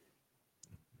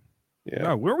 Yeah.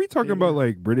 No, weren't we talking about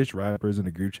like British rappers in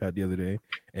the group chat the other day?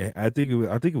 And I think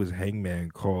it was Hangman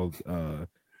called the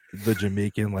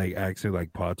Jamaican like accent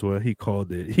like patois. He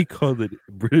called it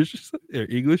British or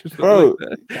English or something. Bro,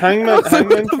 like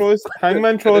that.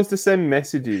 Hangman tries to send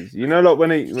messages. Like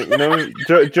when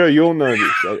Joe, you'll know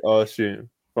this, I assume,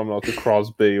 from like a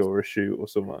Crosby or a Shoot or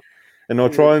something. and they'll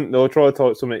try to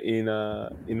talk something in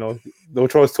they'll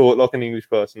try to talk like an English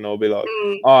person. They'll be like,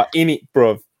 in it,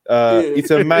 bruv.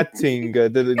 It's a mad thing. You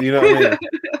know what I mean?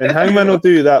 And Hangman will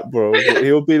do that, bro. But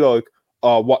he'll be like,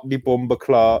 what the bomber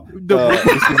claw? This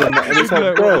is and it's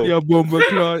like, bro, yeah, bomber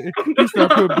claw.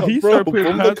 He started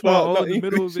putting patois all in the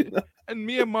middle of it, you know? and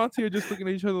me and Monty are just looking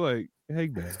at each other like, "Hey,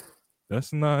 man,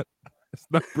 that's not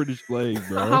British flag, That's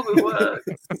bro." not how it works.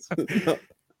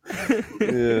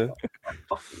 Yeah,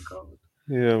 Fucking God.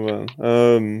 yeah,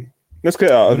 man. Let's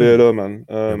get out of here, though, man.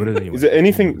 but anyway, is there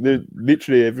anything?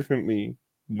 Literally everything we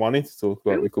wanted to talk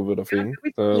about, we covered. I think.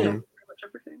 Pretty much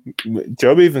everything.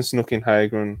 Job even snuck in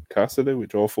Hager and Cassidy,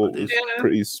 which I thought was Yeah.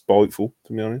 pretty spiteful,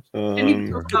 to be honest. Didn't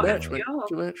even talk Good about match, man. FTR.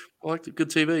 Good match. I liked it. Good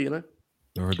TV, you know.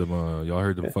 Y'all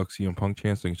heard them fuck CM Punk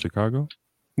chants in Chicago?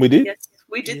 We did. Yes,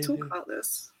 we did Yeah, talk yeah. about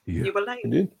this. Yeah. You were late. We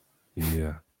did.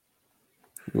 Yeah,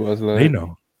 It was like they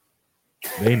know.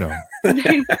 They know.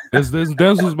 This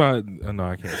was my. No,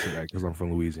 I can't say that because I'm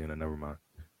from Louisiana. Never mind.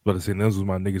 But I say this was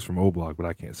my niggas from O Block, but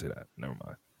I can't say that. Never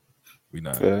mind. We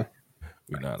not. fair.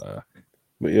 We not.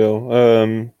 But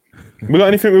yo, we got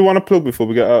anything we want to plug before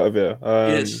we get out of here?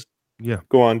 Yes. Yeah.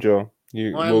 Go on, Joe.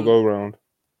 We'll go around.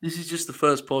 This is just the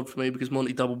first pod for me because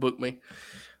Monty double booked me.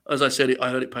 As I said, I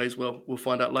heard it pays well. We'll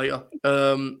find out later.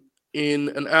 In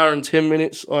an hour and 10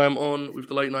 minutes, I am on with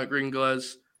the Late Night Green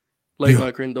guys,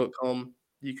 latenightgreen.com.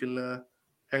 You can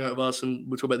hang out with us and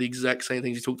we'll talk about the exact same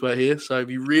things you talked about here. So if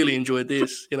you really enjoyed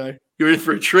this, you're in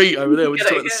for a treat over there. We're just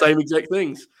talking about the same exact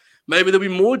things. Maybe there'll be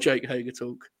more Jake Hager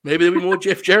talk. Maybe there'll be more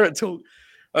Jeff Jarrett talk.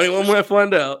 Only one way to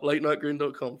find out,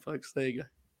 latenightgreen.com, folks. There you go.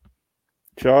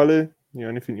 Charlie,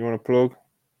 anything you want to plug?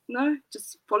 No,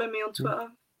 just follow me on Twitter.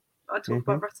 I talk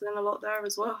about wrestling a lot there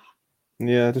as well.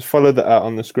 Yeah, just follow the @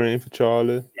 on the screen for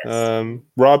Charlie. Yes.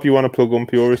 Rob, you want to plug on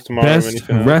Purist tomorrow? Best or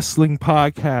anything else? wrestling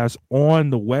podcast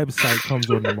on the website comes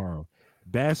on tomorrow.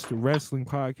 Best wrestling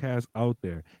podcast out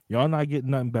there. Y'all not getting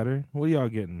nothing better. What are y'all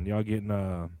getting? Y'all getting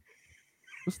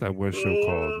what's that one show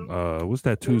called? What's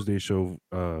that Tuesday show?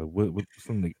 With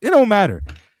something? It don't matter.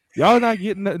 Y'all not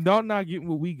getting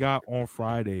what we got on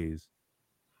Fridays.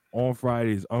 On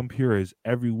Fridays, Purist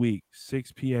every week,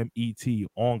 6 p.m. ET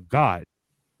on God.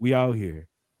 We out here.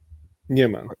 Yeah,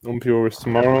 man. On Purist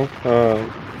tomorrow.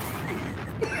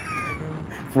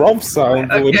 Rob's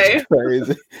soundboard is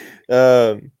crazy.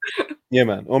 Yeah,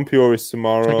 man. On Purist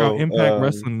tomorrow. Check out Impact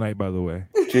Wrestling Night, by the way.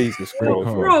 Jesus Great Christ.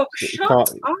 card. Rob, shut up.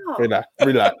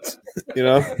 Relax.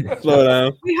 Slow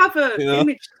down. We have an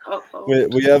image.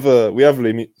 We have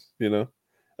limits,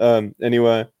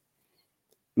 Anyway,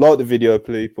 like the video,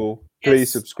 people. Please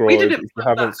Yes. subscribe if you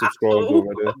haven't subscribed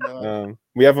already.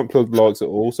 We haven't plugged likes at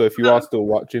all, so if you are still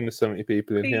watching, the 70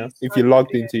 people in here, if you're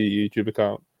logged into your YouTube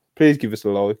account, please give us a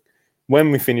like.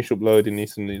 When we finish uploading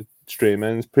this and the stream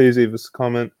ends, please leave us a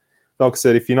comment. Like I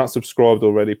said, if you're not subscribed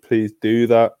already, please do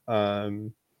that.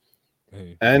 And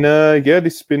this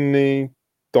has been the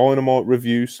Dynamite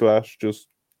review / just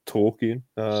talking.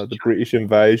 The British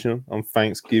invasion on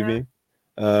Thanksgiving.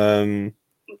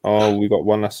 We got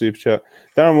one last super chat.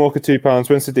 Darren Walker, £2.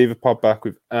 When's the Diva Pod back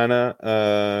with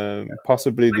Anna?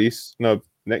 Possibly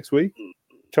next week.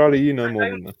 Charlie, you know more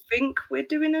than that. I think we're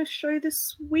doing a show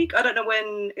this week. I don't know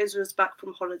when Israel's back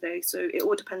from holiday, so it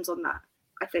all depends on that.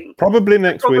 I think probably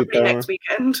next week. Next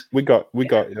weekend. We got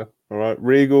you. All right,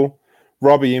 Regal,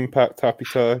 Robbie Impact, Happy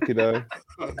Turkey Day.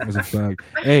 That's a fact.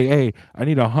 Hey, I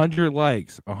need 100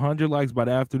 likes. 100 likes by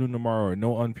the afternoon tomorrow.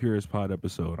 No Unpurist Pod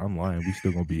episode. I'm lying. We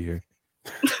still gonna be here.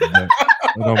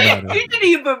 It don't matter. You didn't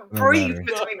even breathe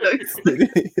between those.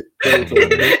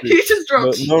 You just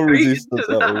dropped no resistance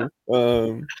at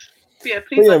all.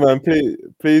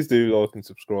 Please do like and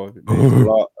subscribe. It means a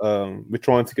lot. We're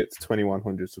trying to get to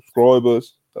 2,100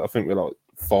 subscribers. I think we're like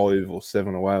 5 or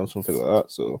 7 away or something like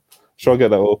that. So try to get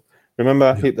that up.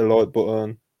 Remember, hit the like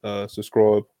button,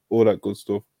 subscribe, all that good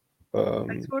stuff.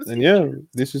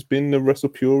 This has been the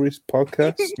WrestlePurists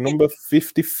podcast number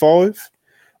 55.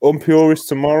 On Purist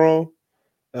tomorrow.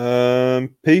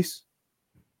 Peace.